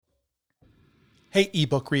Hey,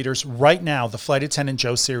 ebook readers, right now, the Flight Attendant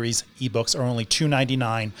Joe series ebooks are only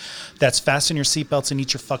 $2.99. That's fasten your seatbelts and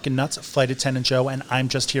eat your fucking nuts, Flight Attendant Joe, and I'm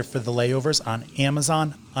just here for the layovers on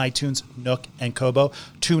Amazon, iTunes, Nook, and Kobo,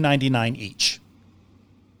 $2.99 each.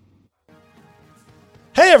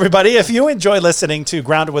 Hey everybody, if you enjoy listening to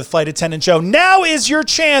Grounded with Flight Attendant Joe, now is your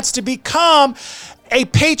chance to become a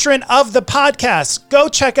patron of the podcast. Go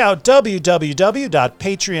check out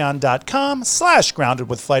www.patreon.com/grounded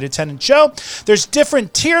with Flight Attendant Joe. There's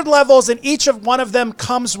different tiered levels and each of one of them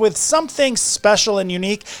comes with something special and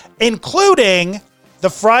unique, including the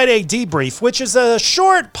Friday Debrief, which is a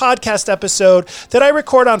short podcast episode that I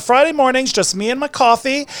record on Friday mornings, just me and my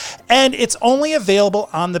coffee, and it's only available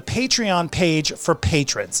on the Patreon page for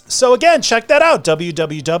patrons. So again, check that out,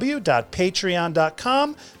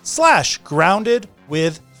 www.patreon.com/grounded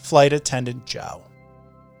with Flight Attendant Joe.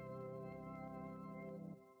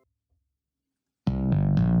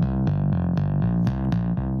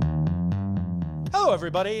 Hello,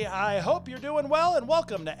 everybody. I hope you're doing well, and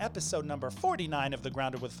welcome to episode number 49 of the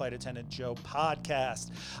Grounded with Flight Attendant Joe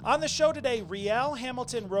podcast. On the show today, Riel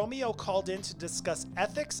Hamilton Romeo called in to discuss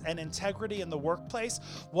ethics and integrity in the workplace.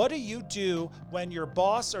 What do you do when your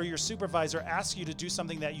boss or your supervisor asks you to do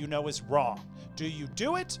something that you know is wrong? Do you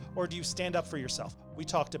do it, or do you stand up for yourself? We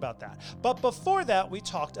talked about that. But before that, we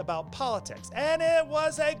talked about politics, and it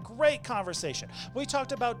was a great conversation. We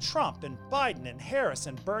talked about Trump and Biden and Harris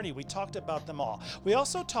and Bernie. We talked about them all. We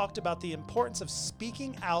also talked about the importance of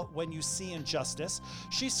speaking out when you see injustice.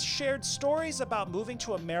 She shared stories about moving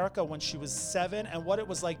to America when she was 7 and what it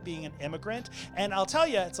was like being an immigrant. And I'll tell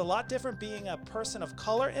you, it's a lot different being a person of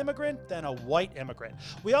color immigrant than a white immigrant.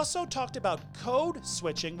 We also talked about code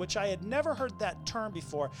switching, which I had never heard that term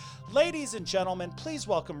before. Ladies and gentlemen, please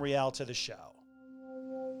welcome Riel to the show.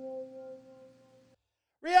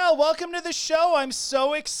 Riel, welcome to the show. I'm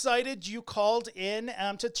so excited you called in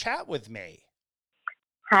to chat with me.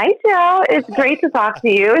 Hi, Joe. It's great to talk to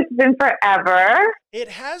you. It's been forever. It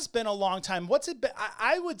has been a long time. What's it been?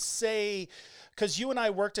 I would say, because you and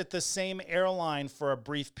I worked at the same airline for a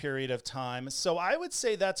brief period of time, so I would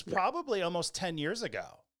say that's probably almost 10 years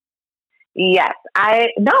ago. Yes. Less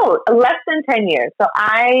than 10 years. So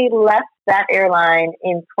I left that airline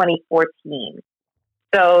in 2014.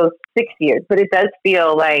 So 6 years, but it does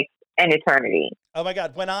feel like an eternity. Oh my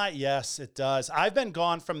God. Yes, it does. I've been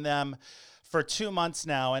gone from them for 2 months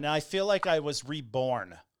now, and I feel like I was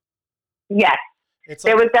reborn. Yes.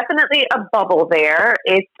 There was definitely a bubble there.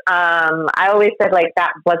 It's, I always said like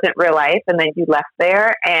that wasn't real life. And then you left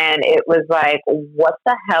there and it was like, what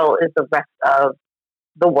the hell is the rest of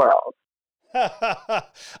the world?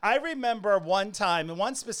 I remember one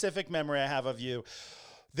specific memory I have of you.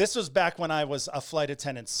 This was back when I was a flight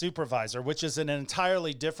attendant supervisor, which is an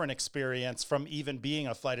entirely different experience from even being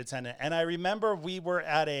a flight attendant. And I remember we were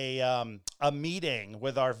at a meeting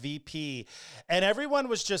with our VP, and everyone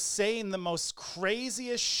was just saying the most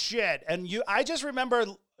craziest shit. And I just remember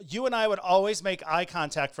you and I would always make eye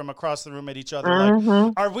contact from across the room at each other. Mm-hmm.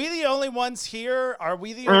 Like, are we the only ones here? Are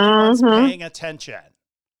we the only ones paying attention?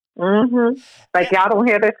 Mm-hmm. Like, y'all don't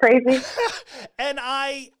hear this crazy? And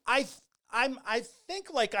I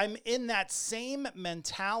think like I'm in that same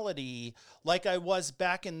mentality like I was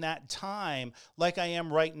back in that time, like I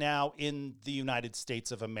am right now in the United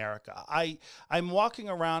States of America. I'm walking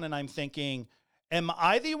around and I'm thinking, am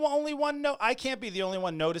I the only one? No, I can't be the only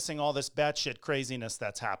one noticing all this batshit craziness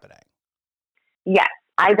that's happening. Yes,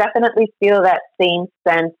 I definitely feel that same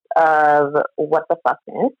sense of what the fuck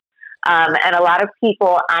is. And a lot of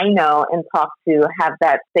people I know and talk to have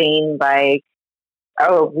that same like,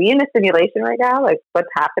 oh, are we in a simulation right now? Like, what's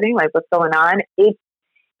happening? Like, what's going on? It's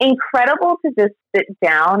incredible to just sit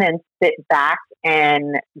down and sit back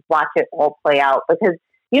and watch it all play out. Because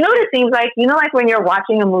you know what it seems like? You know, like when you're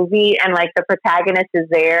watching a movie and like the protagonist is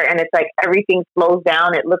there and it's like everything slows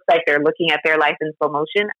down. It looks like they're looking at their life in slow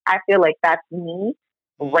motion. I feel like that's me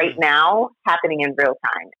right now happening in real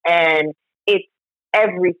time. And it's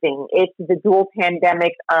everything. It's the dual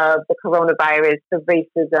pandemic of the coronavirus, the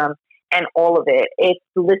racism, and all of it. It's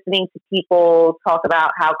listening to people talk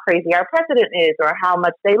about how crazy our president is or how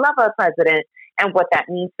much they love our president and what that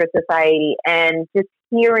means for society, and just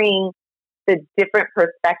hearing the different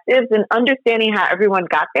perspectives and understanding how everyone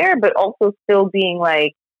got there, but also still being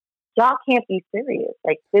like, y'all can't be serious.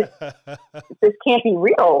 Like this can't be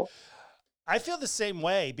real. I feel the same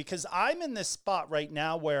way because I'm in this spot right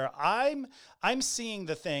now where I'm seeing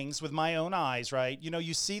the things with my own eyes, right? You know,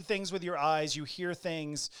 you see things with your eyes, you hear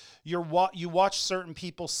things, you watch certain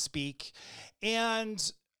people speak,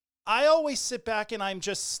 and I always sit back and I'm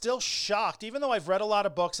just still shocked, even though I've read a lot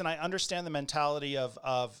of books and I understand the mentality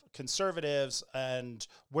of conservatives and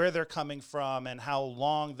where they're coming from and how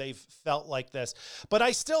long they've felt like this. But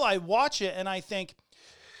I watch it and I think,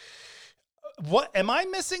 what am I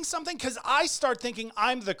missing something? Because I start thinking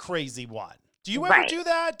I'm the crazy one. Do you ever do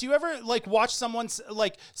that? Do you ever like watch someone's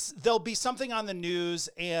like there'll be something on the news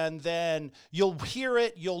and then you'll hear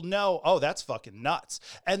it, you'll know, oh, that's fucking nuts.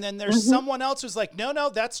 And then there's someone else who's like,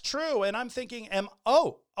 no, that's true. And I'm thinking,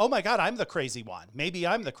 oh my God, I'm the crazy one. Maybe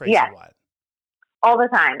I'm the crazy one. All the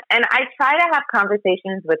time. And I try to have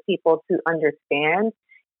conversations with people to understand.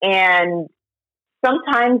 And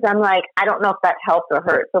sometimes I'm like, I don't know if that helped or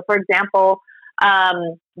hurt. So for example,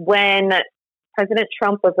 when President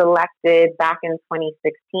Trump was elected back in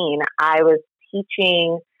 2016, I was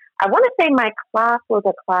teaching, I want to say my class was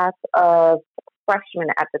a class of freshmen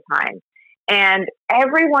at the time. And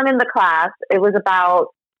everyone in the class, it was about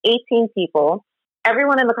 18 people,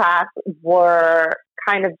 everyone in the class were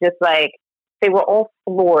kind of just like, they were all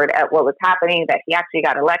floored at what was happening, that he actually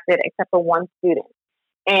got elected, except for one student.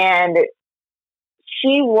 And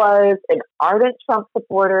she was an ardent Trump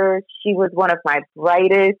supporter. She was one of my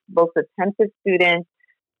brightest, most attentive students,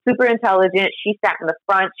 super intelligent. She sat in the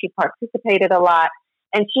front. She participated a lot.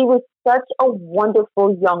 And she was such a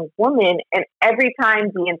wonderful young woman. And every time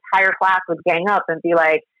the entire class would gang up and be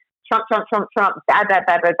like, Trump, Trump, Trump, Trump, bad, bad,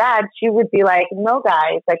 bad, bad, bad, she would be like, no,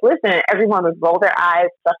 guys, like, listen, everyone would roll their eyes,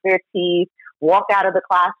 suck their teeth, walk out of the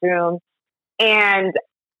classroom. And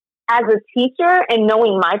as a teacher and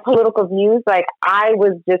knowing my political views, like I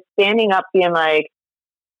was just standing up being like,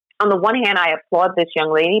 on the one hand, I applaud this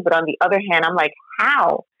young lady, but on the other hand, I'm like,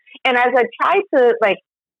 how? And as I tried to like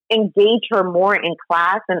engage her more in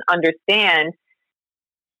class and understand,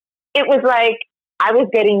 it was like I was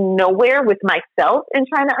getting nowhere with myself in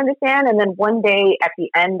trying to understand. And then one day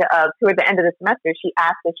toward the end of the semester, she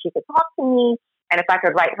asked if she could talk to me and if I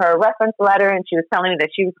could write her a reference letter. And she was telling me that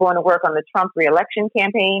she was going to work on the Trump reelection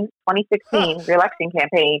campaign, 2016 reelection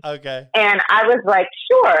campaign. Okay. And I was like,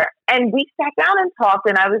 sure. And we sat down and talked.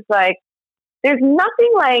 And I was like, there's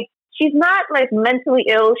nothing like, she's not like mentally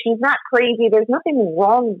ill. She's not crazy. There's nothing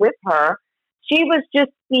wrong with her. She was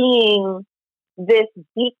just seeing this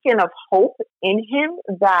beacon of hope in him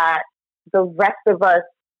that the rest of us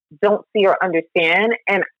don't see or understand.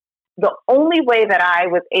 And the only way that I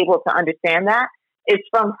was able to understand that is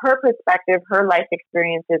from her perspective, her life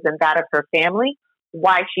experiences, and that of her family,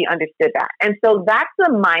 why she understood that. And so that's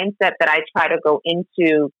the mindset that I try to go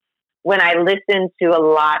into when I listen to a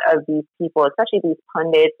lot of these people, especially these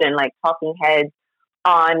pundits and like talking heads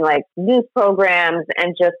on like news programs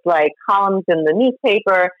and just like columns in the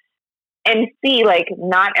newspaper, and see like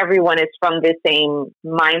not everyone is from the same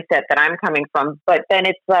mindset that I'm coming from. But then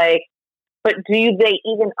it's like, but do they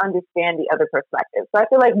even understand the other perspective? So I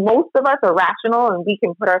feel like most of us are rational and we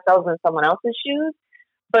can put ourselves in someone else's shoes.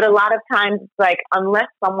 But a lot of times it's like, unless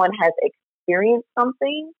someone has experienced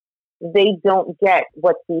something, they don't get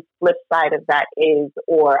what the flip side of that is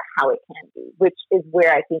or how it can be, which is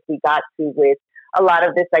where I think we got to with a lot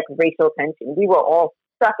of this like racial tension. We were all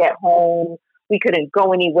stuck at home. We couldn't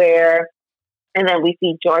go anywhere. And then we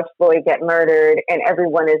see George Floyd get murdered and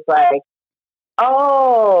everyone is like,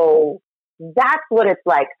 oh, that's what it's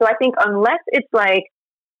like. So I think unless it's like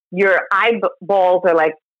your eyeballs are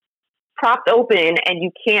like propped open and you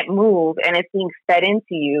can't move and it's being fed into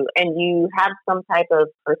you and you have some type of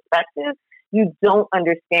perspective, you don't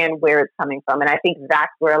understand where it's coming from. And I think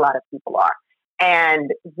that's where a lot of people are. And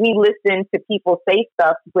we listen to people say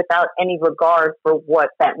stuff without any regard for what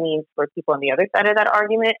that means for people on the other side of that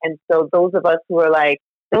argument. And so those of us who are like,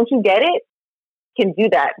 don't you get it? Can do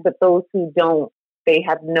that. But those who don't, they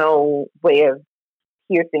have no way of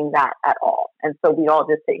piercing that at all. And so we all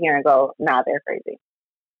just sit here and go, nah, they're crazy.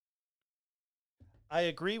 I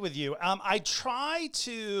agree with you.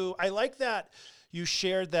 I like that you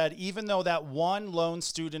shared that even though that one lone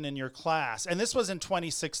student in your class, and this was in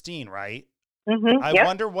 2016, right? Mm-hmm, I yep.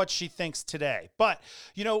 wonder what she thinks today. But,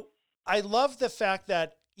 you know, I love the fact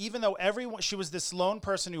that even though she was this lone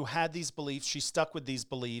person who had these beliefs, she stuck with these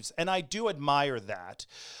beliefs. And I do admire that.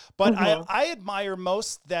 But I admire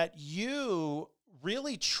most that you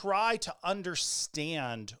really try to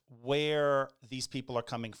understand where these people are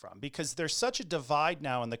coming from, because there's such a divide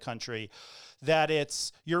now in the country that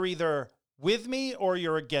you're either with me or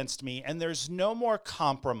you're against me, and there's no more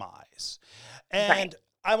compromise. And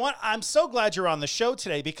right. I'm so glad you're on the show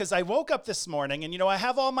today, because I woke up this morning and, you know, I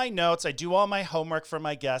have all my notes. I do all my homework for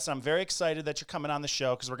my guests. I'm very excited that you're coming on the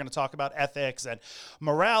show because we're going to talk about ethics and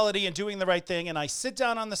morality and doing the right thing. And I sit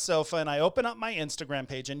down on the sofa and I open up my Instagram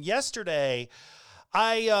page. And yesterday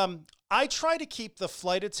I try to keep the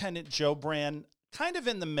Flight Attendant Joe brand kind of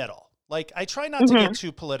in the middle. Like, I try not to Mm-hmm. get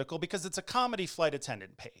too political because it's a comedy flight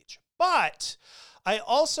attendant page. But I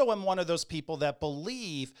also am one of those people that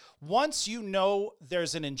believe once you know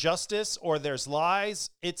there's an injustice or there's lies,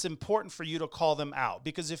 it's important for you to call them out.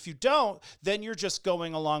 Because if you don't, then you're just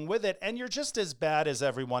going along with it and you're just as bad as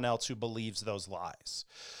everyone else who believes those lies.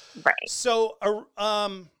 Right. So,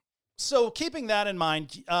 so keeping that in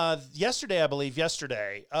mind, yesterday,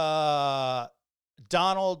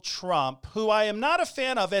 Donald Trump, who I am not a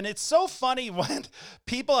fan of. And it's so funny when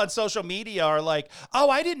people on social media are like, oh,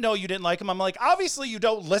 I didn't know you didn't like him. I'm like, obviously you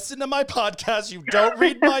don't listen to my podcast. You don't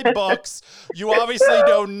read my books. You obviously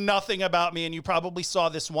know nothing about me. And you probably saw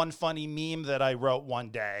this one funny meme that I wrote one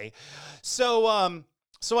day. So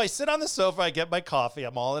I sit on the sofa, I get my coffee,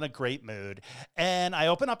 I'm all in a great mood, and I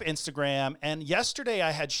open up Instagram, and yesterday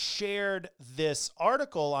I had shared this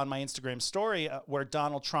article on my Instagram story where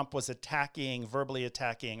Donald Trump was verbally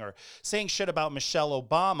attacking, or saying shit about Michelle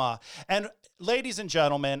Obama. And ladies and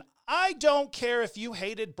gentlemen, I don't care if you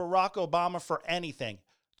hated Barack Obama for anything.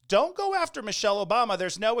 Don't go after Michelle Obama.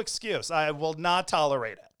 There's no excuse. I will not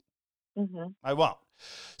tolerate it. Mm-hmm. I won't.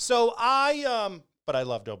 So but I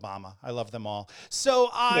loved Obama. I love them all.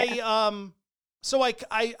 So I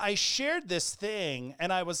shared this thing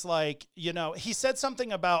and I was like, he said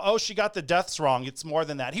something about, oh, she got the deaths wrong. It's more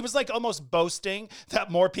than that. He was like almost boasting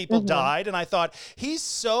that more people died. And I thought he's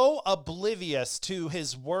so oblivious to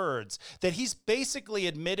his words that he's basically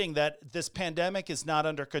admitting that this pandemic is not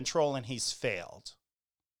under control and he's failed.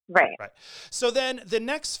 Right. So then the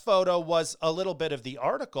next photo was a little bit of the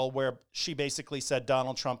article where she basically said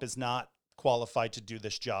Donald Trump is not qualified to do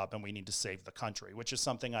this job and we need to save the country, which is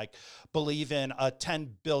something I believe in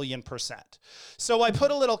 10 billion%. So I put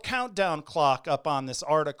a little countdown clock up on this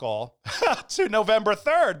article to November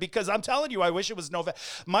 3rd, because I'm telling you, I wish it was November.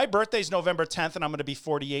 My birthday's November 10th and I'm going to be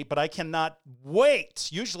 48, but I cannot wait.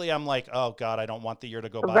 Usually I'm like, oh God, I don't want the year to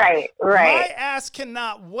go by. Right. My ass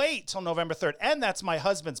cannot wait till November 3rd. And that's my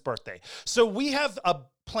husband's birthday. So we have a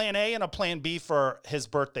plan A and a plan B for his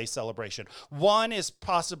birthday celebration. One is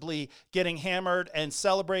possibly getting hammered and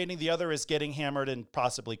celebrating. The other is getting hammered and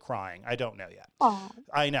possibly crying. I don't know yet. Aww.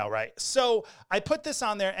 I know, right? So I put this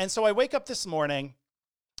on there. And so I wake up this morning.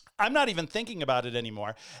 I'm not even thinking about it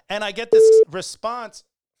anymore. And I get this response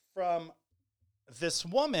from this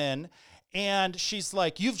woman. And she's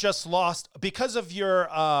like, you've just lost, because of your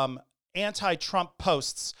anti-Trump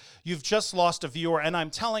posts, you've just lost a viewer, and I'm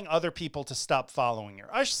telling other people to stop following you,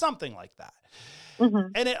 or something like that.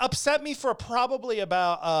 Mm-hmm. And it upset me for probably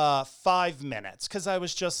about 5 minutes, because I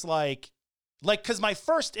was just because my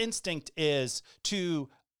first instinct is to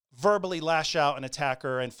verbally lash out and attack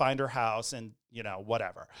her and find her house and,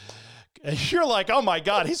 whatever. And you're like, oh my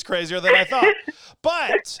God, he's crazier than I thought.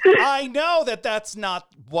 But I know that that's not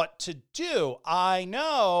what to do. I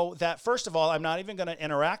know that, first of all, I'm not even going to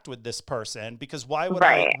interact with this person, because why would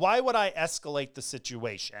I escalate the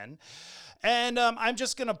situation? And I'm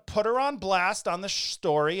just going to put her on blast on the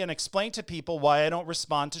story and explain to people why I don't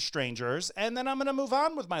respond to strangers. And then I'm going to move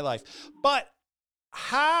on with my life. But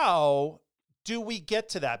how do we get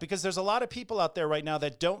to that? Because there's a lot of people out there right now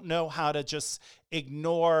that don't know how to just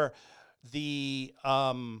ignore the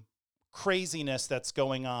craziness that's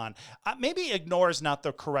going on. Maybe ignore is not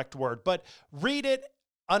the correct word, but read it,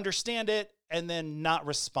 understand it, and then not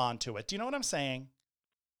respond to it. Do you know what I'm saying?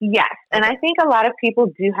 Yes. And I think a lot of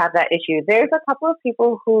people do have that issue. There are a couple of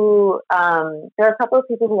people who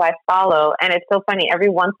I follow, and it's so funny. Every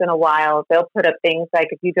once in a while, they'll put up things like,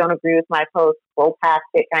 if you don't agree with my post, go past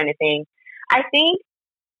it, kind of thing. I think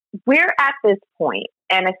we're at this point,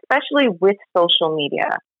 and especially with social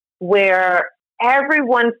media, where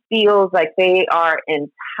everyone feels like they are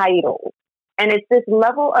entitled. And it's this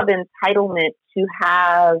level of entitlement to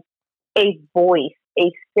have a voice,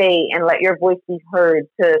 a say, and let your voice be heard,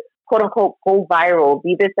 to quote unquote go viral,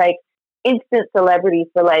 be this instant celebrity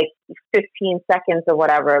for 15 seconds or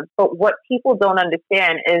whatever. But what people don't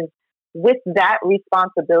understand is, with that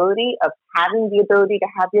responsibility of having the ability to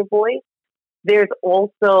have your voice, there's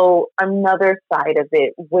also another side of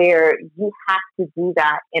it where you have to do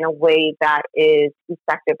that in a way that is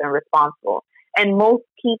effective and responsible. And most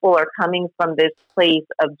people are coming from this place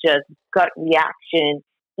of just gut reaction,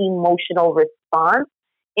 emotional response,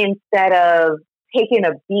 instead of taking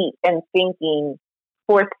a beat and thinking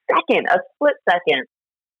for a second, a split second,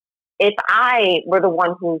 if I were the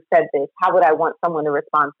one who said this, how would I want someone to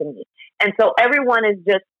respond to me? And so everyone is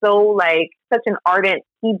just so such an ardent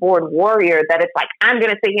keyboard warrior that it's I'm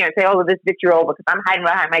going to sit here and say, oh, this vitriol, because I'm hiding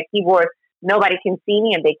behind my keyboard. Nobody can see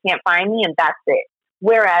me and they can't find me, and that's it.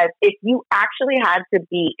 Whereas if you actually had to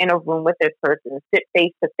be in a room with this person, sit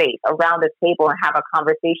face to face around a table and have a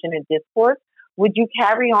conversation and discourse, would you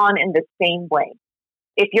carry on in the same way?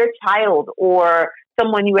 If your child or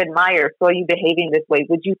someone you admire saw you behaving this way,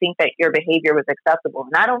 would you think that your behavior was acceptable?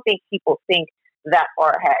 And I don't think people think that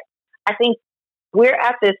far ahead. I think we're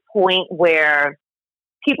at this point where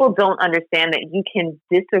people don't understand that you can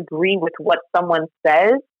disagree with what someone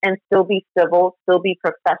says and still be civil, still be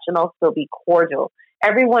professional, still be cordial.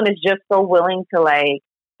 Everyone is just so willing to like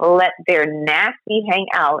let their nasty hang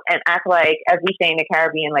out and act like, as we say in the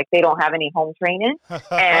Caribbean, like they don't have any home training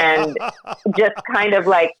and just kind of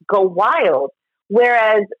like go wild.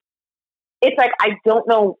 Whereas it's like, I don't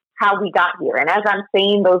know how we got here. And as I'm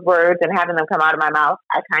saying those words and having them come out of my mouth,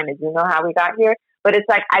 I kind of do know how we got here. But it's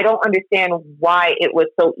like, I don't understand why it was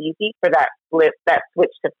so easy for that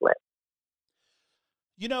switch to flip.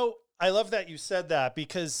 You know, I love that you said that,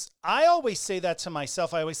 because I always say that to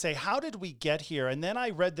myself. I always say, how did we get here? And then I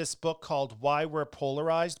read this book called Why We're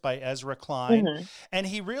Polarized by Ezra Klein. Mm-hmm. And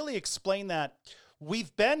he really explained that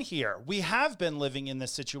we've been here. We have been living in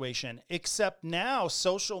this situation, except now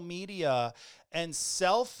social media and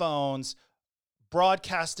cell phones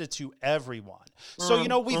broadcasted to everyone. So, you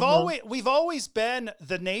know, we've always been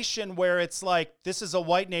the nation where it's like, this is a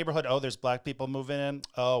white neighborhood. Oh, there's black people moving in.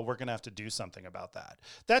 Oh, we're going to have to do something about that.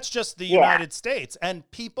 That's just the United States. And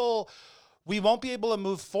we won't be able to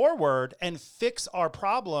move forward and fix our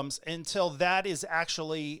problems until that is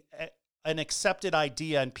actually an accepted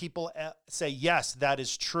idea and people say, yes, that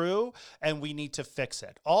is true and we need to fix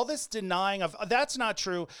it. All this denying of that's not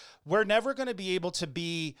true. We're never going to be able to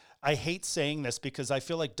be, I hate saying this because I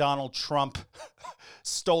feel like Donald Trump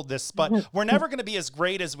stole this, but we're never going to be as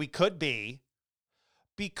great as we could be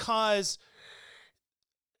because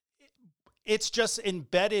it's just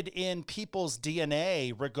embedded in people's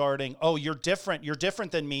DNA regarding, oh, you're different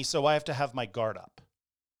than me, so I have to have my guard up.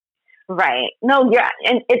 Right. No, yeah.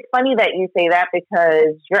 And it's funny that you say that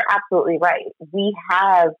because you're absolutely right. We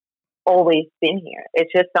have always been here.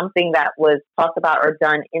 It's just something that was talked about or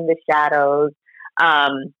done in the shadows,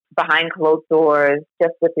 behind closed doors,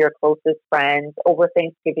 just with your closest friends over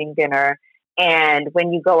Thanksgiving dinner. And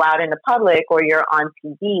when you go out in the public or you're on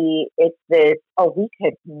TV, it's this, oh, we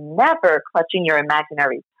could never, clutching your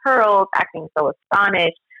imaginary pearls, acting so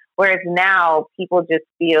astonished. Whereas now people just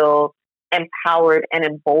feel empowered and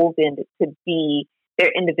emboldened to be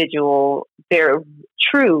their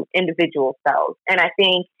true individual selves. And I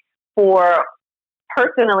think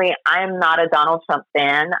personally, I'm not a Donald Trump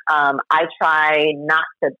fan. I try not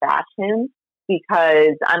to bash him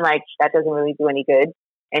because I'm like, that doesn't really do any good.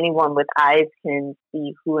 Anyone with eyes can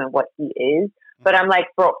see who and what he is. But I'm like,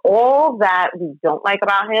 for all that we don't like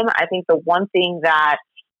about him, I think the one thing that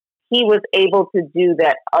he was able to do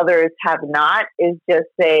that others have not is just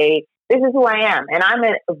say, this is who I am. And I'm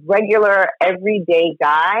a regular, everyday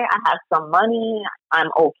guy. I have some money. I'm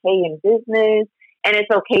okay in business. And it's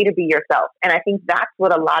okay to be yourself. And I think that's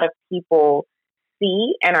what a lot of people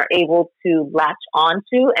see and are able to latch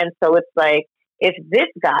onto. And so it's like, if this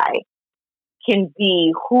guy can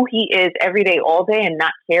be who he is every day, all day, and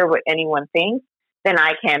not care what anyone thinks, then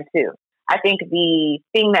I can too. I think the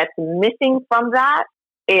thing that's missing from that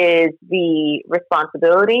is the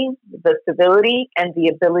responsibility, the civility, and the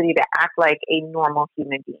ability to act like a normal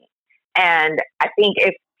human being. And I think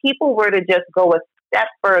if people were to just go a step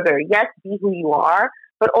further, yes, be who you are,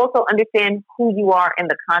 but also understand who you are in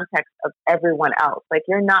the context of everyone else. Like,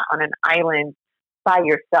 you're not on an island by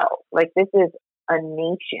yourself. Like, this is a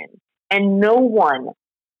nation. And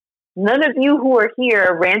none of you who are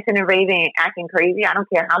here ranting and raving and acting crazy, I don't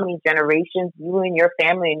care how many generations you and your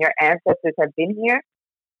family and your ancestors have been here,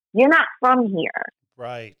 you're not from here.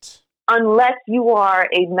 Right. Unless you are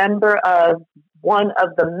a member of one of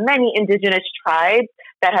the many indigenous tribes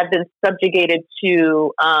that have been subjugated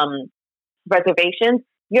to reservations,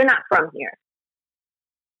 you're not from here.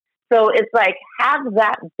 So it's like, have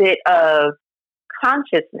that bit of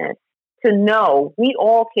consciousness to know we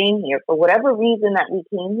all came here for whatever reason that we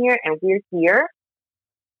came here, and we're here,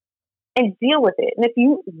 and deal with it. And if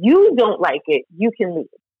you don't like it, you can leave.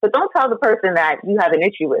 But don't tell the person that you have an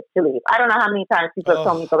issue with to leave. I don't know how many times people have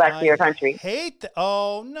told me to go back to your country.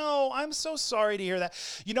 Oh, no, I'm so sorry to hear that.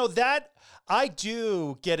 You know, that I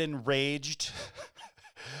do get enraged.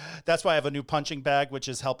 That's why I have a new punching bag, which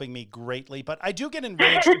is helping me greatly. But I do get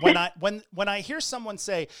enraged when I hear someone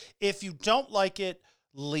say, if you don't like it,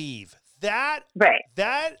 leave. That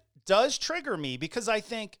does trigger me, because I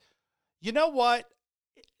think, you know what?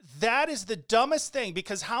 That is the dumbest thing,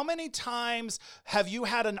 because how many times have you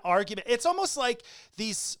had an argument? It's almost like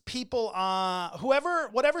these people,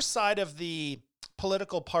 whatever side of the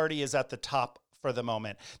political party is at the top for the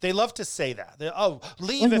moment. They love to say that.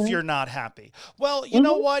 Leave if you're not happy. Well, you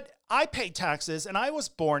know what? I pay taxes and I was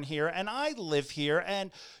born here and I live here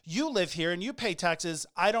and you live here and you pay taxes.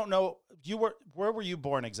 I don't know. Where were you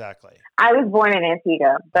born exactly? I was born in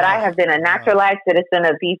Antigua, but I have been a naturalized citizen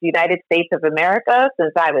of these United States of America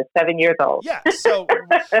since I was 7 years old. Yeah. So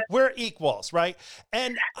we're equals, right?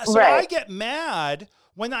 And so I get mad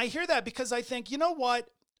when I hear that because I think, you know what?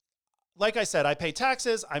 Like I said, I pay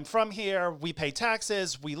taxes. I'm from here. We pay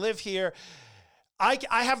taxes. We live here. I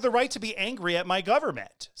have the right to be angry at my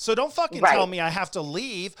government. So don't fucking tell me I have to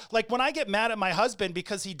leave. Like when I get mad at my husband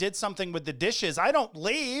because he did something with the dishes, I don't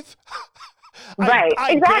leave.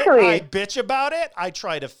 Exactly. I bitch about it. I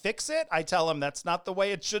try to fix it. I tell him that's not the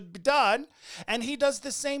way it should be done. And he does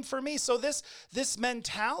the same for me. So this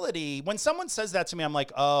mentality, when someone says that to me, I'm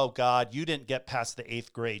like, oh God, you didn't get past the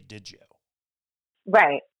 8th grade, did you?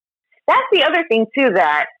 Right. That's the other thing too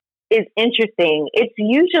that is interesting. It's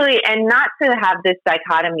usually, and not to have this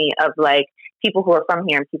dichotomy of like people who are from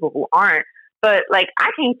here and people who aren't, but like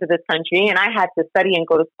I came to this country and I had to study and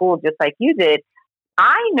go to school just like you did.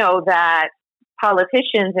 I know that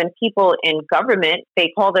politicians and people in government,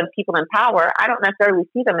 they call them people in power. I don't necessarily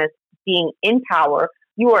see them as being in power.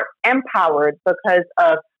 You are empowered because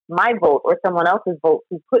of my vote or someone else's vote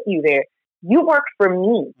who put you there. You work for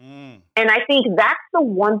me. And I think that's the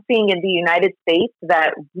one thing in the United States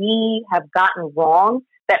that we have gotten wrong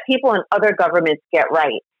that people in other governments get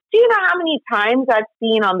right. Do you know how many times I've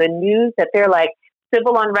seen on the news that they're like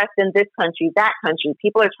civil unrest in this country, that country,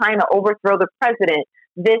 people are trying to overthrow the president.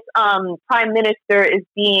 This prime minister is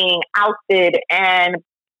being ousted and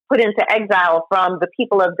put into exile from the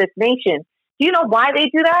people of this nation. Do you know why they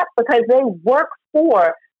do that? Because they work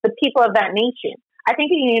for the people of that nation. I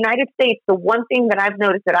think in the United States, the one thing that I've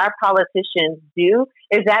noticed that our politicians do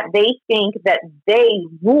is that they think that they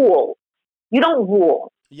rule. You don't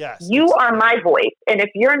rule. Yes. You are my voice. And if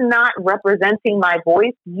you're not representing my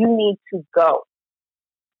voice, you need to go.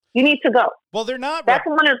 You need to go. Well, they're not. That's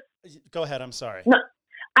one of. Go ahead. I'm sorry. No,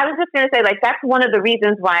 I was just going to say, like, that's one of the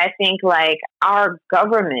reasons why I think, like, our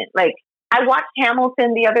government, like, I watched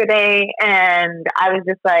Hamilton the other day and I was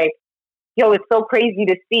just like, yo, it's so crazy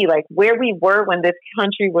to see, like, where we were when this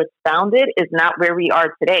country was founded is not where we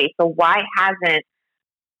are today. So why hasn't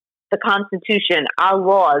the Constitution, our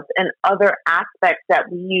laws, and other aspects that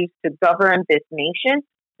we use to govern this nation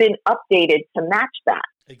been updated to match that?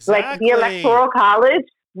 Exactly. Like the Electoral College,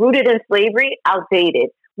 rooted in slavery,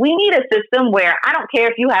 outdated. We need a system where I don't care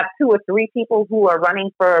if you have 2 or 3 people who are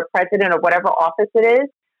running for president or whatever office it is,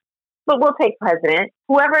 but we'll take president.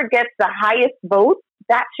 Whoever gets the highest votes,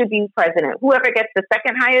 that should be president. Whoever gets the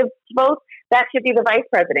second highest votes, that should be the vice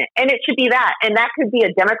president. And it should be that. And that could be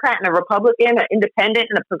a Democrat and a Republican, an independent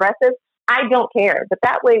and a progressive. I don't care. But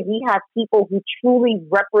that way we have people who truly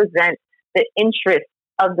represent the interests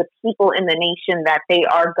of the people in the nation that they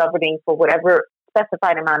are governing for whatever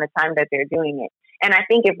specified amount of time that they're doing it. And I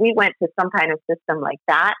think if we went to some kind of system like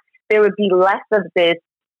that, there would be less of this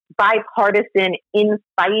bipartisan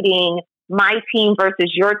infighting, my team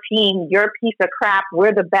versus your team, your piece of crap,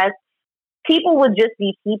 we're the best. People would just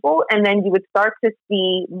be people, and then you would start to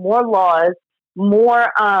see more laws, more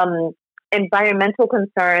environmental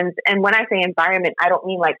concerns. And when I say environment, I don't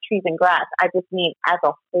mean like trees and grass. I just mean as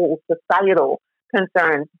a whole societal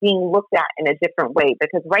concerns being looked at in a different way.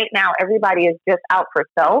 Because right now, everybody is just out for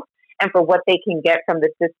self and for what they can get from the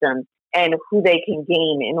system and who they can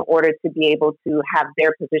gain in order to be able to have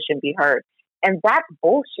their position be heard. And that's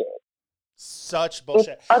bullshit. Such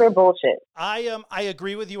bullshit. It's utter bullshit. I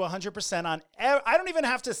agree with you 100% on. I don't even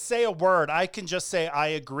have to say a word. I can just say I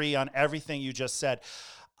agree on everything you just said.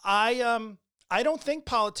 I don't think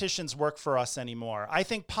politicians work for us anymore. I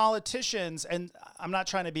think politicians, and I'm not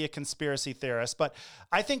trying to be a conspiracy theorist, but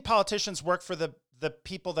I think politicians work for the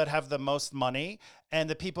people that have the most money and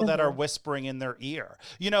the people that are whispering in their ear.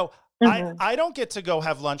 You know, I don't get to go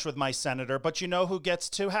have lunch with my senator, but you know who gets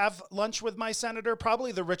to have lunch with my senator?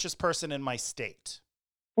 Probably the richest person in my state.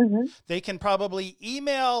 They can probably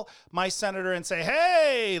email my senator and say,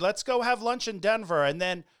 hey, let's go have lunch in Denver. And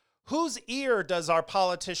then whose ear does our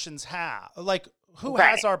politicians have? Like, who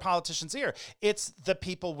has our politicians' ear? It's the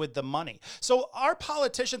people with the money. So our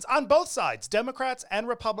politicians on both sides, Democrats and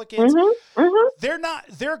Republicans,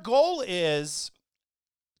 their goal is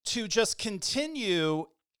to just continue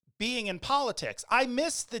being in politics. I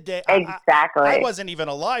miss the day. Exactly. I wasn't even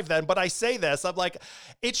alive then, but I say this. I'm like,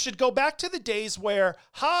 it should go back to the days where,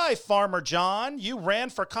 hi, Farmer John, you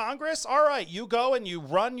ran for Congress. All right, you go and you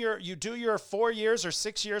do your 4 years or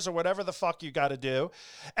 6 years or whatever the fuck you got to do.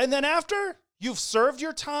 And then after, You've served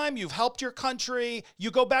your time. You've helped your country.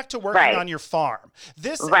 You go back to working Right. on your farm.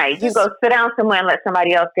 You go sit down somewhere and let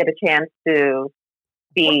somebody else get a chance to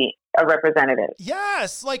be a representative.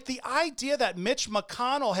 Yes, like the idea that Mitch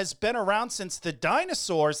McConnell has been around since the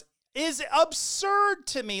dinosaurs is absurd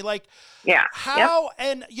to me. Like, yeah, how? Yep.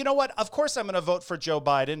 And you know what? Of course, I'm going to vote for Joe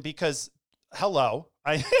Biden because, hello,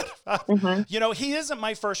 he isn't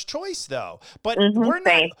my first choice though. But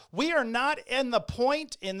we are not in the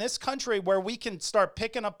point in this country where we can start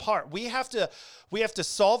picking apart. We have to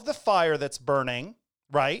solve the fire that's burning,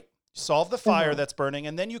 right? Solve the fire that's burning,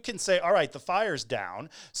 and then you can say, all right, the fire's down,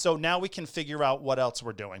 so now we can figure out what else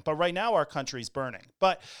we're doing. But right now our country's burning.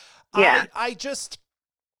 But yeah. I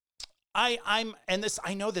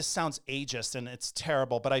know this sounds ageist and it's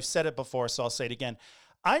terrible, but I've said it before, so I'll say it again.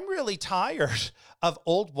 I'm really tired of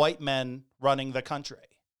old white men running the country.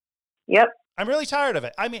 Yep. I'm really tired of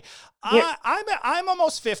it. I mean, yep. I'm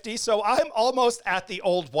almost 50, so I'm almost at the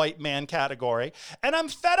old white man category, and I'm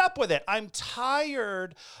fed up with it. I'm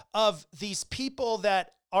tired of these people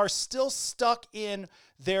that are still stuck in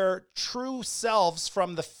their true selves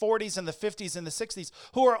from the 40s and the 50s and the 60s,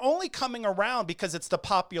 who are only coming around because it's the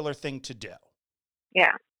popular thing to do.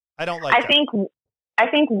 Yeah. I don't like that. I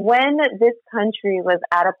think when this country was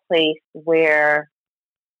at a place where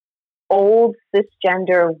old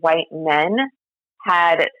cisgender white men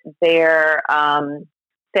had their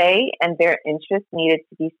say and their interests needed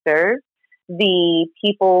to be served, the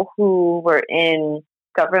people who were in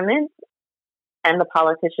government and the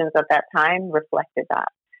politicians of that time reflected that.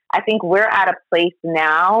 I think we're at a place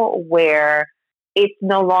now where it's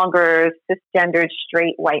no longer cisgendered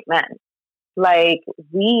straight white men. Like,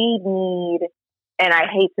 we need, and I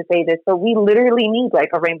hate to say this, but we literally need like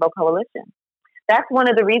a rainbow coalition. That's one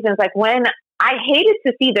of the reasons, like, when I hated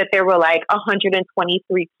to see that there were like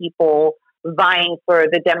 123 people vying for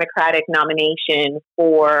the Democratic nomination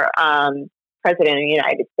for President of the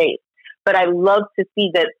United States. But I love to see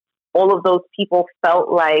that all of those people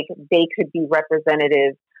felt like they could be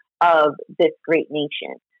representative of this great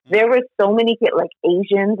nation. There were so many, like,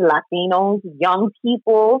 Asians, Latinos, young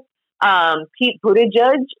people, Pete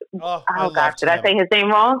Buttigieg. Oh gosh, did I say his name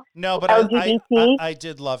wrong? No, but LGBT. I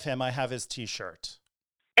did love him. I have his T-shirt.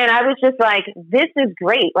 And I was just like, this is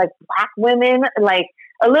great. Like, Black women, like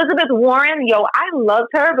Elizabeth Warren, I loved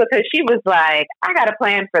her because she was like, I got a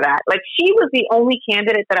plan for that. Like, she was the only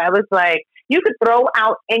candidate that I was like, you could throw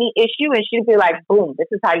out any issue and she'd be like, boom, this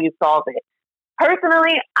is how you solve it.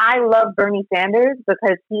 Personally, I love Bernie Sanders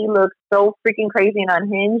because he looks so freaking crazy and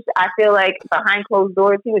unhinged. I feel like behind closed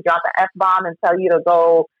doors, he would drop an F-bomb and tell you to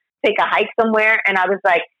go take a hike somewhere. And I was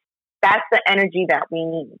like, that's the energy that we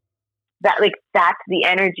need. That's the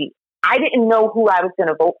energy. I didn't know who I was going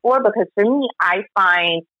to vote for because for me, I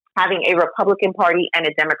find having a Republican Party and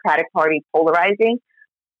a Democratic Party polarizing.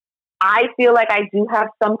 I feel like I do have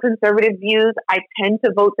some conservative views. I tend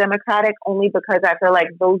to vote Democratic only because I feel like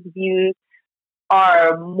those views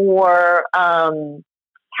are more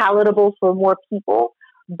palatable for more people.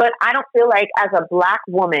 But I don't feel like as a Black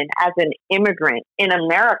woman, as an immigrant in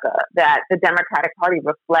America, that the Democratic Party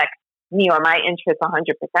reflects me or my interests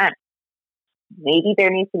 100%. Maybe there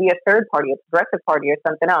needs to be a third party, a progressive party or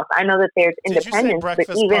something else. I know that there's independence. Did you say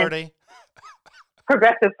breakfast party?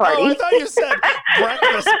 Progressive party. Oh, I thought you said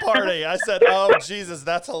breakfast party. I said, oh, Jesus,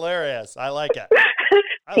 that's hilarious. I like it.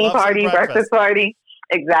 Tea party, breakfast party.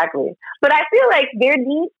 Exactly. But I feel like there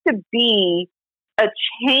needs to be a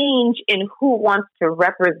change in who wants to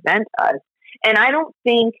represent us. And I don't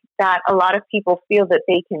think that a lot of people feel that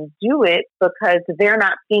they can do it because they're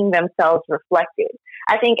not seeing themselves reflected.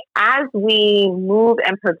 I think as we move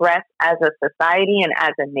and progress as a society and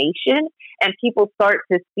as a nation, and people start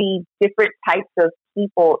to see different types of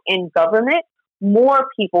people in government, more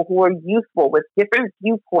people who are youthful with different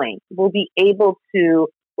viewpoints will be able to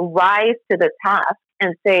rise to the task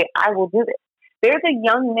and say, I will do this. There's a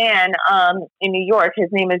young man in New York. His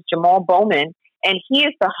name is Jamal Bowman, and he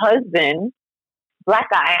is the husband, Black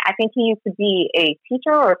guy. I think he used to be a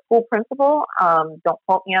teacher or a school principal. Don't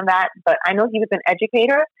quote me on that, but I know he was an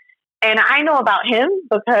educator. And I know about him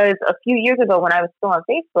because a few years ago when I was still on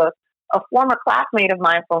Facebook, a former classmate of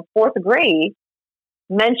mine from fourth grade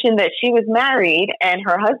mentioned that she was married and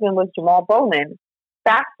her husband was Jamal Bowman.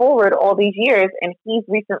 Fast forward all these years and he's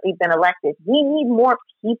recently been elected. We need more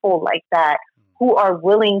people like that who are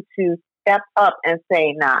willing to step up and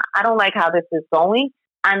say, nah, I don't like how this is going.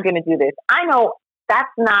 I'm going to do this. I know that's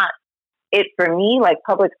not it for me. Like,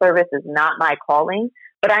 public service is not my calling,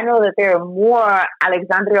 but I know that there are more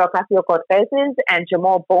Alexandria Ocasio-Cortezes and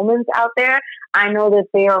Jamal Bowmans out there. I know that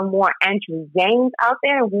there are more Andrew Yangs out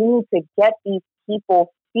there. We need to get these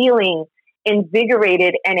people feeling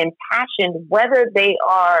invigorated and impassioned, whether they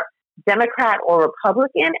are Democrat or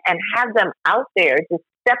Republican, and have them out there just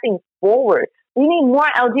stepping forward. We need more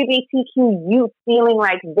LGBTQ youth feeling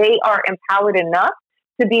like they are empowered enough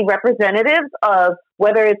to be representatives of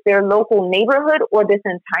whether it's their local neighborhood or this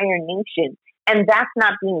entire nation. And that's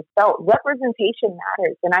not being felt. Representation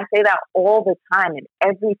matters. And I say that all the time in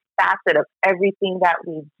every facet of everything that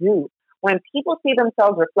we do. When people see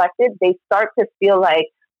themselves reflected, they start to feel like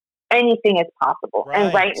anything is possible. Right.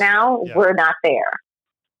 And right now, we're not there.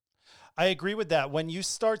 I agree with that. When you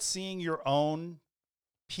start seeing your own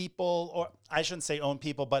people, or I shouldn't say own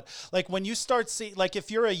people, but like when you start seeing, like if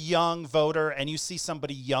you're a young voter and you see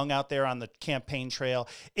somebody young out there on the campaign trail,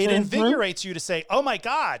 it invigorates you to say, oh my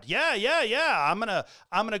God, yeah. I'm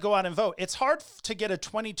going to go out and vote. It's hard to get a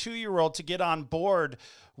 22-year-old to get on board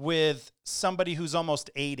with somebody who's almost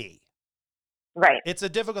 80. Right. It's a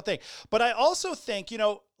difficult thing. But I also think,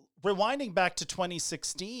 rewinding back to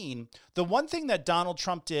 2016, the one thing that Donald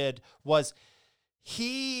Trump did was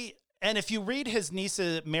and if you read his niece,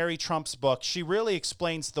 Mary Trump's book, she really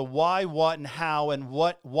explains the why, what, and how, and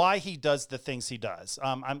why he does the things he does.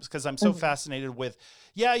 Because I'm so fascinated with,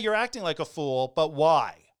 you're acting like a fool, but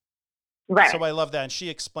why? Right. So I love that. And she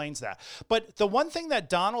explains that. But the one thing that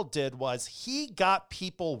Donald did was he got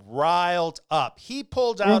people riled up. He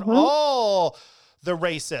pulled out all the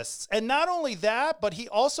racists. And not only that, but he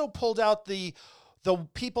also pulled out the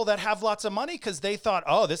people that have lots of money because they thought,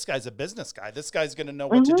 oh, this guy's a business guy. This guy's going to know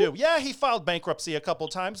what to do. Yeah, he filed bankruptcy a couple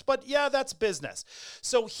times, but that's business.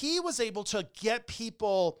 So he was able to get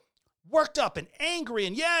people worked up and angry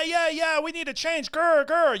and we need to change,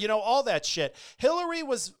 grr, all that shit. Hillary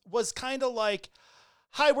was kind of like,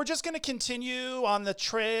 hi, we're just going to continue on the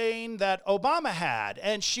train that Obama had.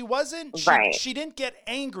 And she wasn't, she didn't get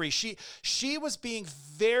angry. She was being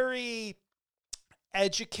very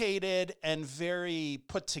educated and very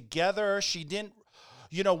put together. She didn't,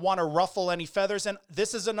 want to ruffle any feathers. And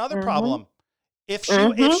this is another problem. If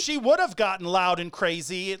she would have gotten loud and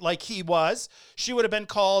crazy like he was, she would have been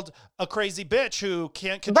called a crazy bitch who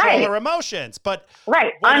can't control her emotions. But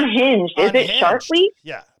unhinged. Is it Sharply?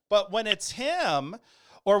 Yeah. But when it's him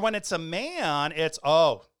or when it's a man, it's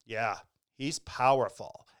he's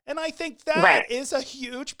powerful. And I think that is a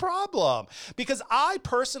huge problem because I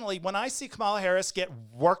personally, when I see Kamala Harris get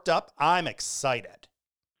worked up, I'm excited.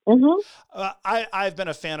 I've been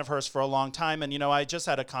a fan of hers for a long time. And, I just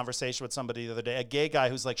had a conversation with somebody the other day, a gay guy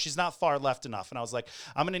who's like, she's not far left enough. And I was like,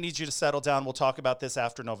 I'm going to need you to settle down. We'll talk about this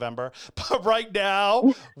after November. But right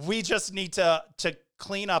now, we just need to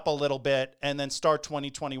clean up a little bit and then start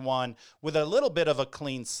 2021 with a little bit of a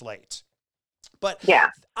clean slate. But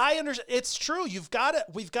I understand. It's true. We've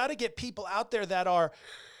got to get people out there that are,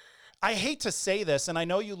 I hate to say this, and I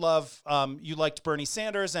know you liked Bernie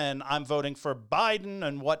Sanders, and I'm voting for Biden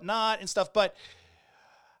and whatnot and stuff, but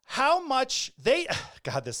how much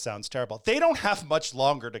God, this sounds terrible. They don't have much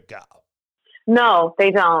longer to go. No, they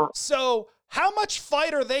don't. So how much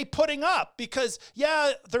fight are they putting up? Because,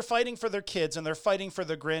 they're fighting for their kids and they're fighting for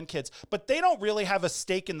their grandkids, but they don't really have a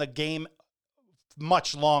stake in the game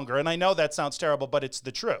much longer. And I know that sounds terrible, but it's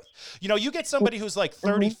the truth. You get somebody who's like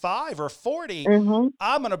 35 or 40,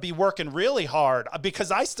 I'm going to be working really hard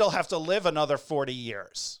because I still have to live another 40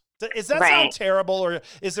 years. Does that sound terrible, or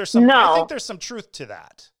is there some, I think there's some truth to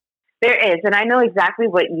that. There is. And I know exactly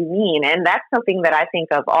what you mean. And that's something that I think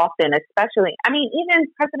of often, especially, even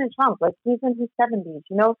President Trump, like he's in his 70s,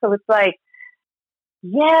 so it's like,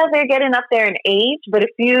 they're getting up there in age, but if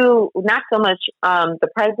you, not so much the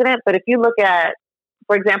president, but if you look at,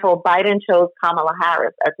 for example, Biden chose Kamala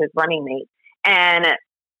Harris as his running mate. And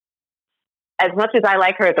as much as I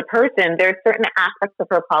like her as a person, there are certain aspects of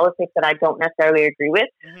her politics that I don't necessarily agree with.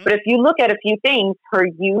 But if you look at a few things, her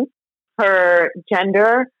youth, her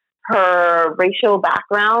gender, her racial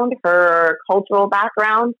background, her cultural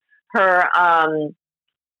background, her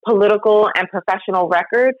political and professional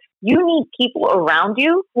record, you need people around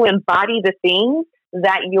you who embody the things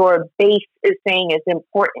that your base is saying is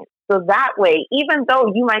important. So that way, even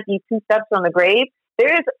though you might be 2 steps from the grave,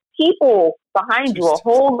 there's people behind you, a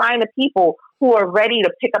whole line of people who are ready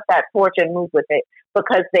to pick up that torch and move with it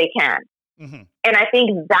because they can. And I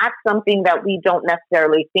think that's something that we don't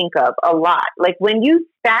necessarily think of a lot. Like when you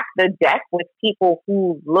stack the deck with people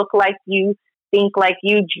who look like you, think like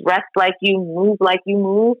you, dress like you, move like you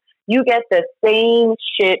move, you get the same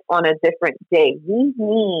shit on a different day. We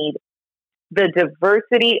need the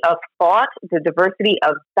diversity of thought, the diversity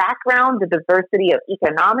of background, the diversity of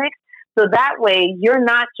economics. So that way you're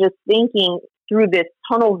not just thinking through this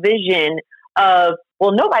tunnel vision of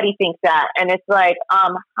well, nobody thinks that. And it's like,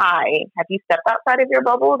 hi, have you stepped outside of your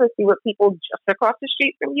bubble to see what people just across the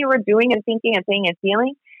street from you are doing and thinking and saying and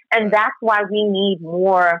feeling? And Right. that's why we need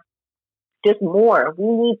more, just more. We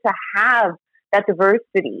need to have that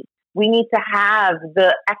diversity. We need to have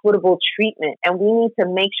the equitable treatment, and we need to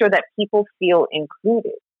make sure that people feel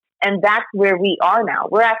included. And that's where we are now.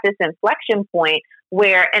 We're at this inflection point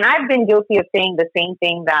where, and I've been guilty of saying the same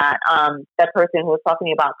thing that that person who was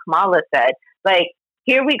talking about Kamala said. Like,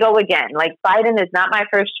 here we go again. Like, Biden is not my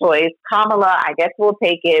first choice. Kamala, I guess we'll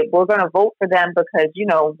take it. We're going to vote for them because, you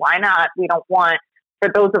know, why not? We don't want, for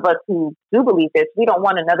those of us who do believe this, we don't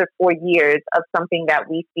want another 4 years of something that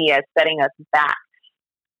we see as setting us back.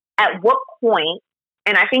 At what point,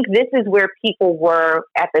 and I think this is where people were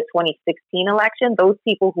at the 2016 election, those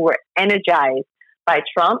people who were energized by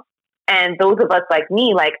Trump, and those of us like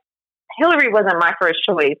me, like, Hillary wasn't my first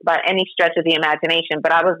choice by any stretch of the imagination,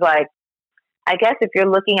 but I was like, I guess if you're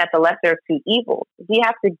looking at the lesser of two evils, we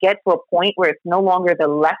have to get to a point where it's no longer the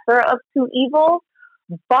lesser of two evils,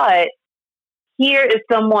 but here is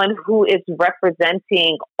someone who is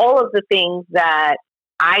representing all of the things that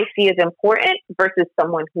I see as important versus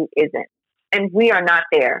someone who isn't. And we are not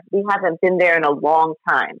there. We haven't been there in a long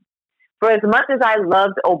time. For as much as I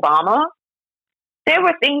loved Obama, there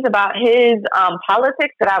were things about his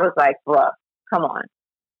politics that I was like, bruh, come on.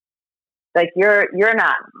 Like, you're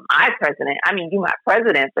not my president. I mean, you're my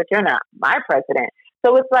president, but you're not my president.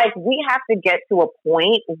 So it's like we have to get to a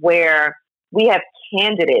point where we have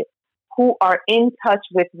candidates who are in touch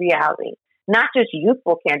with reality. Not just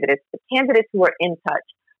youthful candidates, but candidates who are in touch.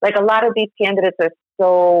 Like, a lot of these candidates are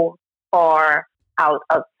so far out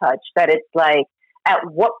of touch that it's like, at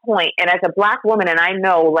what point, and as a Black woman, and I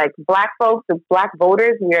know, like, Black folks, the Black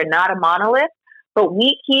voters, we are not a monolith, but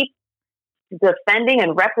we keep defending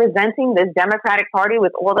and representing this Democratic Party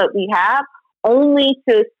with all that we have, only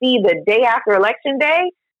to see the day after Election Day,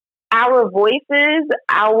 our voices,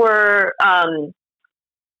 our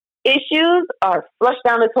issues are flushed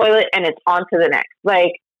down the toilet and it's on to the next.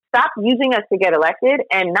 Like, stop using us to get elected,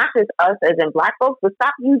 and not just us as in Black folks, but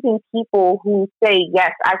stop using people who say,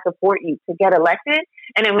 yes, I support you to get elected.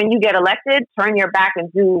 And then when you get elected, turn your back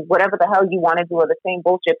and do whatever the hell you want to do, or the same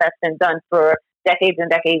bullshit that's been done for decades and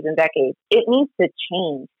decades and decades. It needs to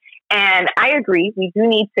change. And I agree, we do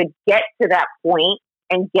need to get to that point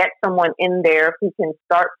and get someone in there who can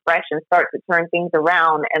start fresh and start to turn things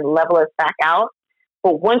around and level us back out.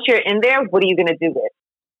 But once you're in there, what are you going to do with it?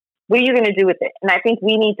 What are you going to do with it? And I think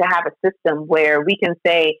we need to have a system where we can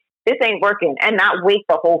say, this ain't working, and not wait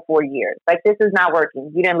the whole 4 years. Like, this is not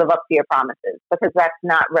working. You didn't live up to your promises, because that's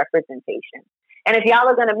not representation. And if y'all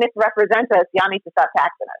are going to misrepresent us, y'all need to stop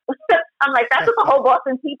taxing us. I'm like, that's what the whole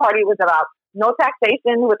Boston Tea Party was about. No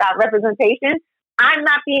taxation without representation. I'm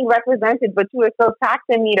not being represented, but you are still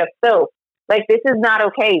taxing me to filth. Like, this is not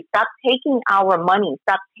okay. Stop taking our money.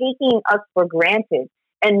 Stop taking us for granted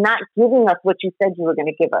and not giving us what you said you were going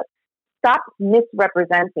to give us. Stop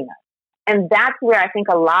misrepresenting us. And that's where I think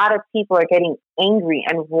a lot of people are getting angry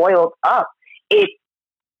and roiled up.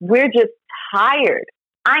 We're just tired.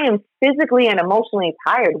 I am physically and emotionally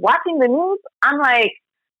tired. Watching the news, I'm like,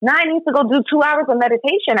 now I need to go do 2 hours of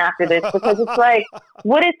meditation after this, because it's like,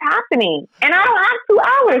 what is happening? And I don't have 2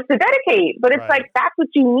 hours to dedicate, but it's like, that's what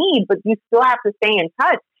you need, but you still have to stay in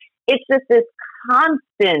touch. It's just this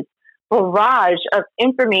constant barrage of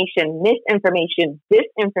information, misinformation,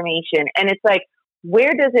 disinformation. And it's like,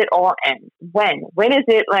 where does it all end? When is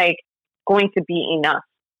it like going to be enough?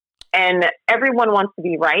 And everyone wants to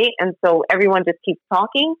be right. And so everyone just keeps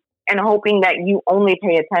talking and hoping that you only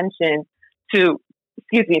pay attention to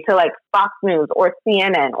like Fox News or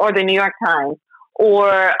CNN or the New York Times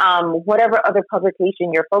or whatever other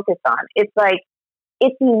publication you're focused on. It's like,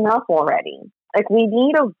 it's enough already. Like, we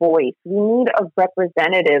need a voice. We need a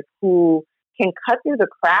representative who can cut through the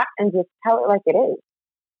crap and just tell it like it is.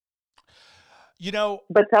 You know,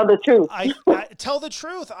 but tell the truth. I tell the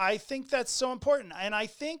truth. I think that's so important. And I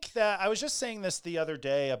think that I was just saying this the other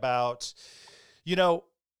day about, you know,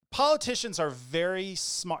 politicians are very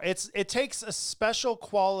smart. It takes a special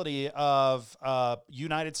quality of a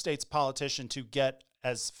United States politician to get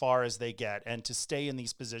as far as they get and to stay in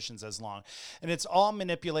these positions as long. And it's all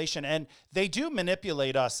manipulation. And they do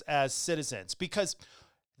manipulate us as citizens because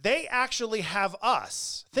they actually have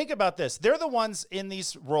us. Think about this. They're the ones in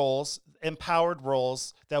these roles, empowered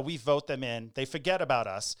roles, that we vote them in. They forget about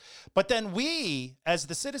us. But then we, as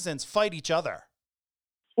the citizens, fight each other.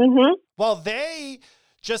 Mm-hmm. Well, they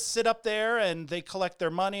just sit up there and they collect their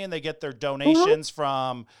money and they get their donations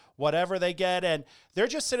from whatever they get. And they're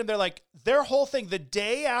just sitting there like, their whole thing, the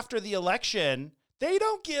day after the election, They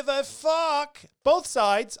don't give a fuck. Both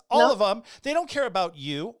sides, all Nope. of them, they don't care about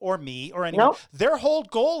you or me or anyone. Nope. Their whole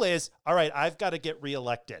goal is, all right, I've got to get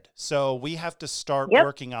reelected. So we have to start Yep.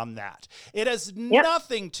 working on that. It has Yep.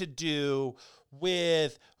 nothing to do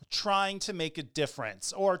with trying to make a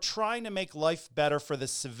difference or trying to make life better for the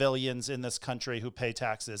civilians in this country who pay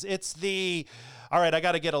taxes. It's all right, I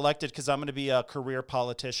got to get elected because I'm going to be a career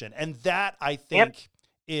politician. And that, I think,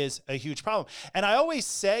 is a huge problem. And I always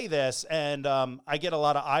say this, and I get a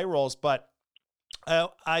lot of eye rolls, but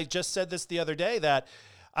I just said this the other day, that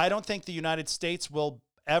I don't think the United States will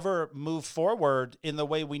ever move forward in the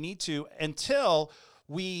way we need to until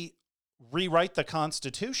we rewrite the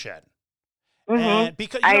Constitution. And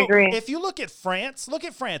because I agree. if you look at France,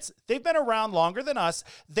 they've been around longer than us.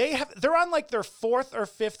 They're on like their 4th or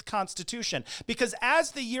 5th constitution, because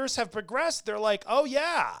as the years have progressed, they're like, oh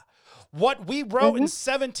yeah, what we wrote in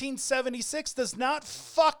 1776 does not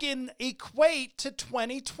fucking equate to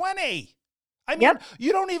 2020. I mean,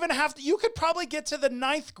 you don't even have to, you could probably get to the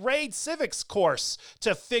 9th grade civics course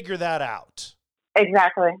to figure that out.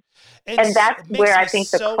 Exactly. And that's where I think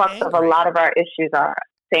the crux of a lot of our issues are.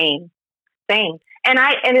 Same. And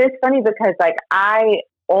it's funny because like I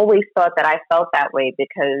always thought that I felt that way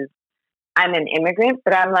because I'm an immigrant,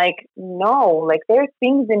 but I'm like, no, like there's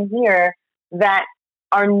things in here that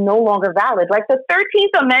are no longer valid. Like the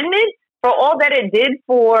 13th Amendment, for all that it did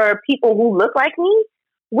for people who look like me,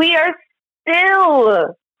 we are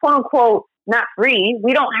still, quote unquote, not free.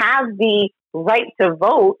 We don't have the right to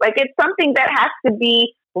vote. Like it's something that has to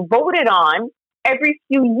be voted on every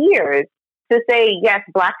few years to say, yes,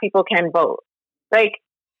 Black people can vote. Like,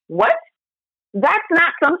 what? That's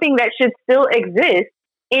not something that should still exist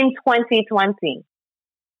in 2020.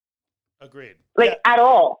 Agreed. Like, at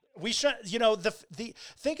all. We should,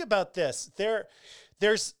 think about this.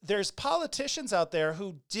 There's politicians out there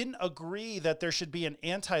who didn't agree that there should be an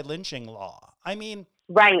anti-lynching law. I mean,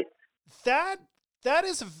 right. That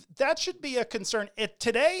should be a concern.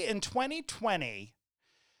 Today in 2020,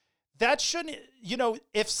 that shouldn't,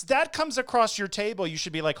 if that comes across your table, you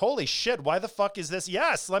should be like, holy shit, why the fuck is this?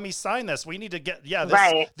 Yes, let me sign this. We need to get,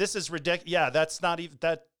 this is ridiculous. Yeah, that's not even,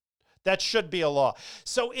 that should be a law.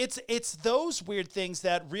 So it's those weird things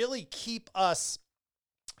that really keep us,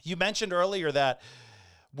 you mentioned earlier that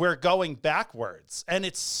we're going backwards, and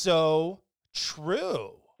it's so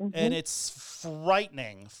true. And it's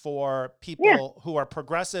frightening for people who are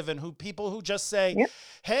progressive and people who just say,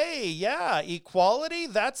 hey, equality,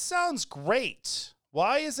 that sounds great.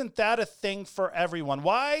 Why isn't that a thing for everyone?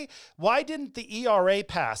 Why didn't the ERA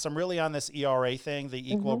pass? I'm really on this ERA thing,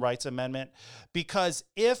 the Equal Rights Amendment, because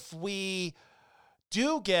if we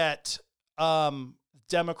do get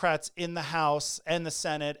Democrats in the House and the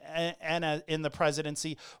Senate and in the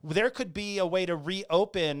presidency, there could be a way to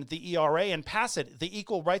reopen the ERA and pass it, the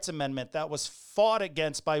Equal Rights Amendment that was fought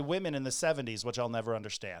against by women in the 70s, which I'll never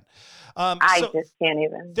understand. I just can't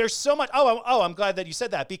even. There's so much. I'm glad that you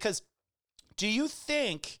said that, because do you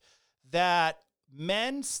think that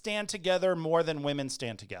men stand together more than women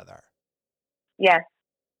stand together? Yes.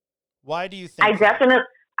 Why do you think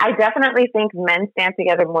I definitely think men stand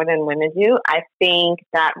together more than women do. I think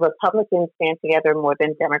that Republicans stand together more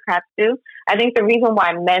than Democrats do. I think the reason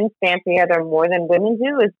why men stand together more than women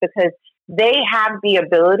do is because they have the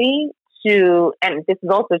ability to, and this is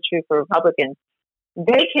also true for Republicans,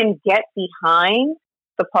 they can get behind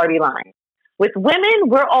the party line. With women,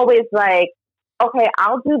 we're always like, okay,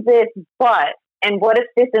 I'll do this, and what if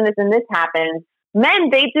this and this and this happens? Men,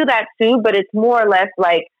 they do that too, but it's more or less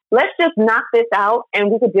like, let's just knock this out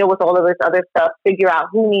and we could deal with all of this other stuff, figure out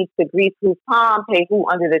who needs to grease whose palm, pay who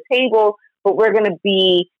under the table, but we're going to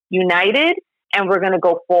be united and we're going to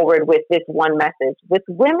go forward with this one message. With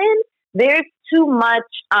women, there's too much,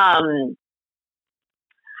 how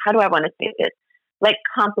do I want to say this? Like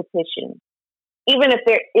competition. Even if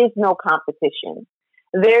there is no competition,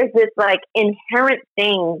 there's this like inherent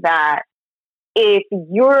thing that if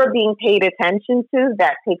you're being paid attention to,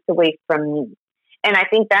 that takes away from me. And I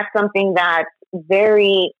think that's something that's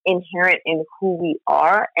very inherent in who we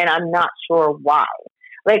are, and I'm not sure why.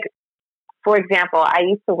 Like, for example, I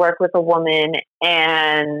used to work with a woman,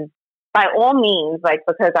 and by all means, like,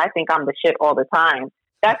 because I think I'm the shit all the time,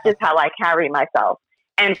 that's just how I carry myself.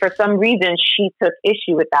 And for some reason, she took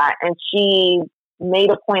issue with that, and she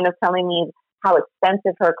made a point of telling me how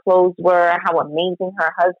expensive her clothes were, how amazing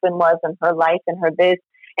her husband was, and her life, and her this.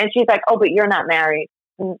 And she's like, oh, but you're not married.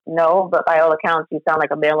 No, but by all accounts, you sound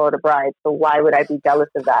like a mail order bride. So why would I be jealous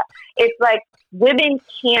of that? It's like women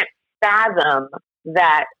can't fathom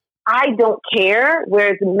that I don't care.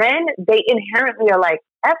 Whereas men, they inherently are like,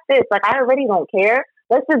 F this. Like, I already don't care.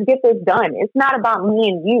 let's just get this done. It's not about me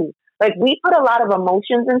and you. Like, we put a lot of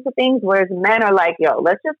emotions into things, whereas men are like, yo,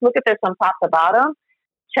 let's just look at this from top to bottom,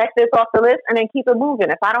 check this off the list, and then keep it moving.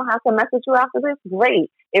 If I don't have to mess with you after this,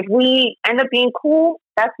 great. If we end up being cool,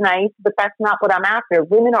 that's nice, but that's not what I'm after.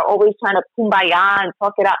 Women are always trying to kumbaya and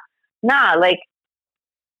talk it out. Nah, like,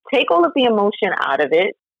 take all of the emotion out of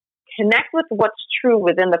it, connect with what's true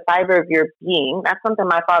within the fiber of your being. That's something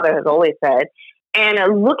my father has always said.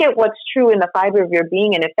 And look at what's true in the fiber of your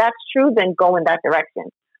being. And if that's true, then go in that direction.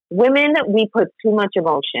 Women, we put too much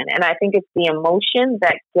emotion. And I think it's the emotion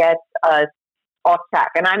that gets us off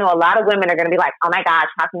track. And I know a lot of women are going to be like, oh my gosh,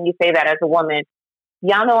 how can you say that as a woman?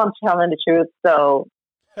 Y'all know I'm telling the truth. So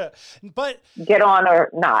but get on or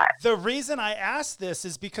not. The reason I asked this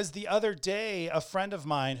is because the other day, a friend of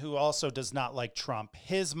mine who also does not like Trump,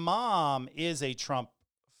 his mom is a Trump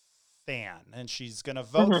fan and she's going to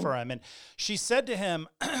vote for him. And she said to him,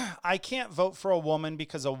 I can't vote for a woman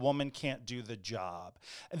because a woman can't do the job.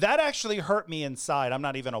 That actually hurt me inside. I'm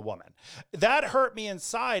not even a woman. That hurt me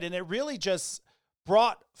inside. And it really just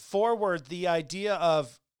brought forward the idea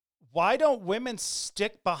of, why don't women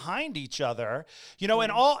stick behind each other? You know,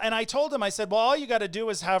 and I told him, I said, well, all you got to do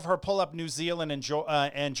is have her pull up New Zealand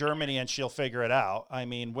and Germany and she'll figure it out. I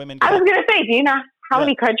mean, women. I was going to say, do you know how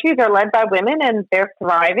many countries are led by women and they're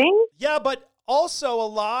thriving? Yeah, but also a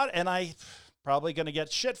lot, and I probably going to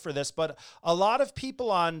get shit for this, but a lot of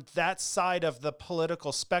people on that side of the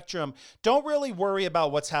political spectrum don't really worry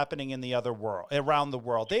about what's happening in the other world, around the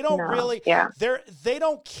world. They don't they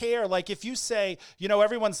don't care. Like if you say, you know,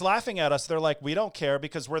 everyone's laughing at us, they're like, we don't care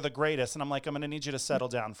because we're the greatest. And I'm like, I'm going to need you to settle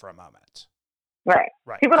down for a moment. Right.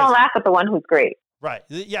 People don't laugh at the one who's great. Right.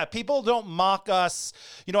 Yeah. People don't mock us.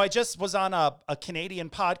 You know, I just was on a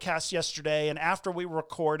Canadian podcast yesterday, and after we were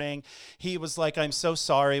recording, he was like, I'm so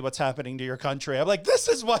sorry what's happening to your country. I'm like, this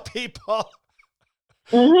is what people,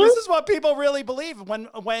 this is what people really believe.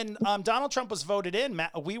 When Donald Trump was voted in,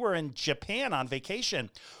 we were in Japan on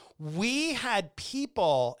vacation. We had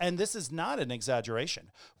people, and this is not an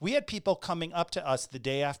exaggeration, we had people coming up to us the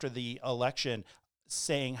day after the election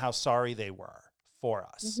saying how sorry they were for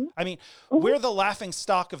us. I mean, we're the laughing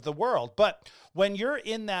stock of the world, but when you're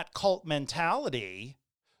in that cult mentality,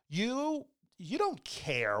 you don't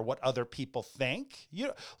care what other people think.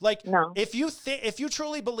 If you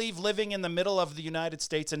truly believe living in the middle of the United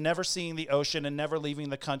States and never seeing the ocean and never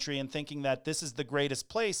leaving the country and thinking that this is the greatest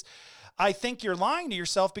place, I think you're lying to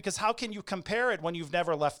yourself, because how can you compare it when you've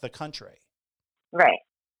never left the country? Right.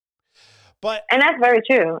 And that's very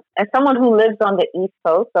true. As someone who lives on the East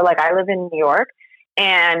Coast, so like I live in New York,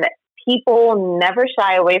 and people never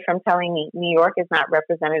shy away from telling me New York is not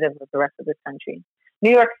representative of the rest of this country.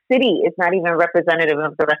 New York City is not even representative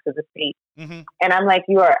of the rest of the state. And I'm like,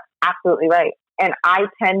 you are absolutely right. And I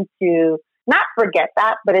tend to not forget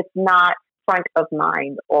that, but it's not front of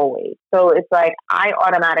mind always. So it's like I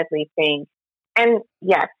automatically think, and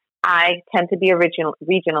yes, I tend to be a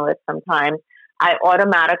regionalist sometimes. I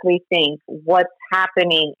automatically think what's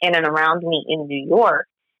happening in and around me in New York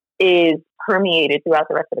is permeated throughout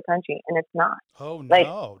the rest of the country, and it's not.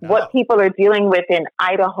 What people are dealing with in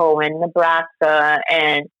Idaho and Nebraska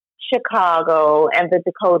and Chicago and the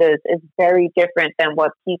Dakotas is very different than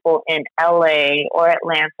what people in LA or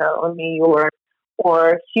Atlanta or New York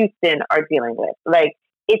or Houston are dealing with. Like,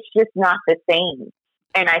 it's just not the same.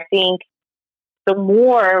 And I think the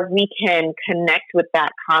more we can connect with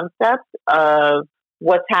that concept of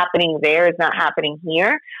what's happening there is not happening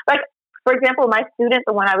here. Like, for example, my student,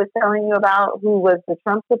 the one I was telling you about, who was the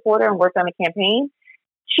Trump supporter and worked on the campaign,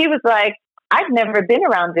 she was like, I've never been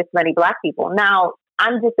around this many Black people. Now,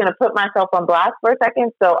 I'm just going to put myself on blast for a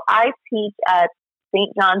second. So I teach at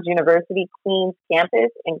St. John's University, Queens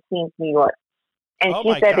campus in Queens, New York. And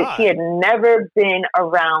she said that she had never been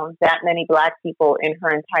around that many Black people in her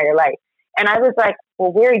entire life. And I was like,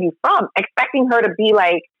 well, where are you from? Expecting her to be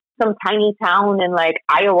like some tiny town in like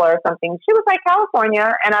Iowa or something. She was like,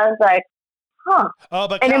 California. And I was like, huh.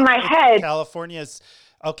 But in my head, California's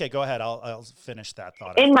okay. Go ahead. I'll finish that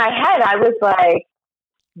thought. In my head, I was like,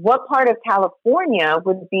 what part of California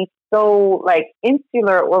would be so like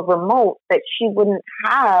insular or remote that she wouldn't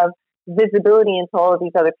have visibility into all of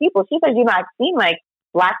these other people? She said, I've seen like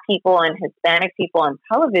Black people and Hispanic people on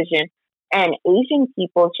television and Asian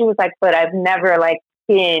people. She was like, but I've never like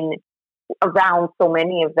been around so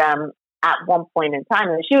many of them at one point in time.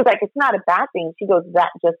 And she was like, it's not a bad thing. She goes,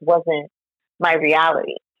 that just wasn't my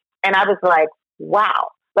reality. And I was like, wow.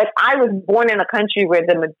 Like, I was born in a country where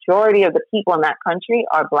the majority of the people in that country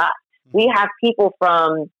are Black. We have people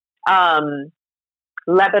from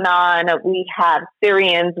Lebanon, we have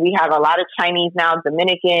Syrians, we have a lot of Chinese now,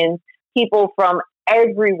 Dominicans, people from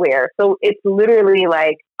everywhere. So it's literally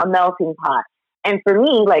like a melting pot. And for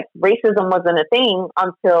me, like racism wasn't a thing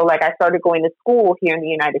until like I started going to school here in the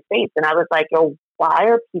United States. And I was like, yo, why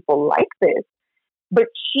are people like this? But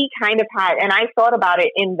she kind of had, and I thought about it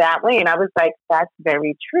in that way. And I was like, that's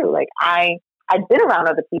very true. Like I'd been around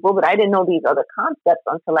other people, but I didn't know these other concepts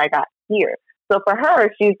until I got here. So for her,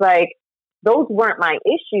 she's like, those weren't my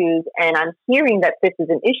issues. And I'm hearing that this is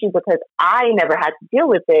an issue because I never had to deal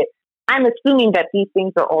with it. I'm assuming that these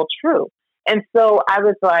things are all true. And so I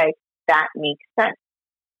was like, that makes sense.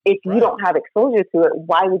 If you don't have exposure to it,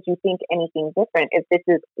 why would you think anything different if this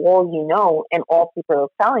is all you know and all people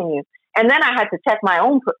are telling you? And then I had to check my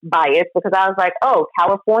own bias because I was like, oh,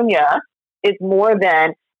 California is more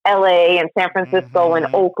than LA and San Francisco and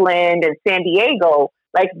Oakland and San Diego.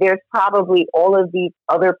 Like there's probably all of these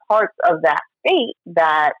other parts of that state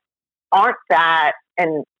that aren't that,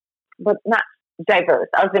 but not diverse.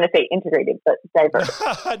 I was going to say integrated, but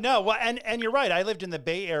diverse. No, well, and you're right. I lived in the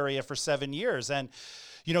Bay Area for 7 years, and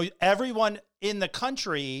you know, everyone in the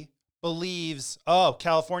country believes, oh,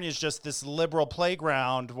 California is just this liberal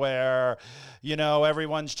playground where, you know,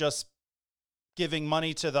 everyone's just giving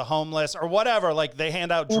money to the homeless or whatever. Like they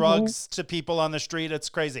hand out drugs to people on the street. It's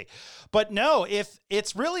crazy. But no, if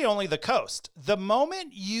it's really only the coast, the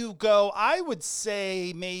moment you go, I would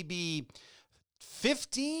say maybe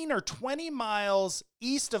 15 or 20 miles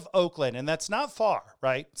east of Oakland, and that's not far,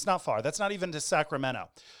 right? It's not far. That's not even to Sacramento.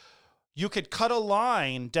 You could cut a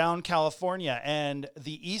line down California, and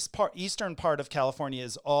the eastern part of California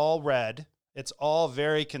is all red. It's all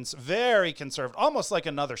very conservative, almost like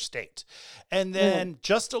another state. And then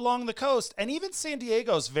just along the coast, and even San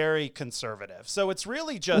Diego's very conservative. So it's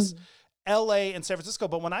really just LA and San Francisco.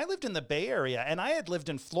 But when I lived in the Bay Area, and I had lived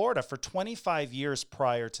in Florida for 25 years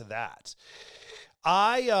prior to that,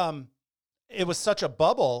 it was such a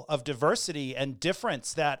bubble of diversity and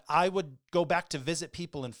difference that I would go back to visit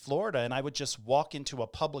people in Florida, and I would just walk into a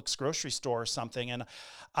Publix grocery store or something, and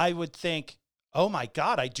I would think, oh my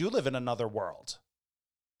God, I do live in another world.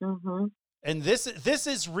 And this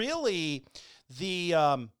is really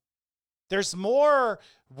there's more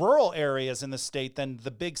rural areas in the state than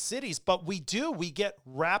the big cities, but we get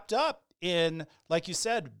wrapped up in, like you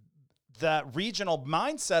said, that regional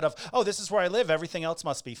mindset of, oh, this is where I live, everything else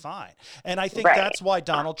must be fine. And I think that's why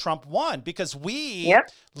Donald Trump won, because we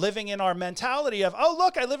living in our mentality of, oh,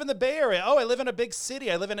 look, I live in the Bay Area. Oh, I live in a big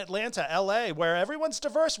city. I live in Atlanta, LA, where everyone's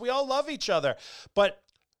diverse. We all love each other. But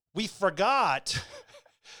we forgot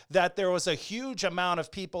that there was a huge amount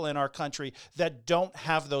of people in our country that don't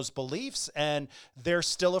have those beliefs, and they're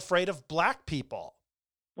still afraid of Black people.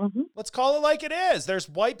 Let's call it like it is. There's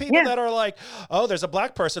white people that are like, oh, there's a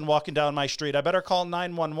Black person walking down my street. I better call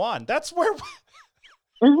 911. That's where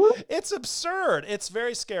it's absurd. It's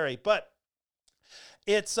very scary, but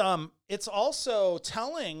it's also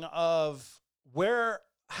telling of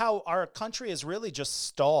how our country is really just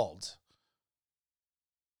stalled.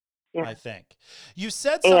 I think you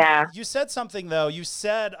said something though. You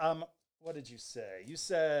said, what did you say? You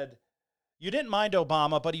said you didn't mind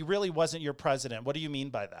Obama, but he really wasn't your president. What do you mean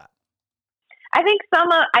by that? I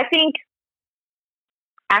think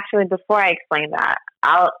actually, before I explain that,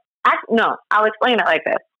 I'll explain it like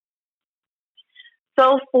this.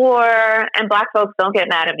 So and Black folks, don't get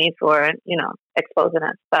mad at me for, exposing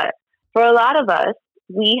us, but for a lot of us,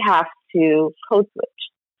 we have to code switch.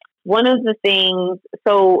 One of the things,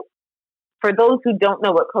 so for those who don't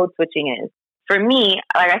know what code switching is, for me,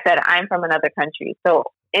 like I said, I'm from another country. So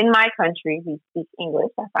in my country, we speak English.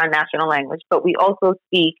 That's our national language, but we also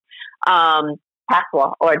speak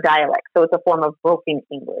patois or dialect. So it's a form of broken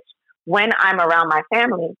English. When I'm around my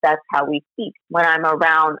family, that's how we speak. When I'm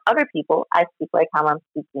around other people, I speak like how I'm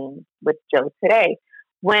speaking with Joe today.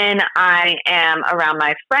 When I am around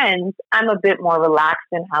my friends, I'm a bit more relaxed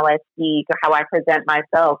in how I speak or how I present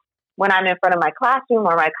myself. When I'm in front of my classroom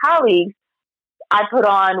or my colleagues, I put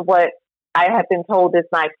on what I have been told is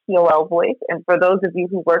my POL voice. And for those of you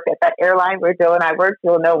who work at that airline where Joe and I work,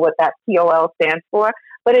 you'll know what that POL stands for.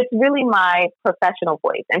 But it's really my professional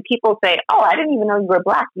voice. And people say, oh, I didn't even know you were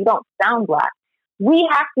Black. You don't sound Black. We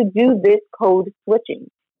have to do this code switching.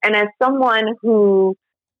 And as someone who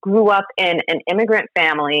grew up in an immigrant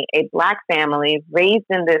family, a Black family, raised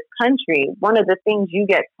in this country, one of the things you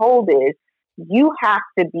get told is you have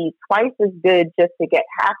to be twice as good just to get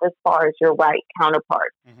half as far as your white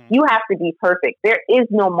counterpart. You have to be perfect. There is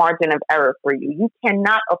no margin of error for you. You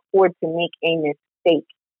cannot afford to make a mistake.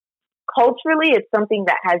 Culturally, it's something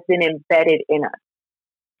that has been embedded in us.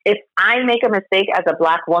 If I make a mistake as a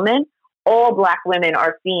Black woman, all Black women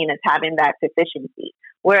are seen as having that deficiency.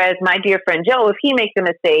 Whereas my dear friend Joe, if he makes a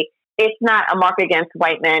mistake, It's not a mark against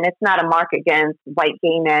white men. It's not a mark against white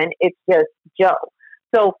gay men. It's just Joe.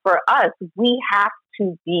 So for us, we have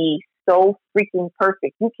to be so freaking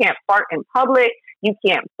perfect. You can't fart in public. You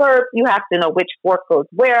can't burp. You have to know which fork goes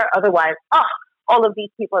where. Otherwise, all of these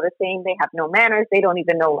people are the same. They have no manners. They don't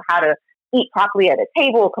even know how to eat properly at a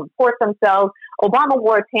table, comport themselves. Obama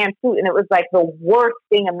wore a tan suit, and it was like the worst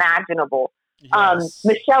thing imaginable. Yes.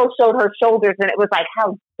 Michelle showed her shoulders, and it was like,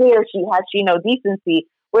 how dare she? Has she no decency?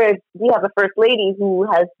 Whereas we have a first lady who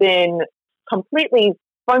has been completely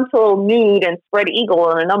frontal nude and spread eagle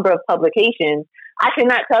on a number of publications. I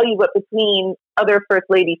cannot tell you what between other first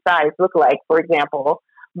lady size look like, for example,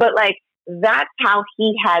 but like that's how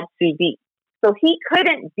he had to be. So he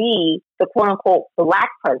couldn't be the quote unquote black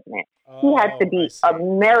president. He had to be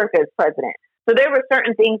America's president. So there were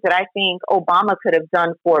certain things that I think Obama could have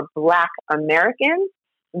done for black Americans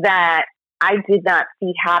that I did not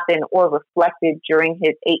see happen or reflected during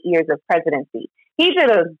his 8 years of presidency. He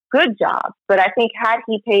did a good job, but I think had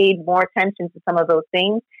he paid more attention to some of those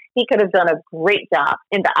things, he could have done a great job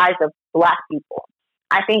in the eyes of black people.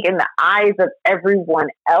 I think in the eyes of everyone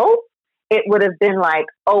else, it would have been like,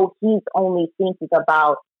 oh, he's only thinking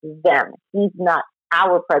about them. He's not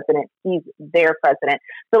our president. He's their president.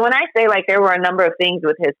 So when I say like there were a number of things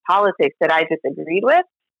with his politics that I disagreed with,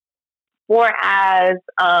 for as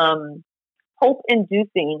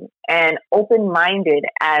hope-inducing and open-minded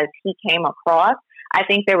as he came across, I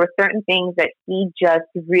think there were certain things that he just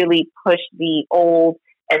really pushed the old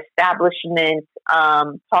establishment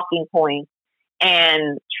talking points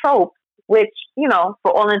and tropes, which, you know,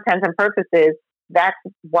 for all intents and purposes, that's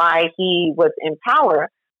why he was in power,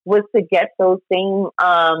 was to get those same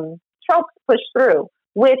tropes pushed through,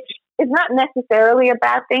 which is not necessarily a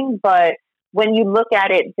bad thing, but when you look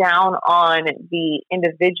at it down on the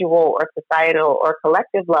individual or societal or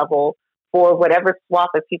collective level for whatever swath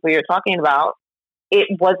of people you're talking about, it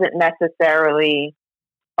wasn't necessarily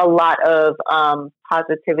a lot of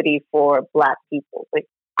positivity for black people. Like,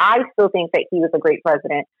 I still think that he was a great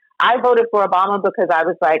president. I voted for Obama because I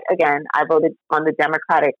was like, again, I voted on the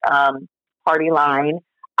Democratic Party line.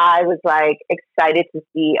 I was like excited to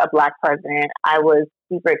see a black president. I was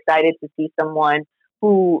super excited to see someone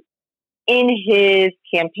who, in his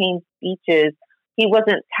campaign speeches, he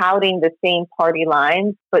wasn't touting the same party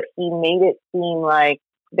lines, but he made it seem like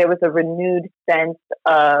there was a renewed sense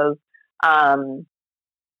of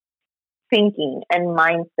thinking and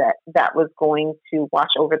mindset that was going to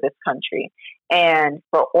wash over this country. And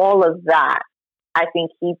for all of that, I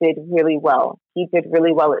think he did really well. He did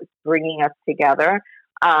really well at bringing us together.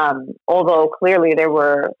 Although clearly there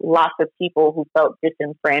were lots of people who felt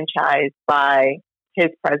disenfranchised by his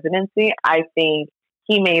presidency, I think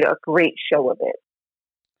he made a great show of it.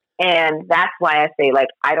 And that's why I say, like,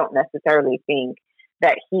 I don't necessarily think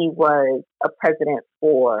that he was a president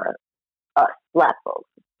for us, black folks.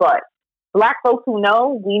 But black folks who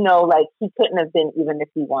know, we know, like, he couldn't have been even if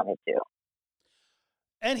he wanted to.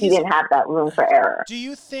 And he didn't have that room for error. Do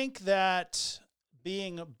you think that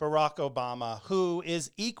being Barack Obama, who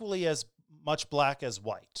is equally as much black as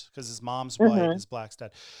white, because his mom's white, his black's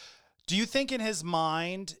dad, do you think in his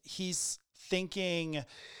mind he's thinking,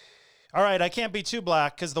 all right, I can't be too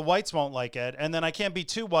black because the whites won't like it, and then I can't be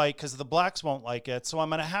too white because the blacks won't like it, so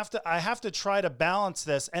I have to try to balance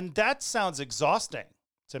this, and that sounds exhausting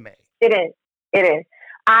to me. It is. It is.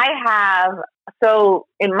 So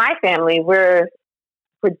in my family, we're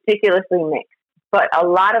ridiculously mixed, but a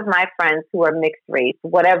lot of my friends who are mixed race,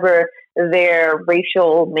 whatever their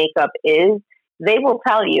racial makeup is, they will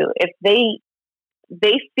tell you if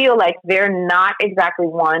they feel like they're not exactly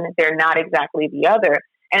one, they're not exactly the other.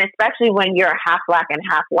 And especially when you're half black and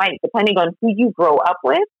half white, depending on who you grow up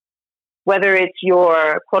with, whether it's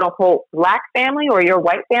your quote unquote black family or your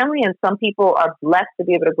white family, and some people are blessed to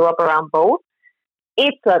be able to grow up around both,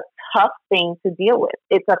 it's a tough thing to deal with.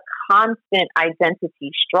 It's a constant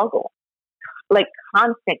identity struggle, like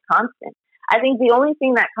constant. I think the only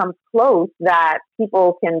thing that comes close that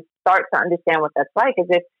people can start to understand what that's like is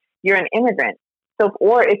if you're an immigrant. So,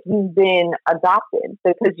 or if you've been adopted,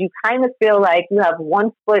 because you kind of feel like you have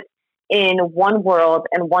one foot in one world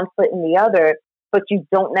and one foot in the other, but you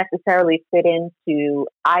don't necessarily fit into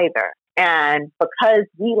either. And because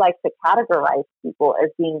we like to categorize people as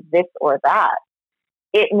being this or that,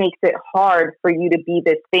 it makes it hard for you to be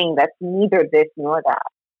this thing that's neither this nor that.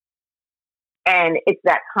 And it's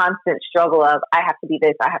that constant struggle of, I have to be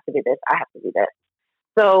this, I have to be this, I have to be this.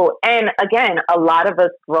 So, and again, a lot of us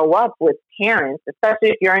grow up with parents, especially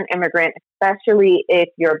if you're an immigrant, especially if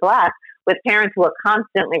you're black, with parents who are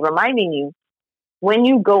constantly reminding you, when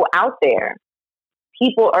you go out there,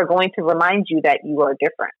 people are going to remind you that you are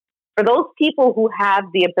different. For those people who have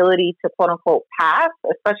the ability to quote unquote pass,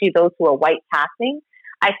 especially those who are white passing,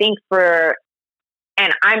 I think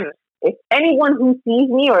if anyone who sees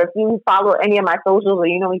me or if you follow any of my socials or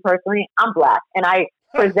you know me personally, I'm Black and I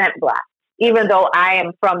present Black, even though I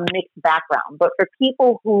am from mixed background. But for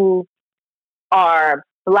people who are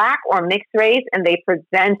Black or mixed race and they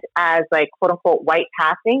present as like quote unquote white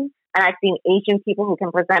passing, and I've seen Asian people who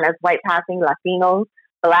can present as white passing, Latinos,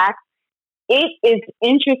 Black, it is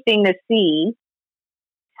interesting to see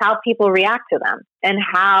how people react to them and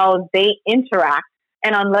how they interact.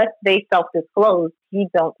 And unless they self-disclose, you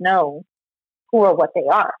don't know who or what they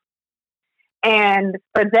are. And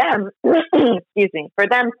for them, for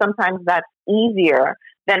them, sometimes that's easier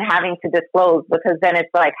than having to disclose, because then it's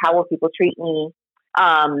like, how will people treat me?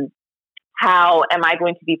 How am I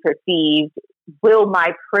going to be perceived? Will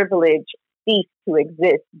my privilege cease to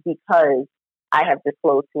exist because I have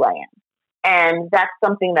disclosed who I am? And that's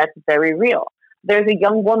something that's very real. There's a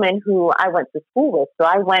young woman who I went to school with. So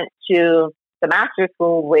I went to the master's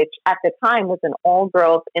school, which at the time was an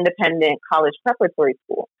all-girls independent college preparatory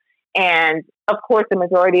school. And of course, the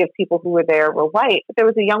majority of people who were there were white. But there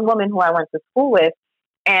was a young woman who I went to school with,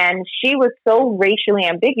 and she was so racially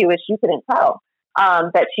ambiguous, you couldn't tell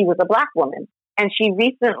that she was a Black woman. And she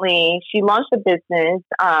launched a business.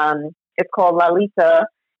 It's called Lalita,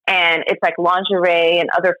 and it's like lingerie and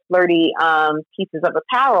other flirty pieces of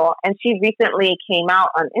apparel. And she recently came out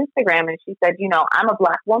on Instagram and she said, I'm a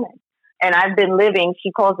Black woman and I've been living,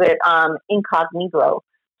 she calls it incognito.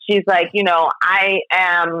 She's like, I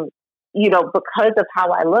am, because of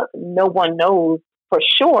how I look, no one knows for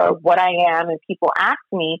sure what I am. And people ask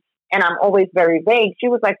me and I'm always very vague. She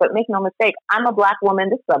was like, but make no mistake, I'm a Black woman.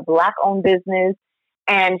 This is a Black owned business.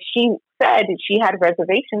 And she said she had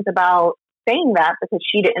reservations about saying that because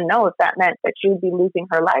she didn't know if that meant that she would be losing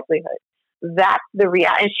her livelihood. That's the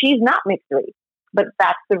reality. And she's not mixed race, but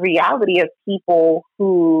that's the reality of people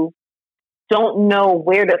who don't know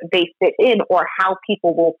where they fit in or how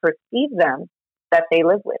people will perceive them that they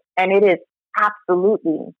live with. And it is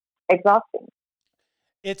absolutely exhausting.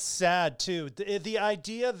 It's sad too. The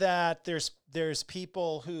idea that there's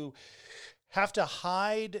people who have to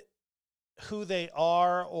hide who they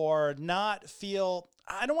are or not feel,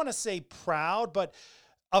 I don't want to say proud, but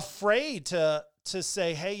afraid to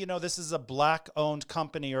say, hey, this is a Black owned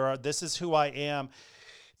company or this is who I am.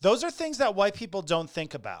 Those are things that white people don't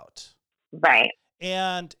think about. Right.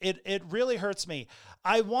 And it really hurts me.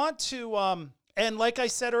 I want to, and like I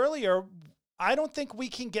said earlier, I don't think we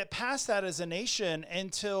can get past that as a nation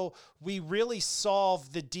until we really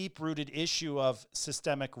solve the deep-rooted issue of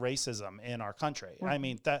systemic racism in our country. Mm-hmm. I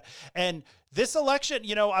mean, and this election,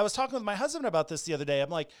 I was talking with my husband about this the other day.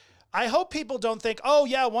 I'm like, I hope people don't think, oh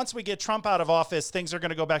yeah, once we get Trump out of office, things are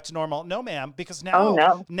going to go back to normal. No, ma'am, because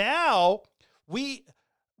now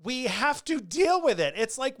we have to deal with it.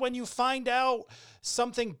 It's like when you find out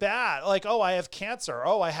something bad, like, oh, I have cancer.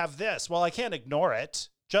 Oh, I have this. Well, I can't ignore it.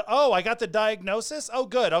 Oh, I got the diagnosis. Oh,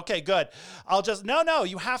 good. Okay, good. No,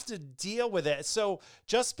 you have to deal with it. So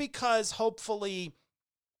just because hopefully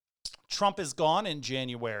Trump is gone in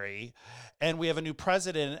January and we have a new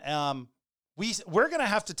president, we're going to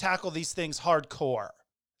have to tackle these things hardcore.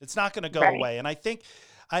 It's not going to go away. And I think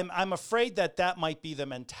I'm afraid that might be the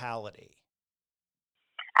mentality.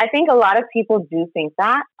 I think a lot of people do think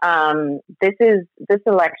that this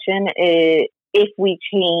election, if we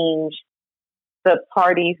change the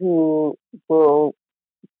party who will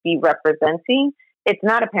be representing, it's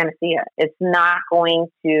not a panacea. It's not going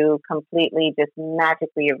to completely just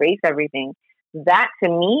magically erase everything. That to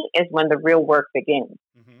me is when the real work begins.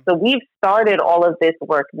 Mm-hmm. So we've started all of this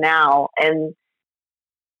work now, and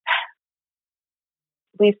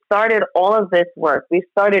we've started all of this work. We've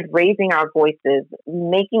started raising our voices,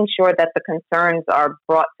 making sure that the concerns are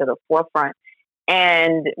brought to the forefront.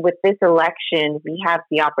 And with this election, we have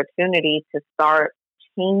the opportunity to start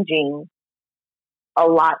changing a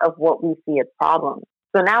lot of what we see as problems.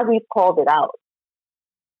 So now we've called it out.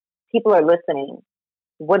 People are listening.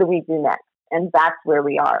 What do we do next? And that's where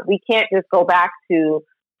we are. We can't just go back to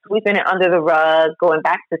sweeping it under the rug, going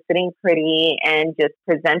back to sitting pretty and just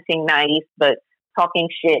presenting nice, but talking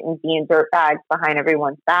shit and being dirtbags behind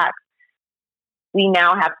everyone's back. We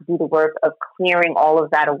now have to do the work of clearing all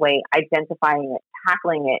of that away, identifying it,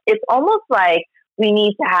 tackling it. It's almost like we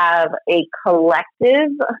need to have a collective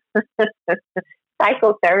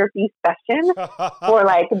psychotherapy session for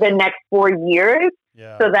like the next 4 years.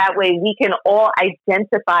 Yeah. So that way we can all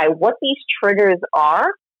identify what these triggers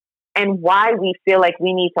are and why we feel like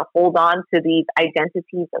we need to hold on to these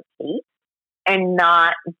identities of hate and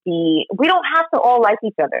we don't have to all like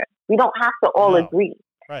each other. We don't have to all agree.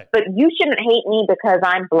 Right. But you shouldn't hate me because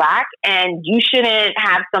I'm black, and you shouldn't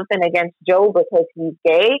have something against Joe because he's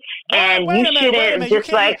gay, and Wait you a minute, shouldn't You just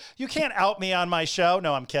can't, like. you can't out me on my show.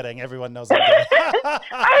 No, I'm kidding. Everyone knows I'm gay. I was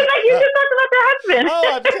like, you just talked about your husband.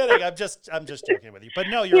 Oh, I'm kidding. I'm just joking with you. But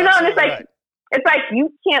no, you're And absolutely right. it's like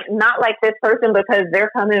you can't not like this person because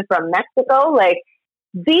they're coming from Mexico. Like,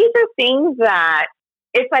 these are things that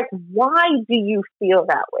it's like, why do you feel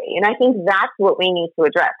that way? And I think that's what we need to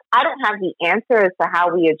address. I don't have the answer as to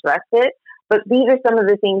how we address it, but these are some of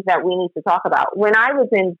the things that we need to talk about. When I was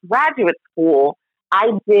in graduate school, I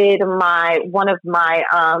did actually,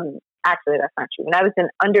 that's not true. When I was in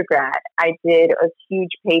undergrad, I did a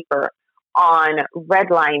huge paper on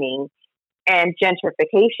redlining and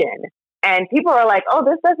gentrification. And people are like, oh,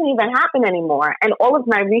 this doesn't even happen anymore. And all of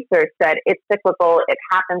my research said it's cyclical. It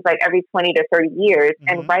happens like every 20 to 30 years.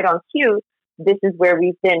 Mm-hmm. And right on cue, this is where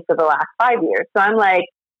we've been for the last 5 years. So I'm like,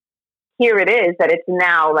 here it is that it's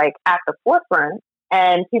now like at the forefront.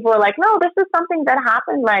 And people are like, no, this is something that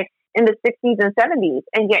happened like in the 60s and 70s.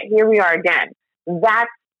 And yet here we are again.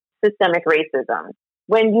 That's systemic racism.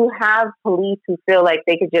 When you have police who feel like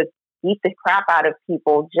they could just beat the crap out of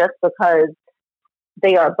people just because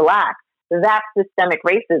they are black, that's systemic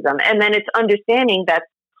racism. And then it's understanding that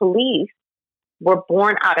police were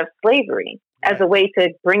born out of slavery as a way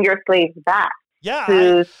to bring your slaves back,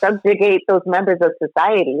 to subjugate those members of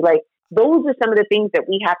society. Like, those are some of the things that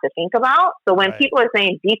we have to think about. So when people are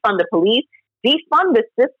saying defund the police, defund the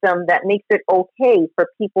system that makes it okay for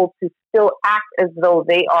people to still act as though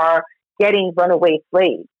they are getting runaway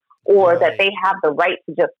slaves, or that they have the right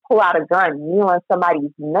to just pull out a gun, kneel on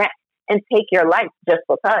somebody's neck, and take your life just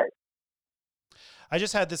because. I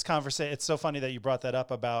just had this conversation. It's so funny that you brought that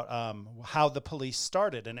up about how the police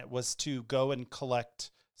started, and it was to go and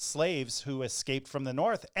collect slaves who escaped from the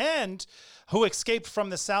North and who escaped from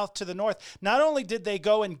the South to the North. Not only did they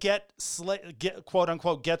go and get quote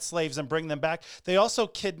unquote get slaves and bring them back, they also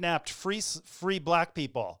kidnapped free black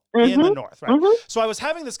people in the North. Right. So I was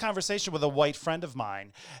having this conversation with a white friend of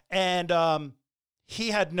mine, and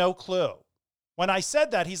he had no clue. When I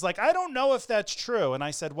said that, he's like, I don't know if that's true. And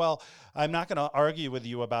I said, well, I'm not going to argue with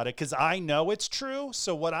you about it because I know it's true.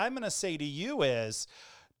 So what I'm going to say to you is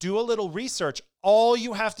do a little research. All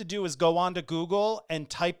you have to do is go onto Google and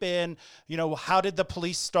type in, how did the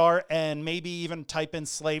police start, and maybe even type in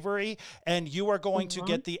slavery, and you are going to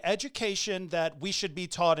get the education that we should be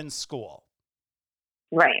taught in school.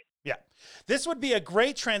 Right. Yeah. This would be a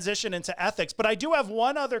great transition into ethics, but I do have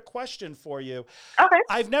one other question for you. Okay.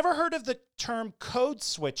 I've never heard of the term code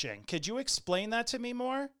switching. Could you explain that to me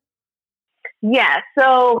more? Yeah,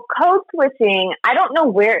 so code switching, I don't know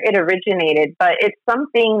where it originated, but it's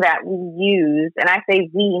something that we use, and I say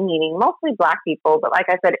we, meaning mostly Black people, but like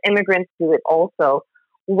I said, immigrants do it also,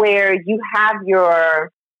 where you have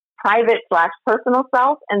your private/personal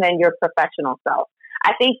self and then your professional self.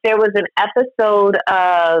 I think there was an episode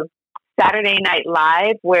of Saturday Night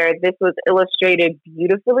Live where this was illustrated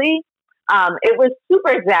beautifully. It was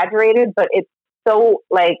super exaggerated, but it's so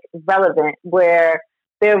relevant, where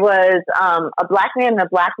there was a Black man and a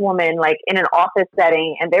Black woman in an office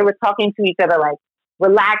setting, and they were talking to each other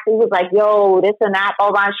relax. He was like, yo, this and that,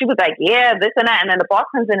 all that. She was like, yeah, this and that. And then the boss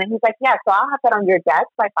comes in and he's like, yeah, so I'll have that on your desk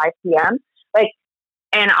by 5 p.m.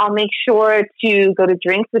 And I'll make sure to go to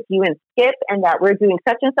drinks with you and Skip, and that we're doing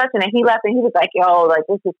such and such. And then he left and he was like, yo,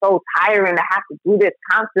 this is so tiring to have to do this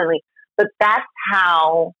constantly. But that's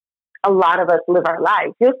how a lot of us live our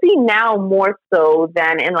lives. You'll see now more so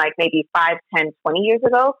than in maybe 5, 10, 20 years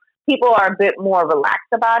ago. People are a bit more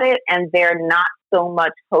relaxed about it, and they're not so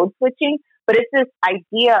much code switching, but it's this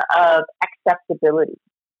idea of acceptability.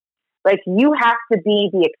 You have to be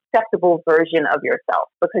the acceptable version of yourself,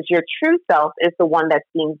 because your true self is the one that's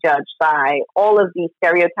being judged by all of these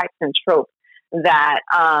stereotypes and tropes that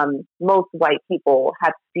most white people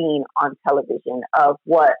have seen on television of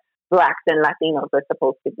what Blacks and Latinos are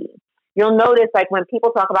supposed to be. You'll notice when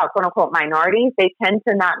people talk about quote unquote minorities, they tend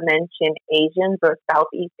to not mention Asians or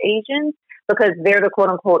Southeast Asians because they're the quote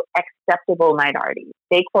unquote acceptable minorities.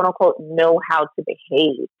 They quote unquote know how to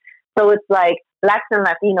behave. So it's Blacks and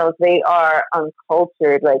Latinos, they are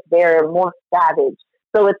uncultured, they're more savage.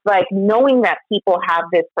 So it's knowing that people have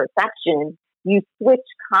this perception, you switch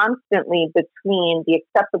constantly between the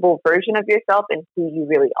acceptable version of yourself and who you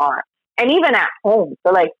really are. And even at home.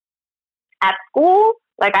 So at school,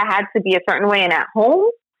 I had to be a certain way, and at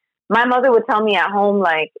home, my mother would tell me at home,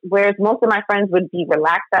 whereas most of my friends would be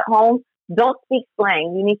relaxed at home, don't speak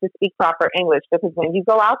slang. You need to speak proper English, because when you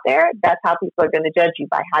go out there, that's how people are going to judge you,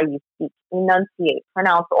 by how you speak. Enunciate,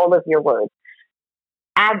 pronounce all of your words.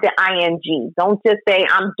 Add the ing. Don't just say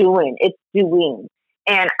I'm doing, it's doing.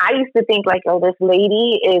 And I used to think like, oh, this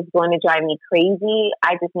lady is going to drive me crazy.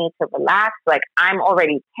 I just need to relax. Like I'm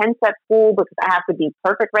already tense at school because I have to be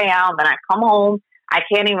perfect right now. Then I come home, I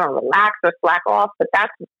can't even relax or slack off. But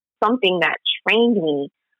that's something that trained me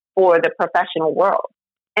for the professional world.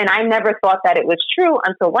 And I never thought that it was true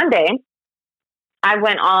until one day I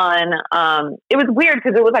went on, it was weird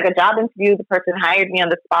because it was like a job interview. The person hired me on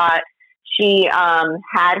the spot. She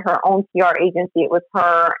had her own PR agency. It was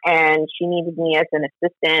her, and she needed me as an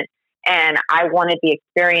assistant, and I wanted the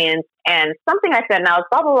experience. And something I said, now it's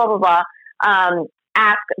blah, blah, blah, blah, blah.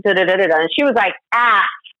 Ask, da, da, da, da, da. And she was like, ask.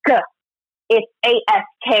 It's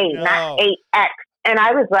ASK, No. not AX. And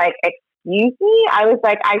I was like, excuse me? I was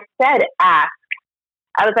like, I said ask.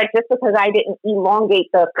 I was like, just because I didn't elongate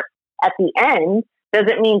the at the end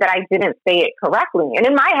doesn't mean that I didn't say it correctly. And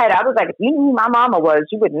in my head, I was like, if you knew who my mama was,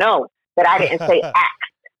 you would know that I didn't say ask,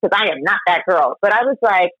 because I am not that girl. But I was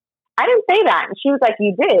like, I didn't say that. And she was like,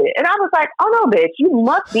 you did. And I was like, oh no, bitch, you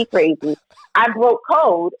must be crazy. I broke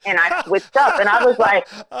code and I switched up. And I was like,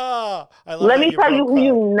 let me tell you who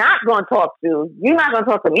you're not going to talk to. You're not going to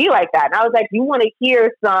talk to me like that. And I was like, you want to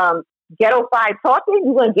hear some ghetto-fied talking?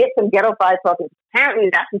 You're going to get some ghetto-fied talking. Apparently,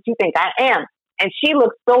 that's what you think I am. And she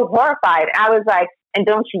looked so horrified. I was like, and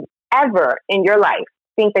don't you ever in your life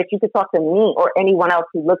think that you could talk to me or anyone else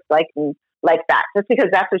who looks like me like that. Just because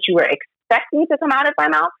that's what you were expecting to come out of my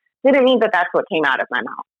mouth didn't mean that that's what came out of my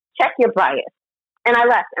mouth. Check your bias. And I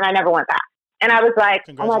left and I never went back. And I was like,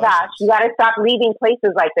 oh my gosh, you got to stop leaving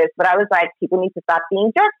places like this. But I was like, people need to stop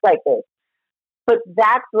being jerks like this. But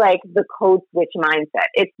that's like the code switch mindset.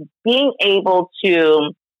 It's being able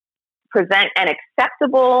to present an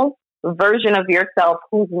acceptable version of yourself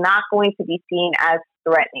who's not going to be seen as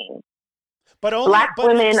threatening. But only, Black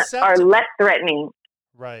women are less threatening.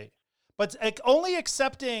 Right. But only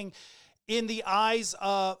accepting in the eyes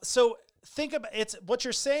of, so think about it's what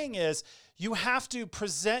you're saying is you have to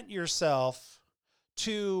present yourself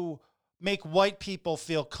to make white people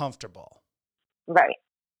feel comfortable. Right.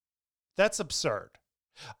 That's absurd.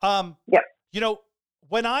 Yep. You know,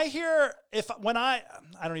 when I hear, I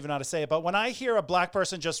don't even know how to say it, but when I hear a black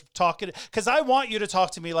person just talking, because I want you to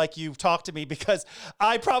talk to me like you talk to me, because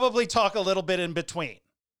I probably talk a little bit in between.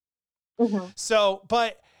 Mm-hmm. So,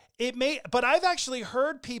 but I've actually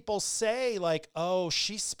heard people say like, oh,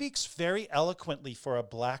 she speaks very eloquently for a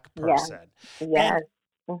black person. Yes.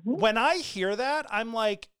 Mm-hmm. When I hear that, I'm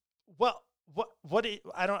like, well,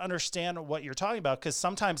 I don't understand what you're talking about, because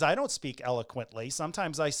sometimes I don't speak eloquently.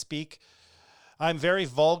 Sometimes I'm very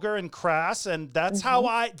vulgar and crass, and that's how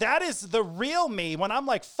that is the real me. When I'm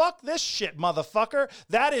like, fuck this shit, motherfucker,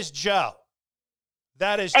 that is Joe.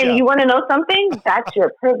 That is Joe. And you want to know something? That's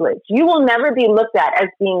your privilege. You will never be looked at as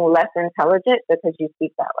being less intelligent because you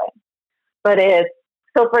speak that way.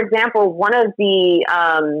 But for example, one of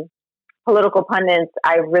the political pundits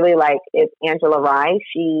I really like is Angela Rye.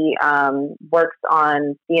 She works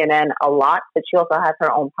on CNN a lot, but she also has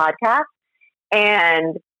her own podcast.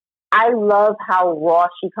 And I love how raw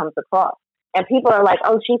she comes across. And people are like,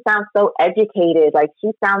 oh, she sounds so educated. Like,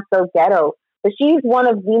 she sounds so ghetto. But she's one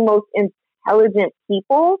of the most intelligent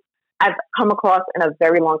people I've come across in a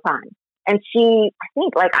very long time. And I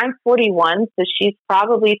think, like, I'm 41, so she's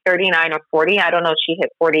probably 39 or 40. I don't know if she hit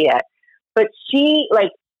 40 yet. But she,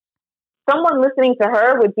 like, someone listening to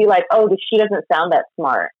her would be like, oh, she doesn't sound that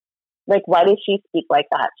smart. Like, why does she speak like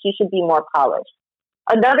that? She should be more polished.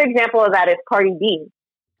 Another example of that is Cardi B.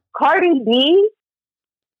 Cardi B,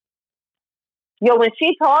 when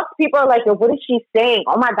she talks, people are like, yo, what is she saying?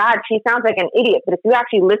 Oh my God, she sounds like an idiot. But if you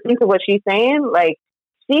actually listen to what she's saying, like,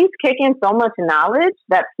 she's kicking so much knowledge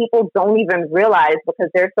that people don't even realize because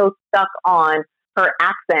they're so stuck on her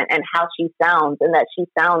accent and how she sounds, and that she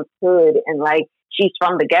sounds hood and like she's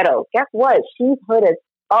from the ghetto. Guess what? She's hood as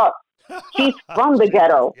fuck. She's from the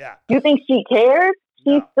ghetto. Yeah. You think she cares?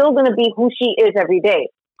 She's still going to be who she is every day.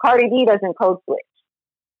 Cardi B doesn't code switch.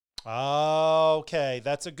 Okay,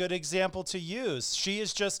 that's a good example to use. She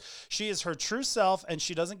is her true self, and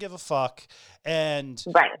she doesn't give a fuck. And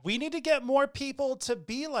we need to get more people to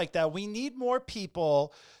be like that. We need more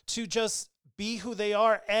people to just be who they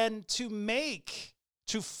are, and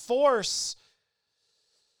to force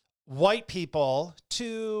white people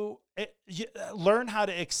to learn how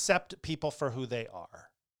to accept people for who they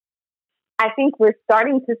are. I think we're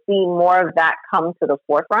starting to see more of that come to the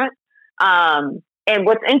forefront. And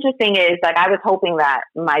what's interesting is, like, I was hoping that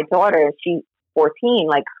my daughter, she's 14,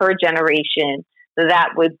 like her generation, that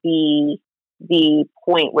would be the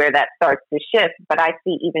point where that starts to shift. But I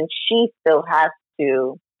see even she still has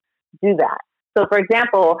to do that. So, for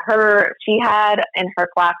example, she had in her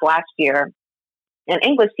class last year an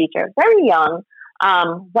English teacher, very young,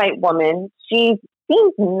 white woman. She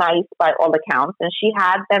seems nice by all accounts, and she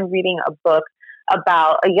had them reading a book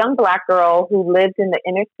about a young Black girl who lived in the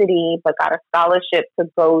inner city but got a scholarship to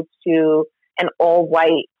go to an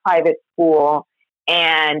all-white private school.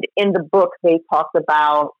 And in the book, they talked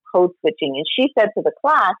about code switching. And she said to the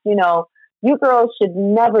class, you girls should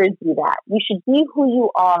never do that. You should be who you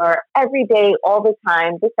are every day, all the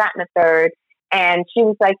time, this, that, and the third. And she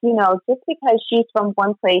was like, just because she's from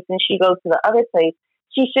one place and she goes to the other place,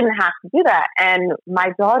 she shouldn't have to do that. And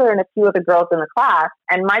my daughter and a few other girls in the class,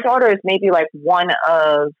 and my daughter is maybe like one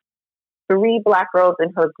of 3 Black girls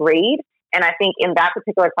in her grade. And I think in that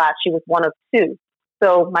particular class, she was one of 2.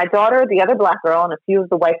 So my daughter, the other Black girl, and a few of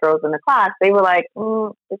the white girls in the class, they were like,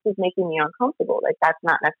 this is making me uncomfortable. Like, that's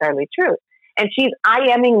not necessarily true. And she's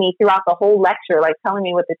IMing me throughout the whole lecture, like telling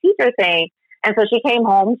me what the teacher is saying. And so she came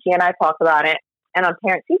home, she and I talked about it. And on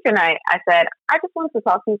parent-teacher night, I said, I just wanted to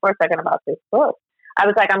talk to you for a second about this book. I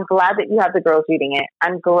was like, I'm glad that you have the girls reading it.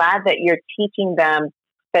 I'm glad that you're teaching them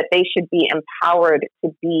that they should be empowered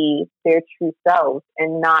to be their true selves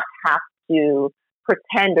and not have to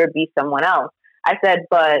pretend or be someone else. I said,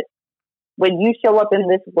 but when you show up in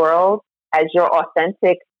this world as your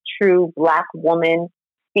authentic, true Black woman,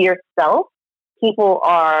 fierce self, people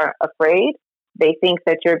are afraid. They think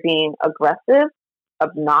that you're being aggressive,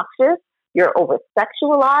 obnoxious, you're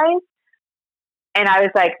over-sexualized. And I was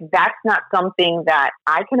like, that's not something that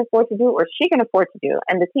I can afford to do or she can afford to do.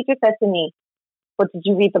 And the teacher said to me, well, did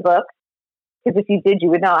you read the book? Because if you did, you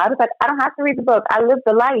would know. I was like, I don't have to read the book. I lived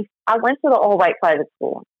the life. I went to the all-white private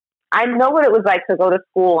school. I know what it was like to go to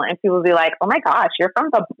school and people would be like, oh my gosh, you're from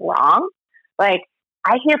the Bronx? Like,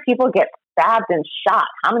 I hear people get stabbed and shot.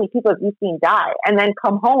 How many people have you seen die? And then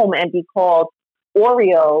come home and be called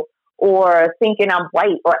Oreo or thinking I'm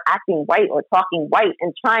white or acting white or talking white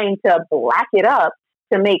and trying to black it up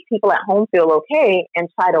to make people at home feel okay and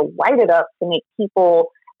try to white it up to make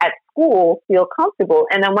people at school feel comfortable.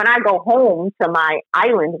 And then when I go home to my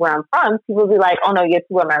island where I'm from, people will be like, oh no, you're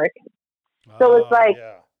too American. So it's like,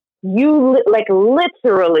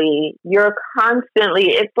 literally, you're constantly,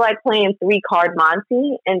 it's like playing 3-card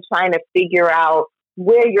Monty and trying to figure out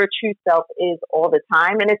where your true self is all the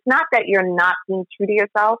time. And it's not that you're not being true to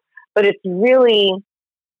yourself, but it's really,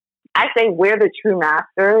 I say we're the true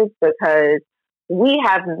masters because we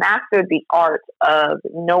have mastered the art of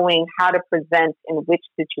knowing how to present in which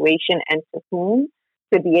situation and to whom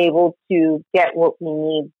to be able to get what we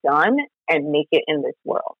need done and make it in this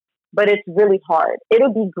world. But it's really hard.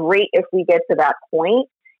 It'll be great if we get to that point.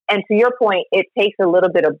 And to your point, it takes a little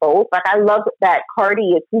bit of both. Like, I love that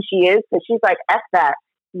Cardi is who she is, because she's like, F that.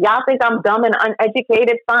 Y'all think I'm dumb and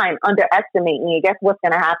uneducated? Fine, underestimate me. And guess what's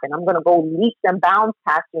going to happen? I'm going to go leaps and bounds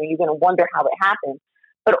past you, and you're going to wonder how it happened.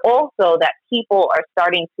 But also that people are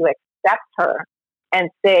starting to accept her and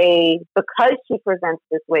say, because she presents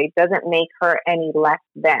this way, doesn't make her any less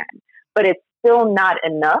than. But it's still not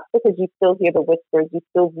enough, because you still hear the whispers, you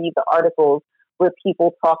still read the articles where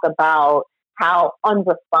people talk about how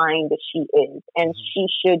unrefined she is and she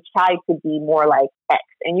should try to be more like X.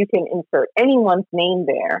 And you can insert anyone's name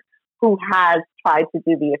there who has tried to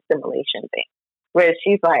do the assimilation thing, where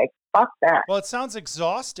she's like, fuck that. Well, it sounds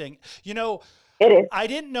exhausting. It is. I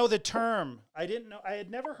didn't know the term. I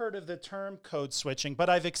had never heard of the term code switching, but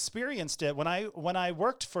I've experienced it when I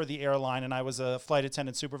worked for the airline and I was a flight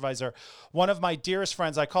attendant supervisor. One of my dearest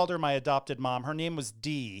friends, I called her my adopted mom. Her name was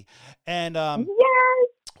Dee, and yes.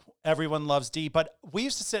 Everyone loves Dee. But we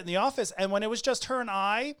used to sit in the office, and when it was just her and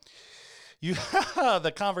I,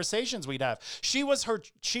 the conversations we'd have. She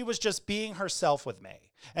was just being herself with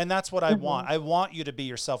me. And that's what I want. I want you to be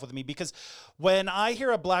yourself with me, because when I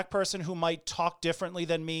hear a Black person who might talk differently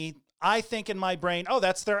than me, I think in my brain, oh,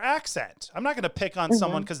 that's their accent. I'm not going to pick on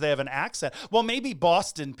someone because they have an accent. Well, maybe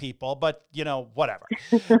Boston people, but whatever.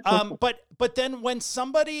 But then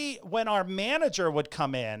when our manager would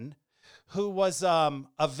come in, who was a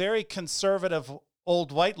very conservative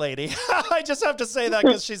old white lady, I just have to say that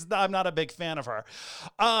because I'm not a big fan of her.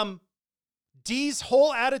 Dee's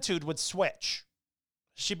whole attitude would switch.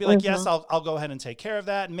 She'd be like, yes, I'll go ahead and take care of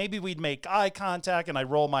that. And maybe we'd make eye contact and I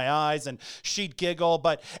roll my eyes and she'd giggle.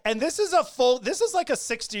 And this is like a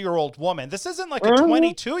 60-year-old woman. This isn't like a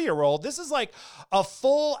 22-year-old. This is like a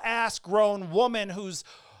full ass grown woman who's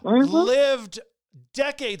lived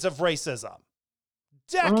decades of racism,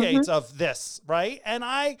 decades of this. Right. And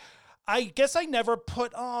I guess I never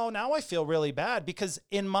now I feel really bad, because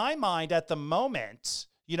in my mind at the moment,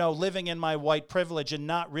 living in my white privilege and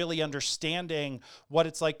not really understanding what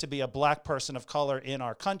it's like to be a Black person of color in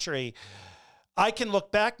our country, I can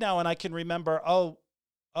look back now and I can remember,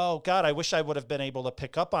 Oh God, I wish I would have been able to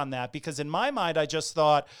pick up on that, because in my mind, I just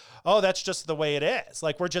thought, oh, that's just the way it is.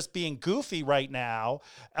 Like, we're just being goofy right now.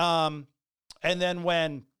 And then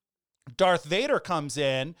when Darth Vader comes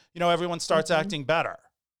in, everyone starts acting better.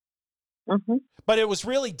 But it was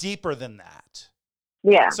really deeper than that.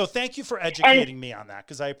 Yeah. So thank you for educating me on that,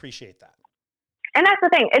 because I appreciate that. And that's the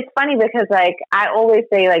thing. It's funny because, like, I always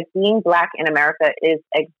say, like, being Black in America is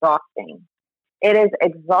exhausting. It is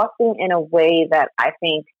exhausting in a way that I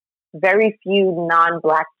think very few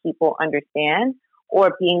non-Black people understand,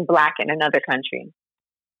 or being Black in another country.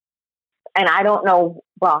 And I don't know,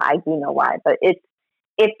 well, I do know why, but it's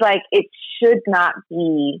like, it should not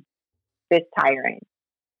be this tiring.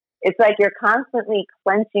 It's like you're constantly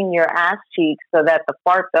clenching your ass cheeks so that the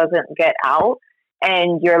fart doesn't get out,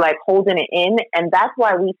 and you're like holding it in. And that's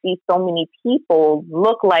why we see so many people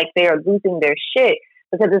look like they are losing their shit,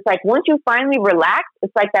 because it's like, once you finally relax,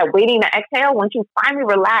 it's like that waiting to exhale. Once you finally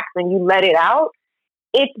relax and you let it out,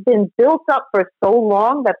 it's been built up for so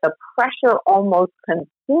long that the pressure almost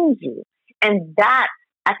consumes you. And that,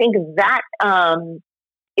 I think that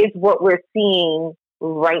is what we're seeing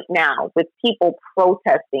right now with people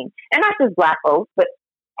protesting. And not just Black folks, but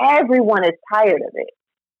everyone is tired of it.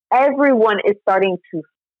 Everyone is starting to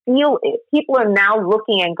feel it. People are now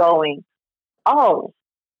looking and going, oh,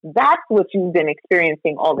 that's what you've been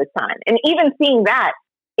experiencing all the time. And even seeing that,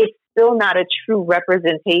 it's still not a true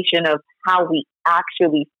representation of how we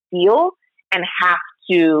actually feel and have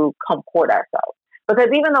to comport ourselves. Because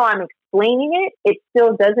even though I'm explaining it, it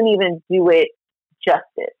still doesn't even do it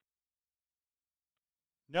justice.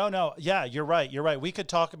 No. Yeah, you're right. We could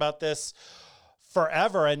talk about this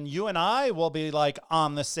forever, and you and I will be like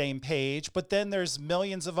on the same page, but then there's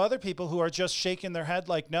millions of other people who are just shaking their head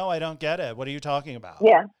like, no, I don't get it. What are you talking about?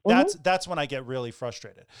 Yeah. That's when I get really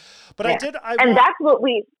frustrated. But yeah. That's what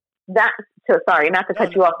sorry, not to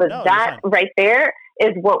cut you off, but that right there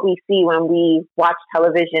is what we see when we watch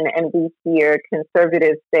television and we hear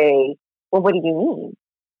conservatives say, well, what do you mean?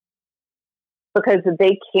 Because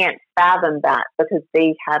they can't fathom that, because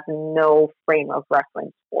they have no frame of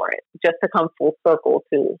reference for it. Just to come full circle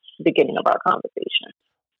to the beginning of our conversation.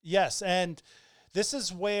 Yes, and this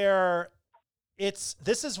is where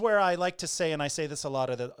I like to say, and I say this a lot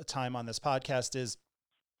of the time on this podcast, is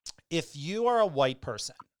if you are a white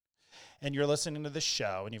person and you're listening to this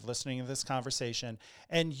show and you're listening to this conversation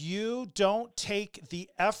and you don't take the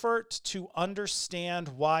effort to understand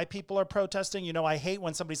why people are protesting, I hate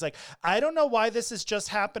when somebody's like, I don't know why this is just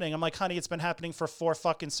happening. I'm like, honey, it's been happening for 4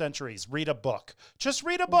 fucking centuries. Read a book. Just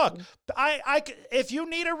read a book. If you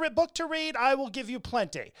need a book to read, I will give you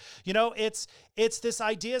plenty. It's this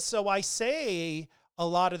idea. So I say a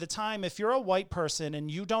lot of the time, if you're a white person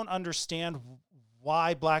and you don't understand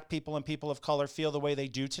why Black people and people of color feel the way they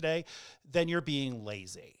do today, then you're being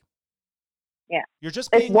lazy. Yeah. You're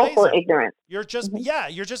just being lazy. Ignorance. You're just,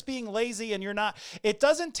 you're just being lazy, and it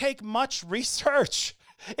doesn't take much research.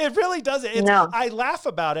 It really doesn't. No. I laugh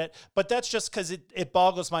about it, but that's just because it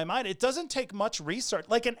boggles my mind. It doesn't take much research.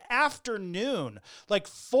 Like an afternoon, like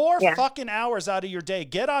 4 fucking hours out of your day,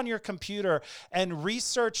 get on your computer and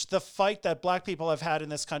research the fight that Black people have had in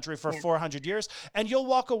this country for 400 years, and you'll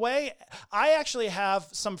walk away. I actually have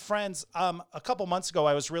some friends, a couple months ago,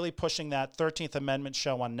 I was really pushing that 13th Amendment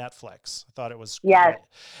show on Netflix. I thought it was great.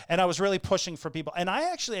 And I was really pushing for people. And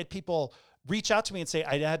I actually had people reach out to me and say,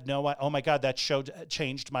 I had oh my God, that show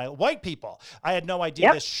changed my white people. I had no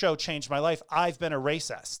idea this show changed my life. I've been a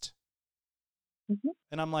racist.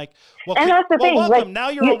 And I'm like, well, and that's the thing. Welcome. Like, now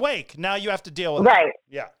you're awake. Now you have to deal with it.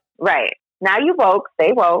 Yeah. Right. Now you woke,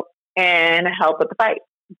 stay woke, and help with the fight.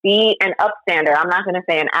 Be an upstander. I'm not going to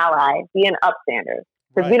say an ally. Be an upstander.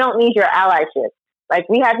 Because we don't need your allyship. Like,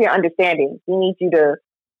 we have your understanding. We need you to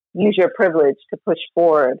use your privilege to push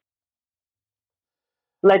forward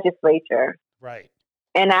legislature,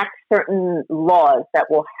 enact certain laws that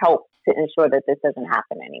will help to ensure that this doesn't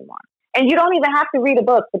happen anymore. And you don't even have to read a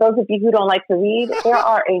book. For those of you who don't like to read, there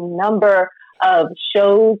are a number of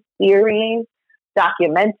shows, series,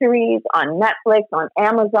 documentaries on Netflix, on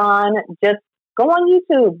Amazon. Just go on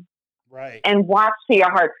YouTube. And watch to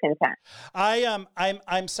your heart's content.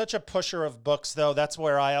 I'm such a pusher of books, though. That's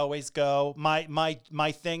where I always go.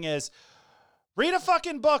 My thing is, read a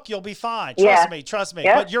fucking book. You'll be fine. Trust me.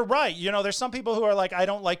 Yep. But you're right. There's some people who are like, I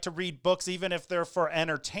don't like to read books, even if they're for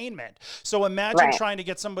entertainment. So imagine trying to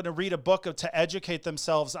get someone to read a book to educate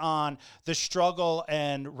themselves on the struggle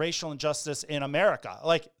and racial injustice in America.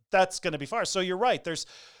 Like, that's going to be far. So you're right.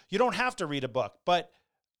 You don't have to read a book, but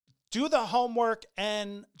do the homework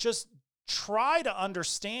and just try to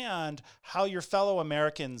understand how your fellow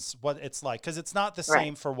Americans, what it's like. Because it's not the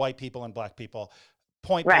same for white people and Black people.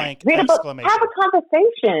 point Right. blank Read a book. exclamation. Have a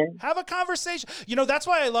conversation. Have a conversation. You know, that's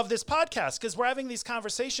why I love this podcast, because we're having these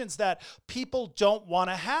conversations that people don't want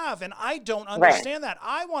to have. And I don't understand that.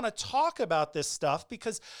 I want to talk about this stuff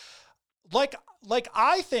because like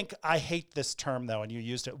I think, I hate this term though, and you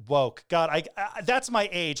used it, woke. God, I that's my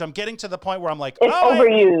age. I'm getting to the point where I'm like, it's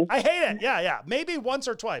overused. I hate it. Yeah. Maybe once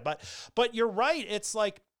or twice, but you're right. It's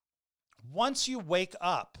like, once you wake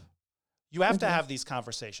up, you have to have these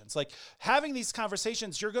conversations. Like, having these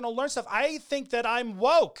conversations, you're going to learn stuff. I think that I'm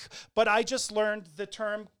woke, but I just learned the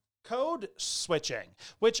term code switching,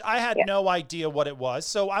 which I had no idea what it was.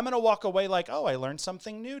 So I'm going to walk away like, oh, I learned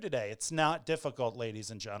something new today. It's not difficult,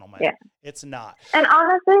 ladies and gentlemen. Yeah. It's not. And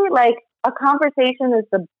honestly, like, a conversation is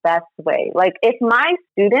the best way. Like, if my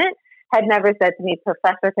student had never said to me,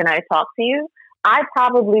 Professor, can I talk to you? I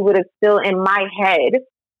probably would have still in my head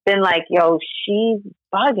been like, yo, she's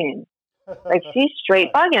bugging. Like, she's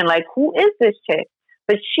straight bugging. Like, who is this chick?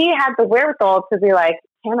 But she had the wherewithal to be like,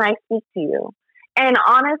 can I speak to you? And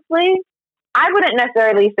honestly, I wouldn't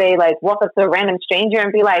necessarily say, like, walk up to a random stranger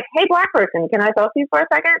and be like, hey, Black person, can I talk to you for a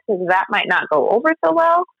second? Because that might not go over so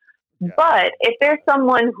well. Yeah. But if there's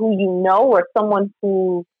someone who you know, or someone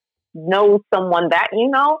who knows someone that you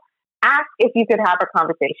know, ask if you could have a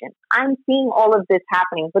conversation. I'm seeing all of this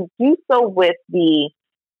happening, but do so with the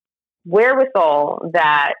wherewithal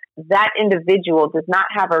that that individual does not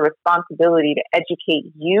have a responsibility to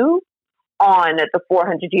educate you on the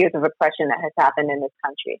 400 years of oppression that has happened in this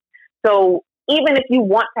country. So even if you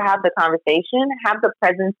want to have the conversation, have the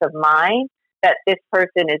presence of mind that this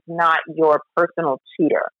person is not your personal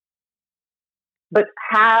tutor, but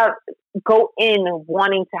go in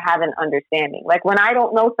wanting to have an understanding. Like, when I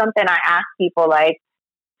don't know something, I ask people like,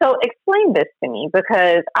 so explain this to me,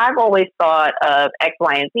 because I've always thought of X,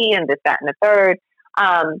 Y, and Z and this, that, and the third.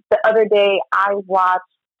 The other day I watched,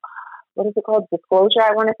 what is it called? Disclosure,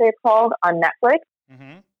 I want to say it's called, on Netflix.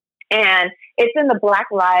 Mm-hmm. And it's in the Black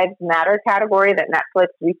Lives Matter category that Netflix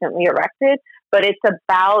recently erected, but it's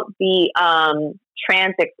about the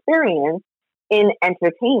trans experience in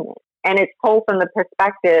entertainment. And it's told from the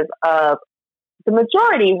perspective of the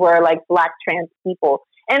majority were like Black trans people.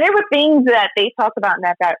 And there were things that they talked about in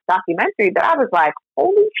that documentary that I was like,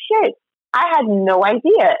 holy shit, I had no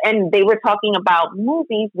idea. And they were talking about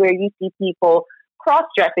movies where you see people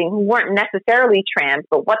cross-dressing who weren't necessarily trans,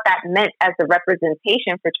 but what that meant as a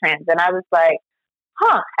representation for trans. And I was like,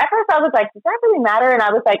 at first I was like, does that really matter? And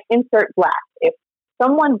I was like, insert Black. If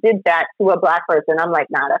someone did that to a Black person, I'm like,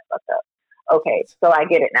 nah, that's fucked up. Okay, so I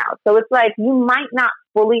get it now. So it's like, you might not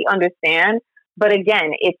fully understand, but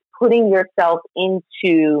again, it's putting yourself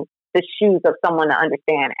into the shoes of someone to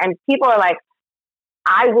understand. And people are like,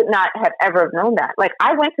 I would not have ever known that. Like,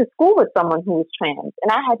 I went to school with someone who was trans,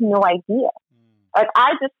 and I had no idea. Like,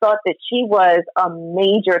 I just thought that she was a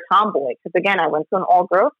major tomboy. Because again, I went to an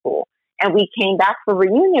all-girls school, and we came back for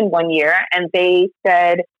reunion one year, and they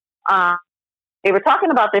said, they were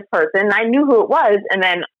talking about this person, and I knew who it was. And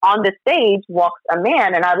then on the stage walks a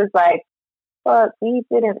man, and I was like, but we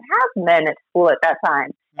didn't have men at school at that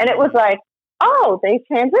time. And it was like, oh, they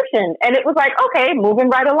transitioned. And it was like, okay, moving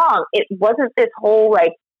right along. It wasn't this whole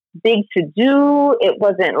like big to do. It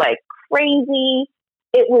wasn't like crazy.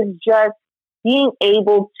 It was just being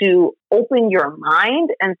able to open your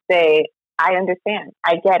mind and say, I understand.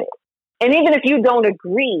 I get it. And even if you don't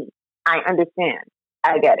agree, I understand.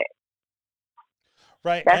 I get it.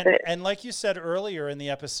 Right. And like you said earlier in the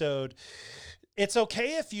episode, it's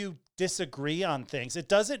okay if you disagree on things. It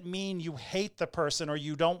doesn't mean you hate the person or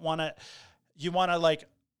you don't want to like,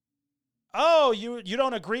 oh, you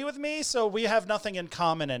don't agree with me, so we have nothing in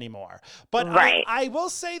common anymore. But right. I will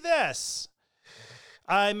say this.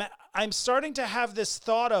 I'm starting to have this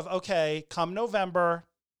thought of, okay, come November,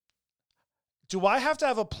 do I have to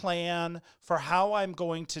have a plan for how I'm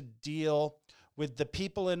going to deal with the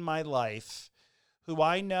people in my life who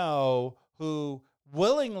I know who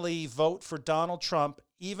willingly vote for Donald Trump,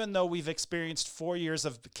 even though we've experienced 4 years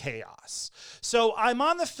of chaos? So I'm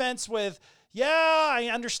on the fence with, yeah, I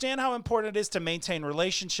understand how important it is to maintain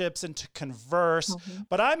relationships and to converse,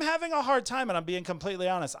 but I'm having a hard time, and I'm being completely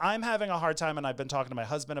honest. I'm having a hard time, and I've been talking to my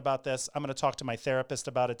husband about this. I'm going to talk to my therapist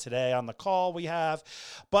about it today on the call we have.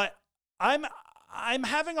 But I'm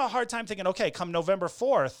having a hard time thinking, okay, come November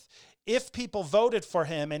 4th, if people voted for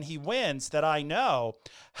him and he wins that I know,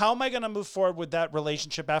 how am I going to move forward with that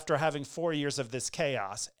relationship after having 4 years of this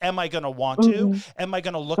chaos? Am I going to want to? Am I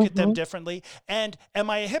going to look at them differently? And am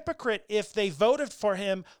I a hypocrite if they voted for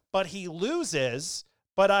him, but he loses,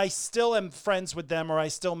 but I still am friends with them or I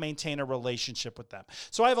still maintain a relationship with them?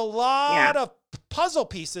 So I have a lot of puzzle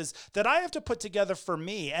pieces that I have to put together for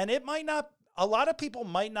me. And it might not, a lot of people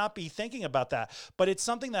might not be thinking about that, but it's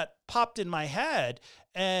something that popped in my head.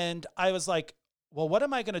 And I was like, well, what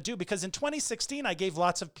am I going to do? Because in 2016, I gave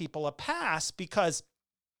lots of people a pass because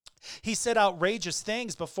he said outrageous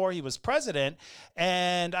things before he was president.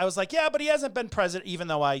 And I was like, yeah, but he hasn't been president, even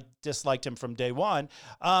though I disliked him from day one.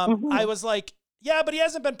 I was like, yeah, but he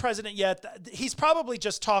hasn't been president yet. He's probably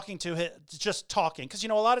just talking to him, just talking. Because, a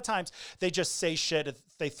lot of times they just say shit.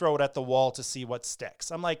 They throw it at the wall to see what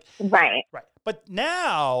sticks. I'm like, right. But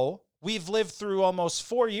now we've lived through almost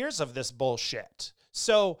 4 years of this bullshit.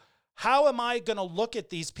 So how am I going to look at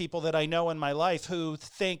these people that I know in my life who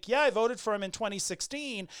think, yeah, I voted for him in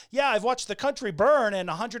 2016. Yeah, I've watched the country burn and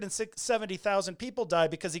 170,000 people died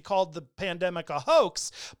because he called the pandemic a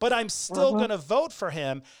hoax, but I'm still going to vote for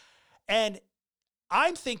him. And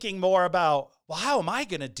I'm thinking more about, well, how am I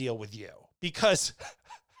going to deal with you? Because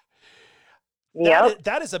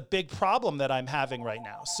that is a big problem that I'm having right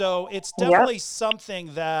now. So it's definitely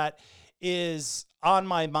something that is on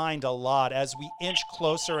my mind a lot as we inch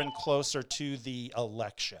closer and closer to the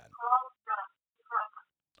election.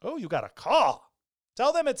 Oh, you got a call.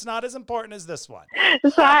 Tell them it's not as important as this one.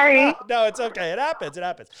 Sorry. No, it's okay. It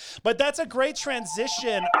happens. But that's a great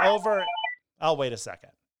transition over. I'll wait a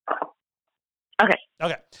second.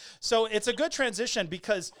 Okay. So it's a good transition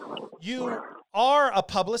because you are a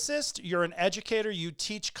publicist, you're an educator, you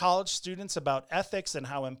teach college students about ethics and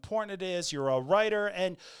how important it is. You're a writer,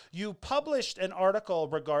 and you published an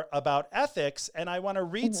article about ethics. And I want to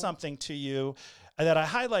read something to you that I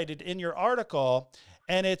highlighted in your article.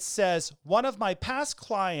 And it says, one of my past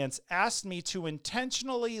clients asked me to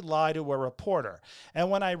intentionally lie to a reporter. And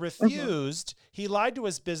when I refused, he lied to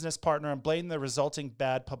his business partner and blamed the resulting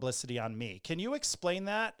bad publicity on me. Can you explain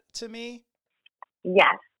that to me?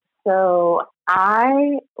 Yes. So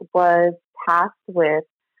I was tasked with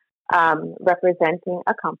representing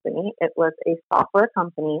a company. It was a software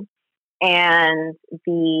company. And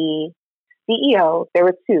the CEO, there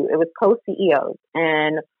were two, it was co-CEOs.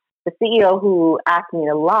 And the CEO who asked me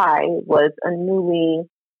to lie was a newly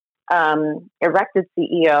elected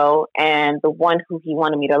CEO, and the one who he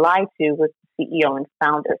wanted me to lie to was the CEO and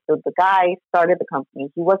founder. So the guy started the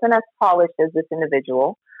company. He wasn't as polished as this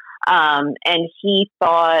individual, and he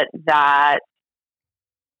thought that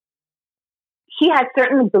he had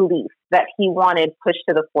certain beliefs that he wanted pushed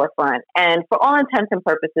to the forefront. And for all intents and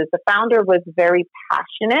purposes, the founder was very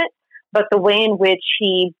passionate, but the way in which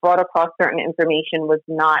he brought across certain information was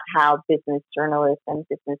not how business journalists and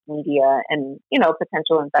business media and,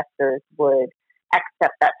 potential investors would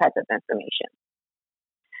accept that type of information.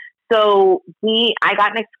 So I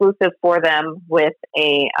got an exclusive for them with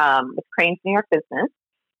with Crain's New York Business,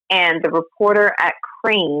 and the reporter at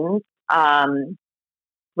Crain's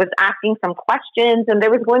was asking some questions, and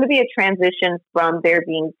there was going to be a transition from there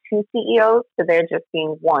being two CEOs to there just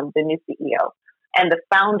being one, the new CEO. And the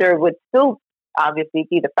founder would still obviously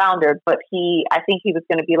be the founder, but I think he was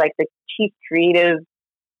going to be like the chief creative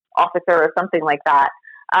officer or something like that.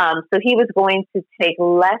 So he was going to take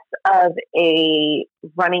less of a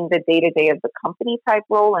running the day-to-day of the company type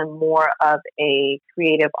role and more of a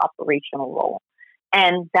creative operational role.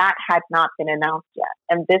 And that had not been announced yet.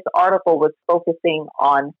 And this article was focusing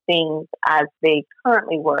on things as they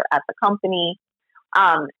currently were at the company.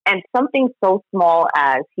 And something so small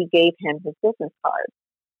as he gave him his business card.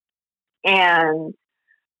 And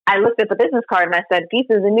I looked at the business card and I said, these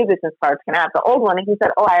are the new business cards. Can I have the old one? And he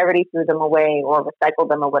said, I already threw them away or recycled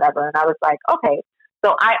them or whatever. And I was like, okay.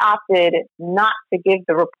 So I opted not to give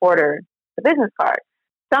the reporter the business card.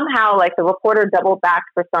 Somehow, the reporter doubled back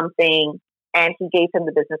for something and he gave him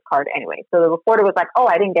the business card anyway. So the reporter was like,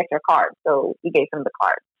 I didn't get your card. So he gave him the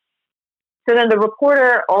card. So then the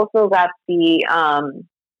reporter also got the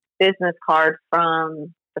business card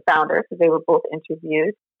from the founder because they were both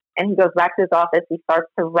interviewed. And he goes back to his office. He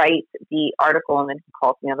starts to write the article, and then he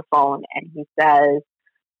calls me on the phone and he says,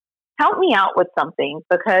 help me out with something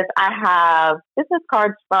because I have business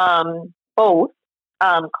cards from both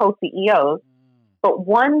co-CEOs, but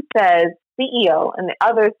one says CEO and the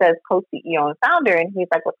other says co-CEO and founder. And he's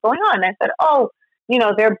like, what's going on? And I said,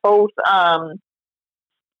 they're both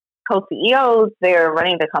co-CEOs. They're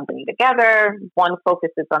running the company together. One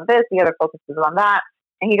focuses on this, the other focuses on that.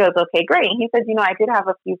 And he goes, okay, great. And he said, I did have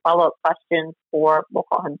a few follow-up questions we'll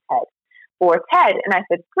call him Ted, for Ted. And I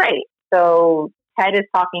said, great. So Ted is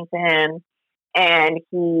talking to him and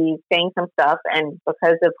he's saying some stuff. And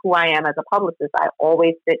because of who I am as a publicist, I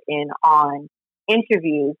always sit in on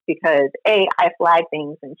interviews because I flag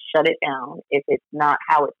things and shut it down if it's not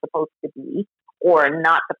how it's supposed to be or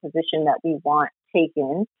not the position that we want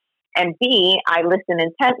taken. And B, I listen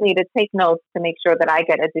intently to take notes to make sure that I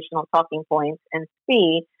get additional talking points. And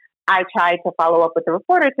C, I try to follow up with the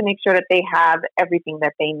reporter to make sure that they have everything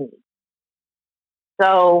that they need.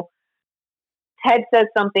 So Ted says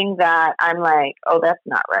something that I'm like, oh, that's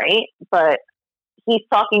not right. But he's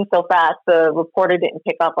talking so fast, the reporter didn't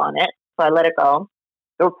pick up on it. So I let it go.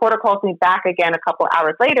 The reporter calls me back again a couple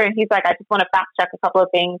hours later, and he's like, I just want to fact check a couple of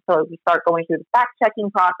things. So we start going through the fact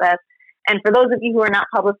checking process. And for those of you who are not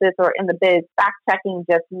publicists or in the biz, fact checking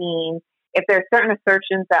just means if there are certain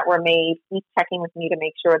assertions that were made, he's checking with me to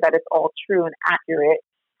make sure that it's all true and accurate.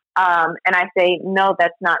 And I say, no,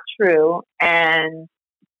 that's not true. And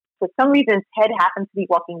for some reason, Ted happened to be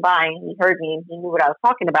walking by and he heard me and he knew what I was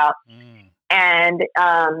talking about. And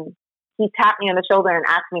he tapped me on the shoulder and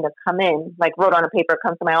asked me to come in, like wrote on a paper,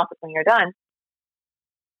 come to my office when you're done.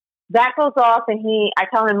 That goes off and I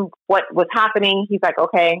tell him what was happening. He's like,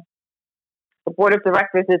 okay, the board of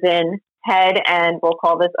directors is in. Ted and we'll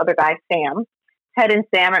call this other guy Sam. Ted and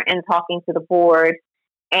Sam are in talking to the board,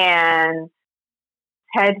 and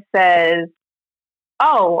Ted says,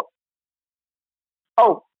 oh,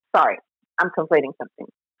 sorry, I'm conflating something.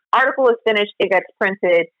 Article is finished. It gets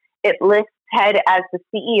printed. It lists Ted as the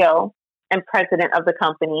CEO and president of the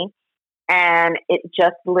company, and it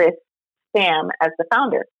just lists Sam as the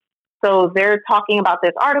founder. So they're talking about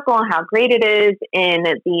this article and how great it is in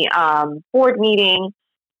the board meeting.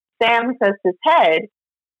 Sam says to Ted,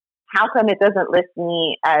 how come it doesn't list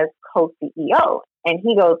me as co-CEO? And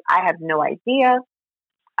he goes, I have no idea.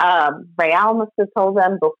 Rael must have told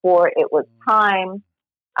them before it was time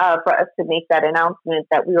for us to make that announcement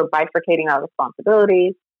that we were bifurcating our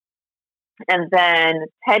responsibilities. And then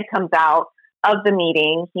Ted comes out of the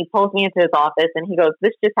meeting. He pulls me into his office and he goes,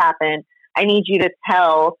 this just happened. I need you to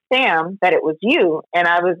tell Sam that it was you. And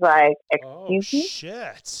I was like, excuse me?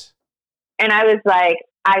 Shit. And I was like,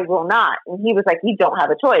 I will not. And he was like, you don't have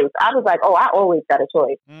a choice. I was like, oh, I always got a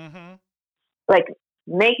choice. Mm-hmm. Like,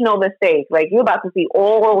 make no mistake. Like, you're about to see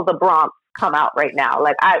all the Bronx come out right now.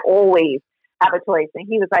 Like, I always have a choice. And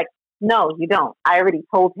he was like, no, you don't. I already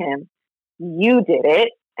told him you did it.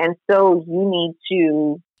 And so you need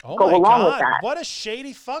to go along with that. What a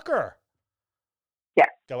shady fucker. Yeah.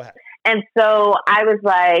 Go ahead. And so I was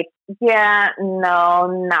like, yeah, no,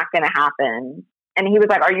 not going to happen. And he was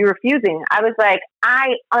like, are you refusing? I was like,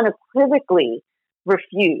 I unequivocally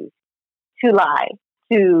refuse to lie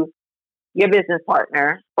to your business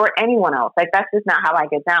partner or anyone else. Like, that's just not how I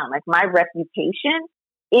get down. Like, my reputation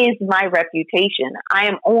is my reputation. I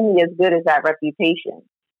am only as good as that reputation.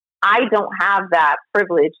 I don't have that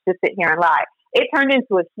privilege to sit here and lie. It turned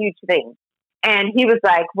into a huge thing. And he was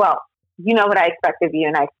like, well, you know what I expect of you,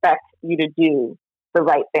 and I expect you to do the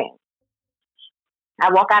right thing.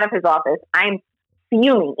 I walk out of his office. I'm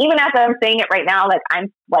fuming. Even as I'm saying it right now, like,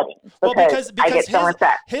 I'm sweating because I get so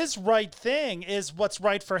upset. His right thing is what's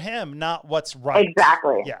right for him, not what's right.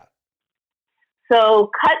 Exactly. Yeah.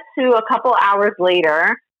 So cut to a couple hours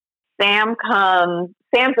later, Sam comes.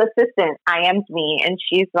 Sam's assistant IMs me, and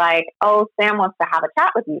she's like, oh, Sam wants to have a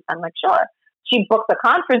chat with you. So I'm like, sure. She books a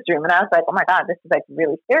conference room, and I was like, oh my God, this is like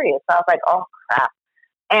really serious. So I was like, oh crap.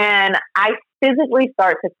 And I physically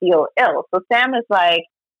start to feel ill. So Sam is like,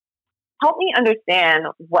 help me understand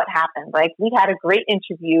what happened. Like, we had a great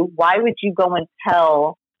interview. Why would you go and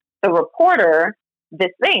tell the reporter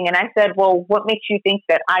this thing? And I said, well, what makes you think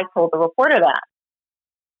that I told the reporter that?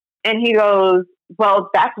 And he goes, well,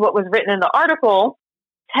 that's what was written in the article.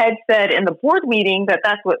 Ted said in the board meeting that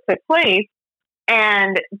that's what took place.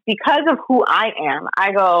 And because of who I am,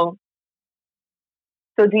 I go,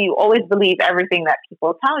 so do you always believe everything that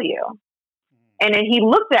people tell you? And then he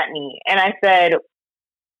looked at me and I said,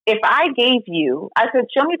 if I gave you, I said,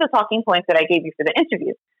 show me the talking points that I gave you for the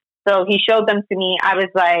interview. So he showed them to me. I was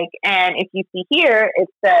like, and if you see here, it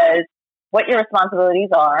says what your responsibilities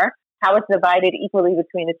are, how it's divided equally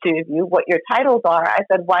between the two of you, what your titles are. I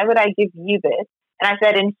said, why would I give you this? And I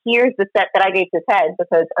said, and here's the set that I gave to Ted,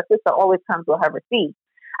 because a sister always comes with her receipt.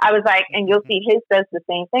 I was like, and you'll see his says the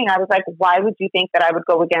same thing. I was like, why would you think that I would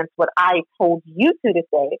go against what I told you to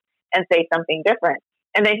say and say something different?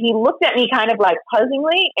 And then he looked at me kind of like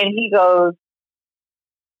puzzlingly, and he goes,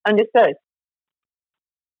 understood.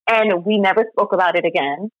 And we never spoke about it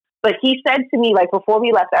again. But he said to me, like, before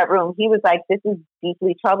we left that room, he was like, this is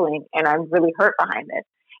deeply troubling, and I'm really hurt behind this.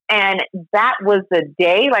 And that was the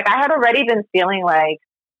day, like, I had already been feeling like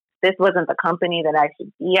this wasn't the company that I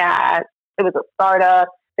should be at. It was a startup.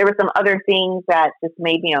 There were some other things that just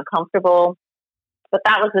made me uncomfortable. But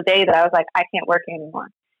that was the day that I was like, I can't work anymore.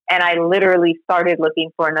 And I literally started looking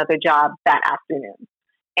for another job that afternoon.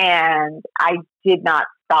 And I did not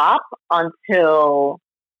stop until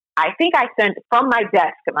I think I sent from my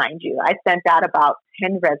desk, mind you, I sent out about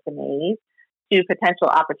 10 resumes to potential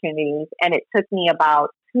opportunities. And it took me about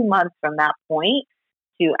 2 months from that point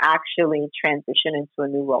to actually transition into a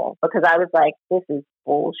new role because I was like, this is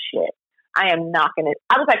bullshit. I am not going to.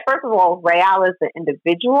 I was like, first of all, Rael is the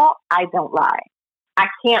individual. I don't lie. I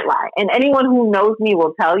can't lie. And anyone who knows me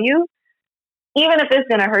will tell you, even if it's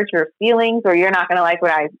going to hurt your feelings or you're not going to like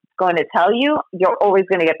what I'm going to tell you, you're always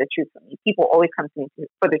going to get the truth from me. People always come to me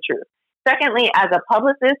for the truth. Secondly, as a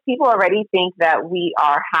publicist, people already think that we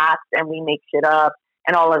are hacks and we make shit up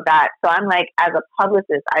and all of that. So I'm like, as a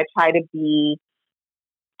publicist, I try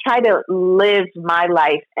to live my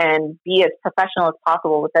life and be as professional as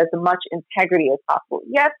possible with as much integrity as possible.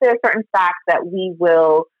 Yes, there are certain facts that we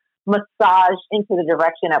will massage into the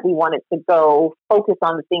direction that we want it to go, focus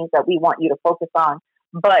on the things that we want you to focus on.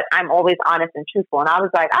 But I'm always honest and truthful. And I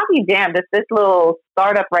was like, I'll be damned if this little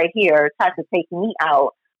startup right here tries to take me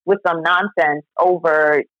out with some nonsense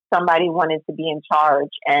over somebody wanting to be in charge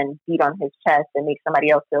and beat on his chest and make somebody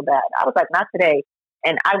else feel bad. I was like, not today.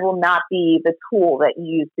 And I will not be the tool that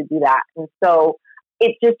you use to do that. And so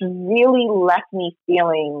it just really left me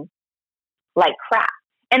feeling like crap.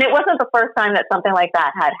 And it wasn't the first time that something like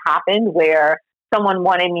that had happened where someone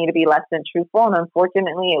wanted me to be less than truthful. And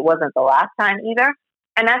unfortunately, it wasn't the last time either.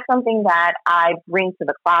 And that's something that I bring to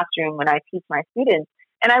the classroom when I teach my students.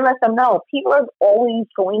 And I let them know people are always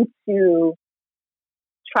going to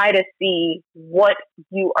try to see what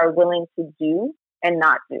you are willing to do and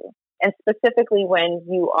not do. And specifically when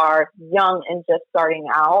you are young and just starting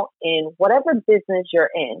out in whatever business you're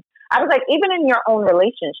in. I was like, even in your own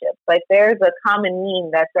relationships, like there's a common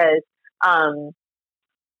meme that says,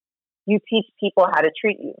 you teach people how to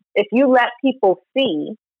treat you. If you let people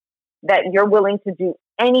see that you're willing to do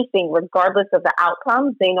anything regardless of the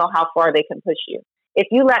outcome, they know how far they can push you. If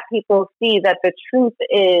you let people see that the truth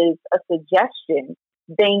is a suggestion,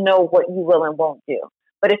 they know what you will and won't do.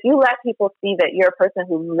 But if you let people see that you're a person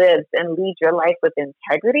who lives and leads your life with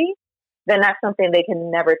integrity, then that's something they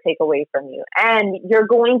can never take away from you. And you're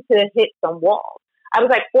going to hit some walls. I was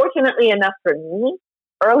like, fortunately enough for me,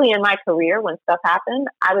 early in my career when stuff happened,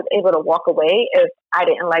 I was able to walk away if I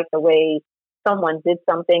didn't like the way someone did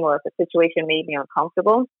something or if a situation made me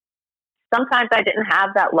uncomfortable. Sometimes I didn't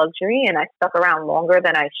have that luxury and I stuck around longer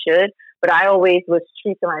than I should, but I always was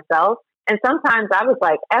true to myself. And sometimes I was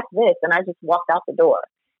like, F this, and I just walked out the door.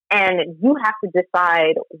 And you have to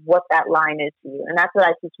decide what that line is for you. And that's what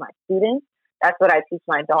I teach my students. That's what I teach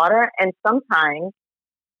my daughter. And sometimes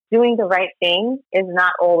doing the right thing is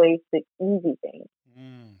not always the easy thing.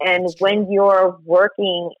 And when you're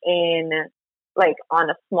working in like on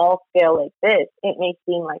a small scale like this, it may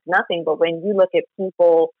seem like nothing. But when you look at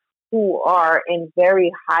people who are in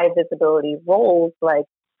very high visibility roles, like,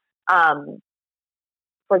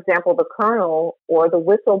 for example, the colonel or the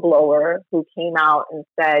whistleblower who came out and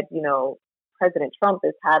said, you know, President Trump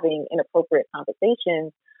is having inappropriate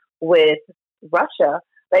conversations with Russia,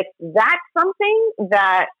 like that's something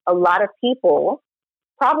that a lot of people,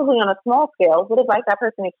 probably on a small scale, would have liked that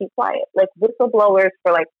person to keep quiet. Like whistleblowers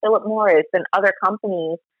for like Philip Morris and other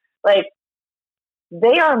companies, like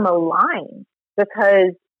they are maligned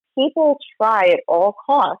because people try at all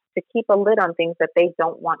costs to keep a lid on things that they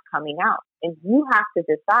don't want coming out. And you have to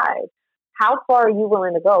decide, how far are you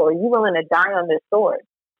willing to go? Are you willing to die on this sword?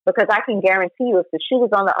 Because I can guarantee you, if the shoe was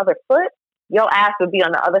on the other foot, your ass would be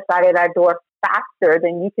on the other side of that door faster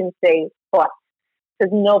than you can say, but.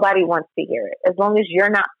 Because nobody wants to hear it. As long as you're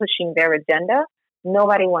not pushing their agenda,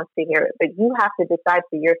 nobody wants to hear it. But you have to decide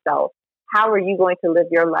for yourself, how are you going to live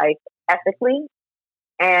your life ethically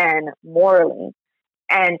and morally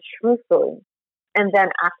and truthfully, and then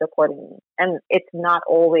act accordingly. And it's not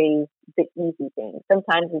always the easy thing.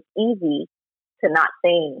 Sometimes it's easy to not say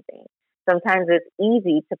anything. Sometimes it's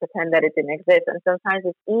easy to pretend that it didn't exist. And sometimes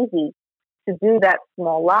it's easy to do that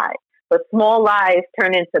small lie. But small lies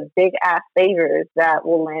turn into big ass favors that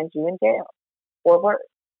will land you in jail or worse.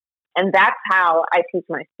 And that's how I teach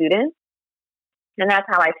my students. And that's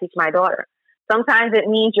how I teach my daughter. Sometimes it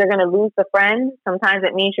means you're going to lose a friend. Sometimes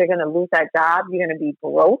it means you're going to lose that job. You're going to be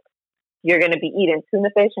broke. You're going to be eating tuna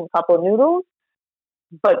fish and cup of noodles.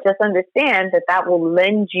 But just understand that that will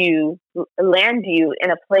land you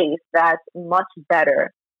in a place that's much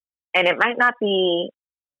better. And it might not be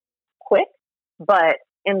quick, but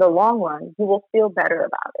in the long run, you will feel better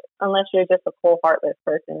about it. Unless you're just a cold, heartless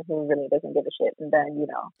person who really doesn't give a shit. And then, you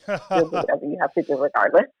know, you'll do whatever you have to do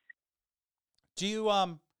regardless. Do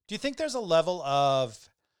you think there's a level of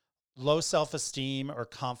low self-esteem or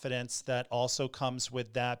confidence that also comes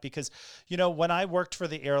with that. Because, when I worked for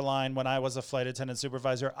the airline, when I was a flight attendant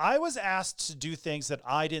supervisor, I was asked to do things that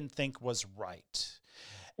I didn't think was right.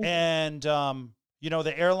 Mhm. And,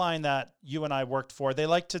 the airline that you and I worked for, they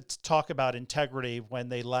like to talk about integrity when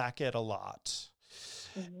they lack it a lot.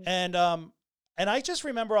 Mhm. And I just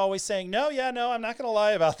remember always saying, no, I'm not going to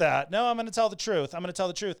lie about that. No, I'm going to tell the truth. I'm going to tell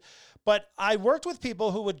the truth. But I worked with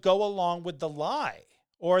people who would go along with the lie,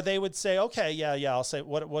 or they would say, okay, yeah, I'll say,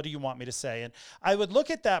 what do you want me to say? And I would look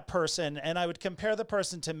at that person and I would compare the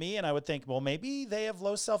person to me, and I would think, well, maybe they have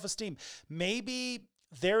low self-esteem. Maybe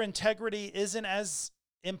their integrity isn't as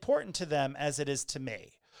important to them as it is to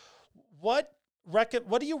me. What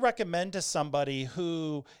do you recommend to somebody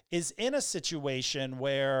who is in a situation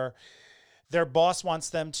where their boss wants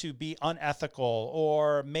them to be unethical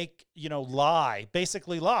or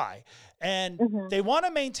basically lie, and Mhm. they want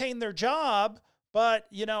to maintain their job, but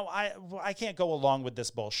I can't go along with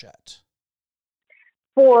this bullshit?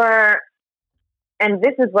 And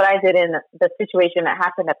this is what I did in the situation that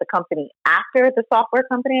happened at the company after the software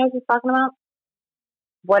company I was just talking about.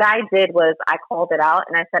 What I did was I called it out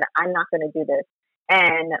and I said, I'm not going to do this.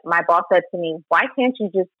 And my boss said to me, why can't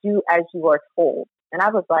you just do as you are told? And I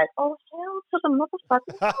was like, oh, hell to the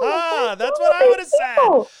motherfucking That's what I would have said.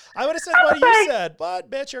 I would have said what you said,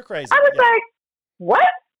 but bitch, you're crazy. I was like, what?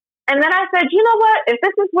 And then I said, you know what? If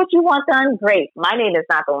this is what you want done, great. My name is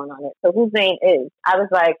not going on it. So whose name is? I was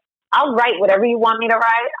like, I'll write whatever you want me to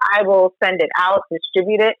write. I will send it out,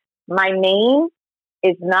 distribute it. My name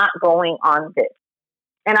is not going on this.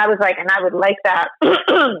 And I was like, and I would like that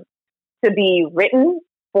to be written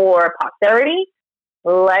for posterity.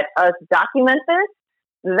 Let us document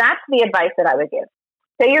this. That's the advice that I would give.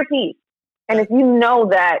 Say your piece. And if you know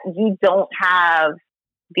that you don't have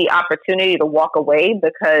the opportunity to walk away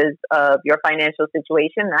because of your financial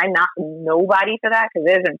situation, I knock nobody for that, because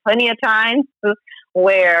there's been plenty of times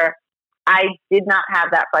where I did not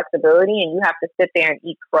have that flexibility and you have to sit there and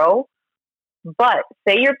eat crow. But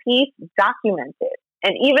say your piece, document it.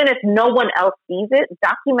 And even if no one else sees it,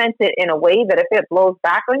 document it in a way that if it blows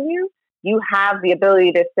back on you, you have the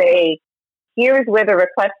ability to say, here's where the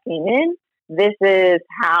request came in. This is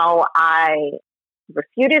how I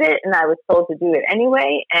refuted it, and I was told to do it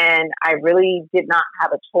anyway, and I really did not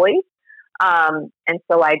have a choice. And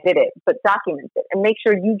so I did it. But document it and make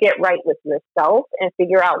sure you get right with yourself and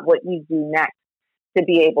figure out what you do next to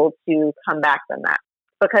be able to come back from that.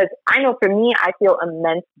 Because I know for me, I feel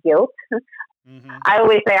immense guilt. Mm-hmm. I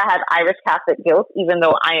always say I have Irish Catholic guilt, even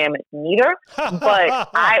though I am neither. But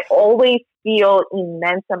I always feel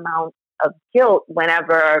immense amounts of guilt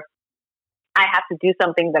whenever I have to do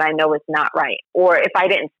something that I know is not right, or if I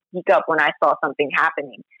didn't speak up when I saw something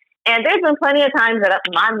happening. And there's been plenty of times that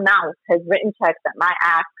my mouth has written checks that my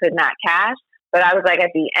ass could not cash. But I was like,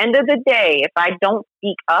 at the end of the day, if I don't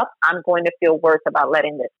speak up, I'm going to feel worse about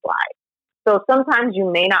letting this slide. So sometimes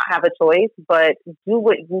you may not have a choice, but do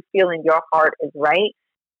what you feel in your heart is right.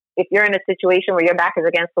 If you're in a situation where your back is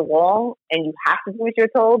against the wall and you have to do as you're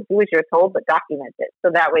told, do as you're told, but document it.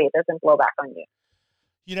 So that way it doesn't blow back on you.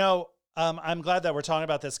 I'm glad that we're talking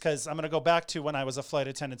about this, because I'm going to go back to when I was a flight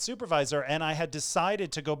attendant supervisor and I had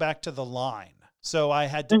decided to go back to the line. So I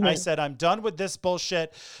said, I'm done with this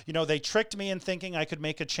bullshit. They tricked me in thinking I could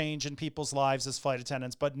make a change in people's lives as flight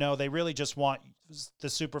attendants, but no, they really just want the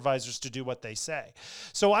supervisors to do what they say.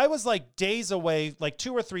 So I was like days away, like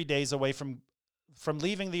 2 or 3 days away from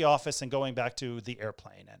leaving the office and going back to the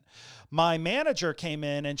airplane. And my manager came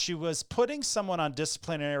in and she was putting someone on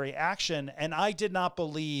disciplinary action, and I did not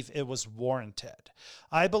believe it was warranted.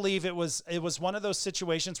 I believe it was one of those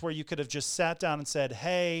situations where you could have just sat down and said,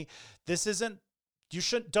 hey,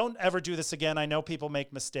 don't ever do this again. I know people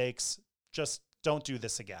make mistakes. Just don't do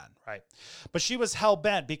this again. Right. But she was hell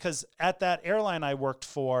bent, because at that airline I worked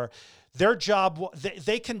for, their job,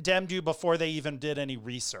 they condemned you before they even did any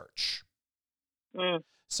research.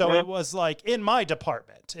 So it was like in my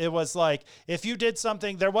department, it was like, if you did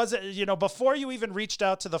something, there wasn't, before you even reached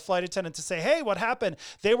out to the flight attendant to say, hey, what happened?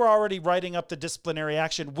 They were already writing up the disciplinary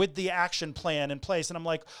action with the action plan in place. And I'm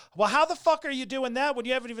like, well, how the fuck are you doing that when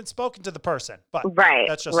you haven't even spoken to the person? But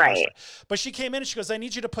that's just right. But she came in and she goes, I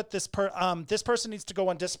need you to put this person needs to go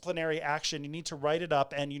on disciplinary action. You need to write it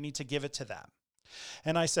up and you need to give it to them.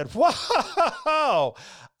 And I said, whoa,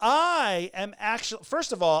 I am actually,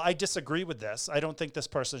 first of all, I disagree with this. I don't think this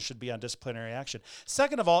person should be on disciplinary action.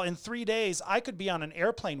 Second of all, in 3 days, I could be on an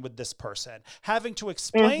airplane with this person, having to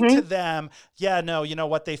explain to them, yeah, no, you know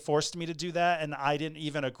what? They forced me to do that and I didn't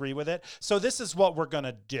even agree with it. So this is what we're going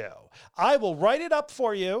to do. I will write it up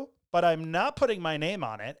for you. but I'm not putting my name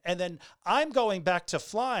on it. And then I'm going back to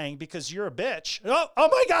flying because you're a bitch. Oh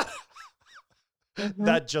my God. Mm-hmm.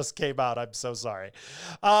 That just came out. I'm so sorry.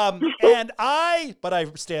 But I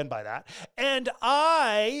stand by that. And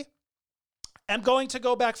I am going to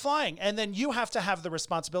go back flying. And then you have to have the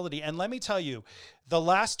responsibility. And let me tell you, the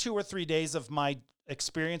last 2 or 3 days of my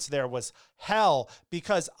experience there was hell,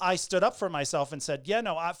 because I stood up for myself and said, yeah,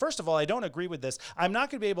 no, first of all, I don't agree with this. I'm not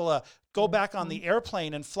going to be able to go back on the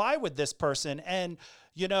airplane and fly with this person and,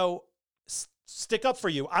 stick up for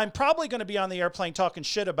you. I'm probably going to be on the airplane talking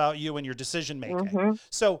shit about you and your decision making. Mm-hmm.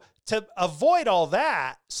 So to avoid all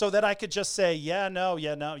that, so that I could just say, yeah,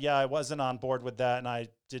 I wasn't on board with that and I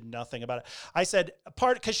did nothing about it. I said,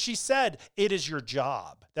 because she said, it is your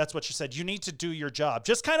job. That's what she said. You need to do your job.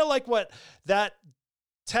 Just kind of like what that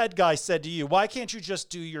Ted guy said to you. Why can't you just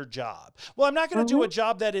do your job? Well, I'm not going to do a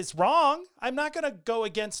job that is wrong. I'm not going to go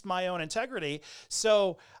against my own integrity.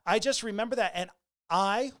 So I just remember that. And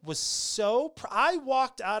I was I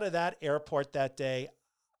walked out of that airport that day.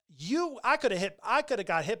 I could have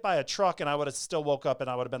got hit by a truck and I would have still woke up and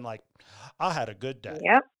I would have been like, I had a good day.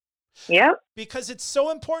 Yep. Because it's so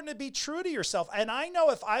important to be true to yourself. And I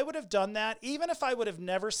know if I would have done that, even if I would have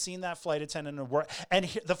never seen that flight attendant and work. And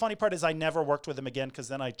the funny part is I never worked with him again, because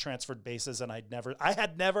then I transferred bases and I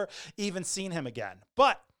had never even seen him again.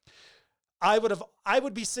 But I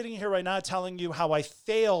would be sitting here right now telling you how I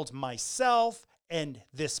failed myself and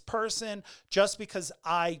this person just because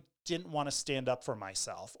I didn't want to stand up for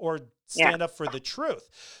myself or stand up for the truth.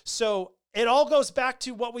 So it all goes back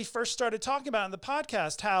to what we first started talking about in the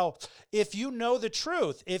podcast, how if you know the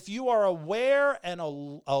truth, if you are aware and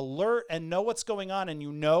alert and know what's going on and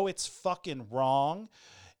you know it's fucking wrong,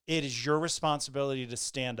 it is your responsibility to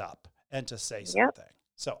stand up and to say something.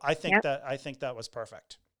 So I think that was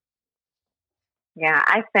perfect. Yeah,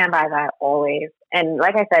 I stand by that always. And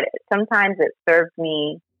like I said, sometimes it serves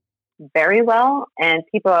me very well and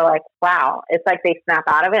people are like, wow, it's like they snap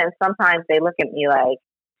out of it. And sometimes they look at me like,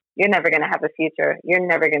 you're never going to have a future. You're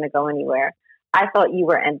never going to go anywhere. I thought you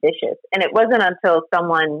were ambitious. And it wasn't until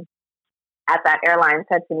someone at that airline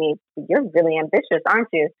said to me, you're really ambitious, aren't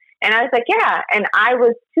you? And I was like, yeah. And I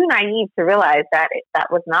was too naive to realize that that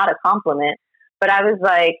was not a compliment. But I was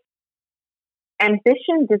like,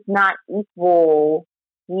 ambition does not equal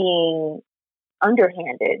being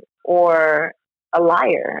underhanded or a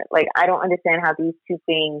liar. Like, I don't understand how these two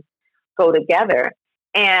things go together.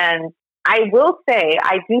 And I will say,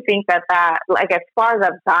 I do think that like, as far as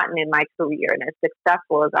I've gotten in my career and as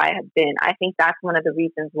successful as I have been, I think that's one of the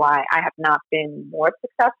reasons why I have not been more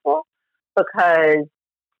successful, because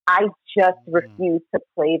I just refuse to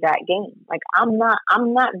play that game. Like, I'm not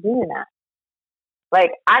doing that.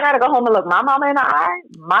 Like, I got to go home and look my mama in the eye.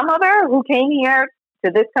 My mother, who came here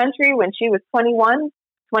to this country when she was 21,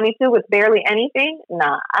 22 with barely anything.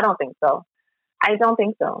 Nah, I don't think so.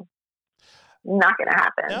 Not going to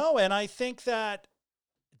happen. No, and I think that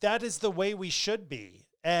is the way we should be.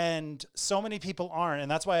 And so many people aren't. And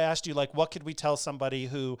that's why I asked you, like, what could we tell somebody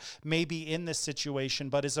who may be in this situation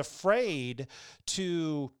but is afraid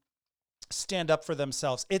to stand up for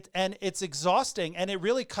themselves? It's exhausting, and it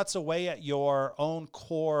really cuts away at your own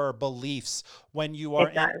core beliefs when you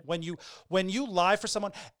are when you lie for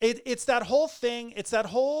someone. It's that whole thing. It's that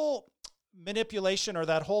whole manipulation or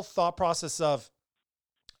that whole thought process of,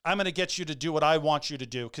 I'm going to get you to do what I want you to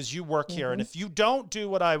do because you work here. And if you don't do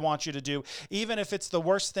what I want you to do, even if it's the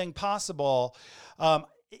worst thing possible,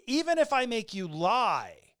 even if I make you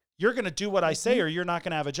lie, you're going to do what I say or you're not going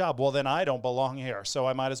to have a job. Well, then I don't belong here. So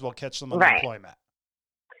I might as well catch some unemployment.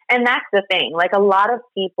 And that's the thing. Like, a lot of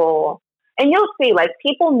people, and you'll see, like,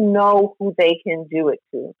 people know who they can do it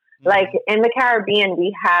to. Like, in the Caribbean,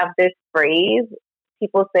 we have this phrase.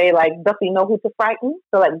 People say, like, Duffy know who to frighten.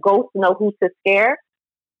 So, like, ghosts know who to scare.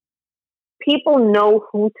 People know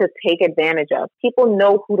who to take advantage of. People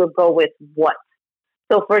know who to go with what.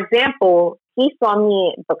 So, for example, he saw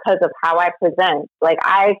me because of how I present. Like,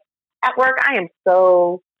 at work, I am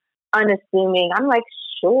so unassuming. I'm like,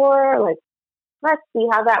 sure, like, let's see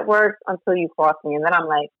how that works until you cross me. And then I'm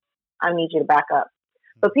like, I need you to back up.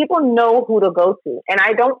 But people know who to go to. And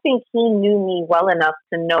I don't think he knew me well enough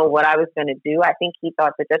to know what I was going to do. I think he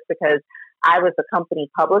thought that just because I was a company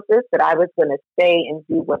publicist that I was going to stay and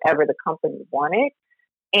do whatever the company wanted.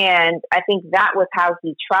 And I think that was how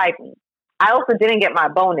he tried me. I also didn't get my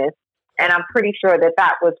bonus. And I'm pretty sure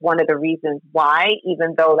that was one of the reasons why,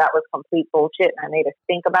 even though that was complete bullshit and I made us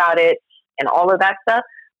think about it and all of that stuff.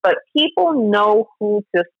 But people know who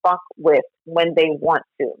to fuck with when they want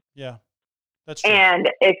to. Yeah, that's true. And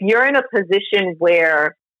if you're in a position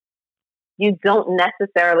where you don't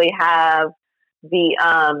necessarily have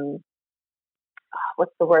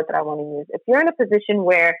what's the word that I want to use? If you're in a position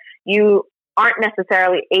where you aren't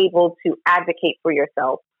necessarily able to advocate for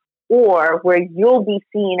yourself, or where you'll be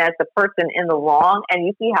seen as the person in the wrong, and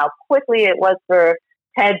you see how quickly it was for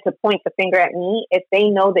Ted to point the finger at me, if they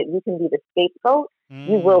know that you can be the scapegoat,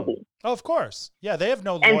 you will be. Oh, of course. Yeah, they have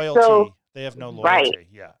no And loyalty. so, They have no loyalty. right.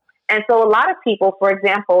 Yeah. And so a lot of people, for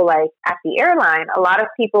example, like at the airline, a lot of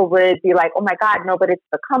people would be like, oh my God, no, but it's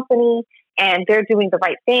the company and they're doing the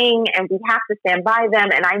right thing and we have to stand by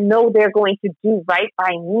them. And I know they're going to do right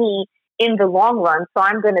by me in the long run. So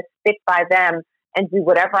I'm going to stick by them and do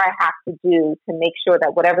whatever I have to do to make sure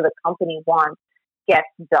that whatever the company wants gets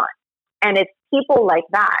done. And it's people like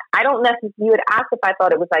that. I don't necessarily, you had asked if I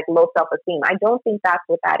thought it was like low self-esteem. I don't think that's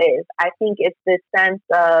what that is. I think it's this sense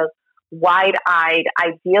of wide-eyed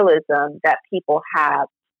idealism that people have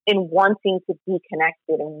in wanting to be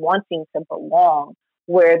connected and wanting to belong,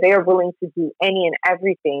 where they're willing to do any and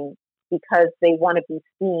everything because they want to be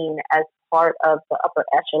seen as part of the upper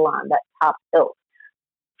echelon, that top ilk.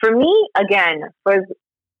 For me, again,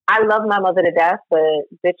 I love my mother to death, but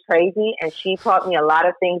bitch crazy, and she taught me a lot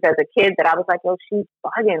of things as a kid that I was like, yo, she's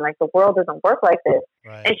bugging, like the world doesn't work like this.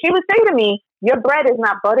 Right. And she would say to me, your bread is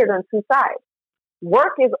not buttered on two sides.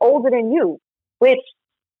 Work is older than you, which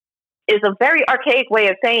is a very archaic way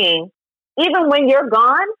of saying, even when you're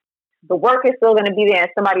gone, the work is still going to be there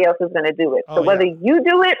and somebody else is going to do it. So whether you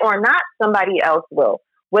do it or not, somebody else will.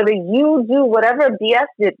 Whether you do whatever BS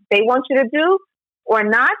that they want you to do or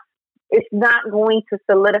not, it's not going to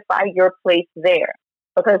solidify your place there.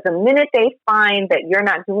 Because the minute they find that you're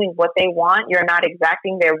not doing what they want, you're not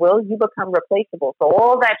exacting their will, you become replaceable. So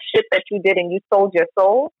all that shit that you did and you sold your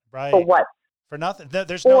soul, for what? For nothing.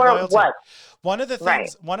 There's no loyalty. What? One of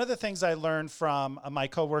the things I learned from my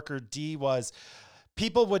coworker Dee was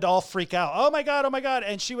people would all freak out. Oh my God.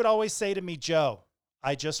 And she would always say to me, Joe,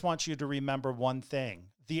 I just want you to remember one thing.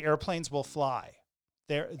 The airplanes will fly.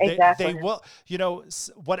 They will,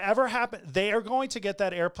 whatever happens, they are going to get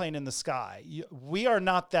that airplane in the sky. We are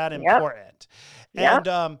not that important.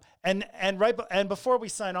 Yep. And before we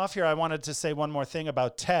sign off here, I wanted to say one more thing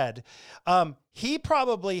about Ted.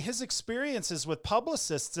 His experiences with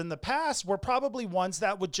publicists in the past were probably ones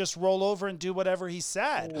that would just roll over and do whatever he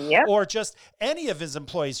said, or just any of his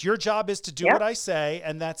employees. Your job is to do what I say,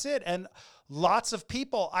 and that's it. And lots of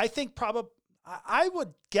people, I think I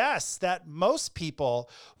would guess that most people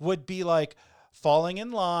would be like falling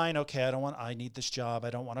in line. Okay, I need this job. I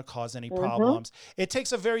don't want to cause any problems. It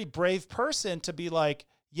takes a very brave person to be like,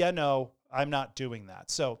 no, I'm not doing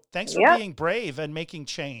that. So thanks for being brave and making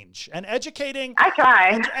change and educating. I try.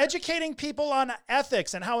 And educating people on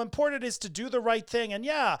ethics and how important it is to do the right thing. And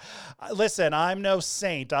listen, I'm no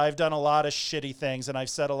saint. I've done a lot of shitty things and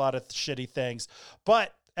I've said a lot of shitty things,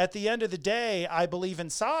 but at the end of the day, I believe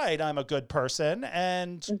inside I'm a good person,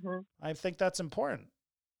 and I think that's important.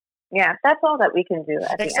 Yeah, that's all that we can do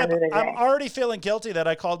at the end of the day. I'm already feeling guilty that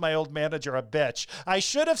I called my old manager a bitch. I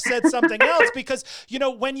should have said something else because,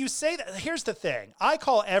 when you say that, here's the thing. I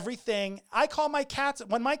call my cats,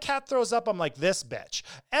 when my cat throws up, I'm like, this bitch.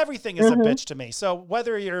 Everything is a bitch to me. So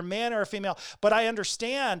whether you're a man or a female, but I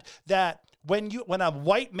understand that when a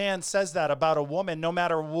white man says that about a woman, no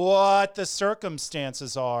matter what the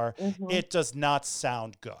circumstances are, it does not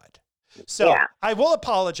sound good. So I will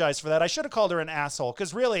apologize for that. I should have called her an asshole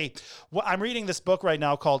because really, I'm reading this book right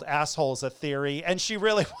now called Assholes, a Theory, and she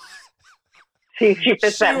really... She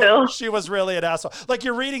fits that bill. She was really an asshole. Like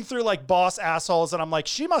you're reading through like boss assholes, and I'm like,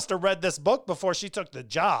 she must have read this book before she took the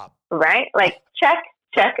job. Right? Like check.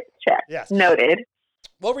 Yes. Noted.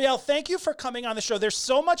 Well, Riel, thank you for coming on the show. There's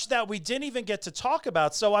so much that we didn't even get to talk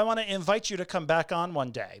about, so I want to invite you to come back on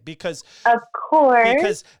one day because, of course,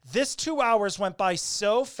 because this 2 hours went by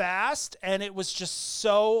so fast and it was just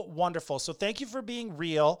so wonderful. So thank you for being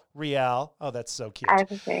Riel. Oh, that's so cute. I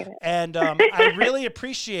appreciate it, and I really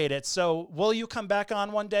appreciate it. So will you come back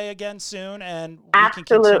on one day again soon, and we can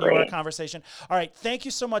continue our conversation? All right, thank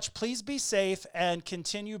you so much. Please be safe and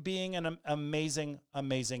continue being an amazing,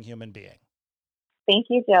 amazing human being. Thank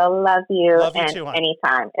you, Joe. Love you. Love you too, hon.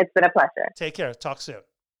 Anytime. It's been a pleasure. Take care. Talk soon.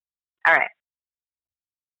 All right.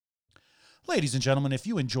 Ladies and gentlemen, if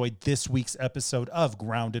you enjoyed this week's episode of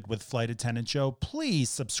Grounded with Flight Attendant Joe,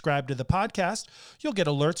 please subscribe to the podcast. You'll get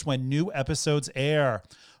alerts when new episodes air.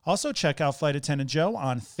 Also, check out Flight Attendant Joe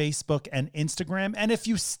on Facebook and Instagram. And if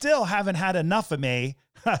you still haven't had enough of me,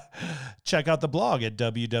 check out the blog at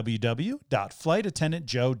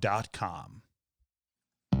www.flightattendantjoe.com.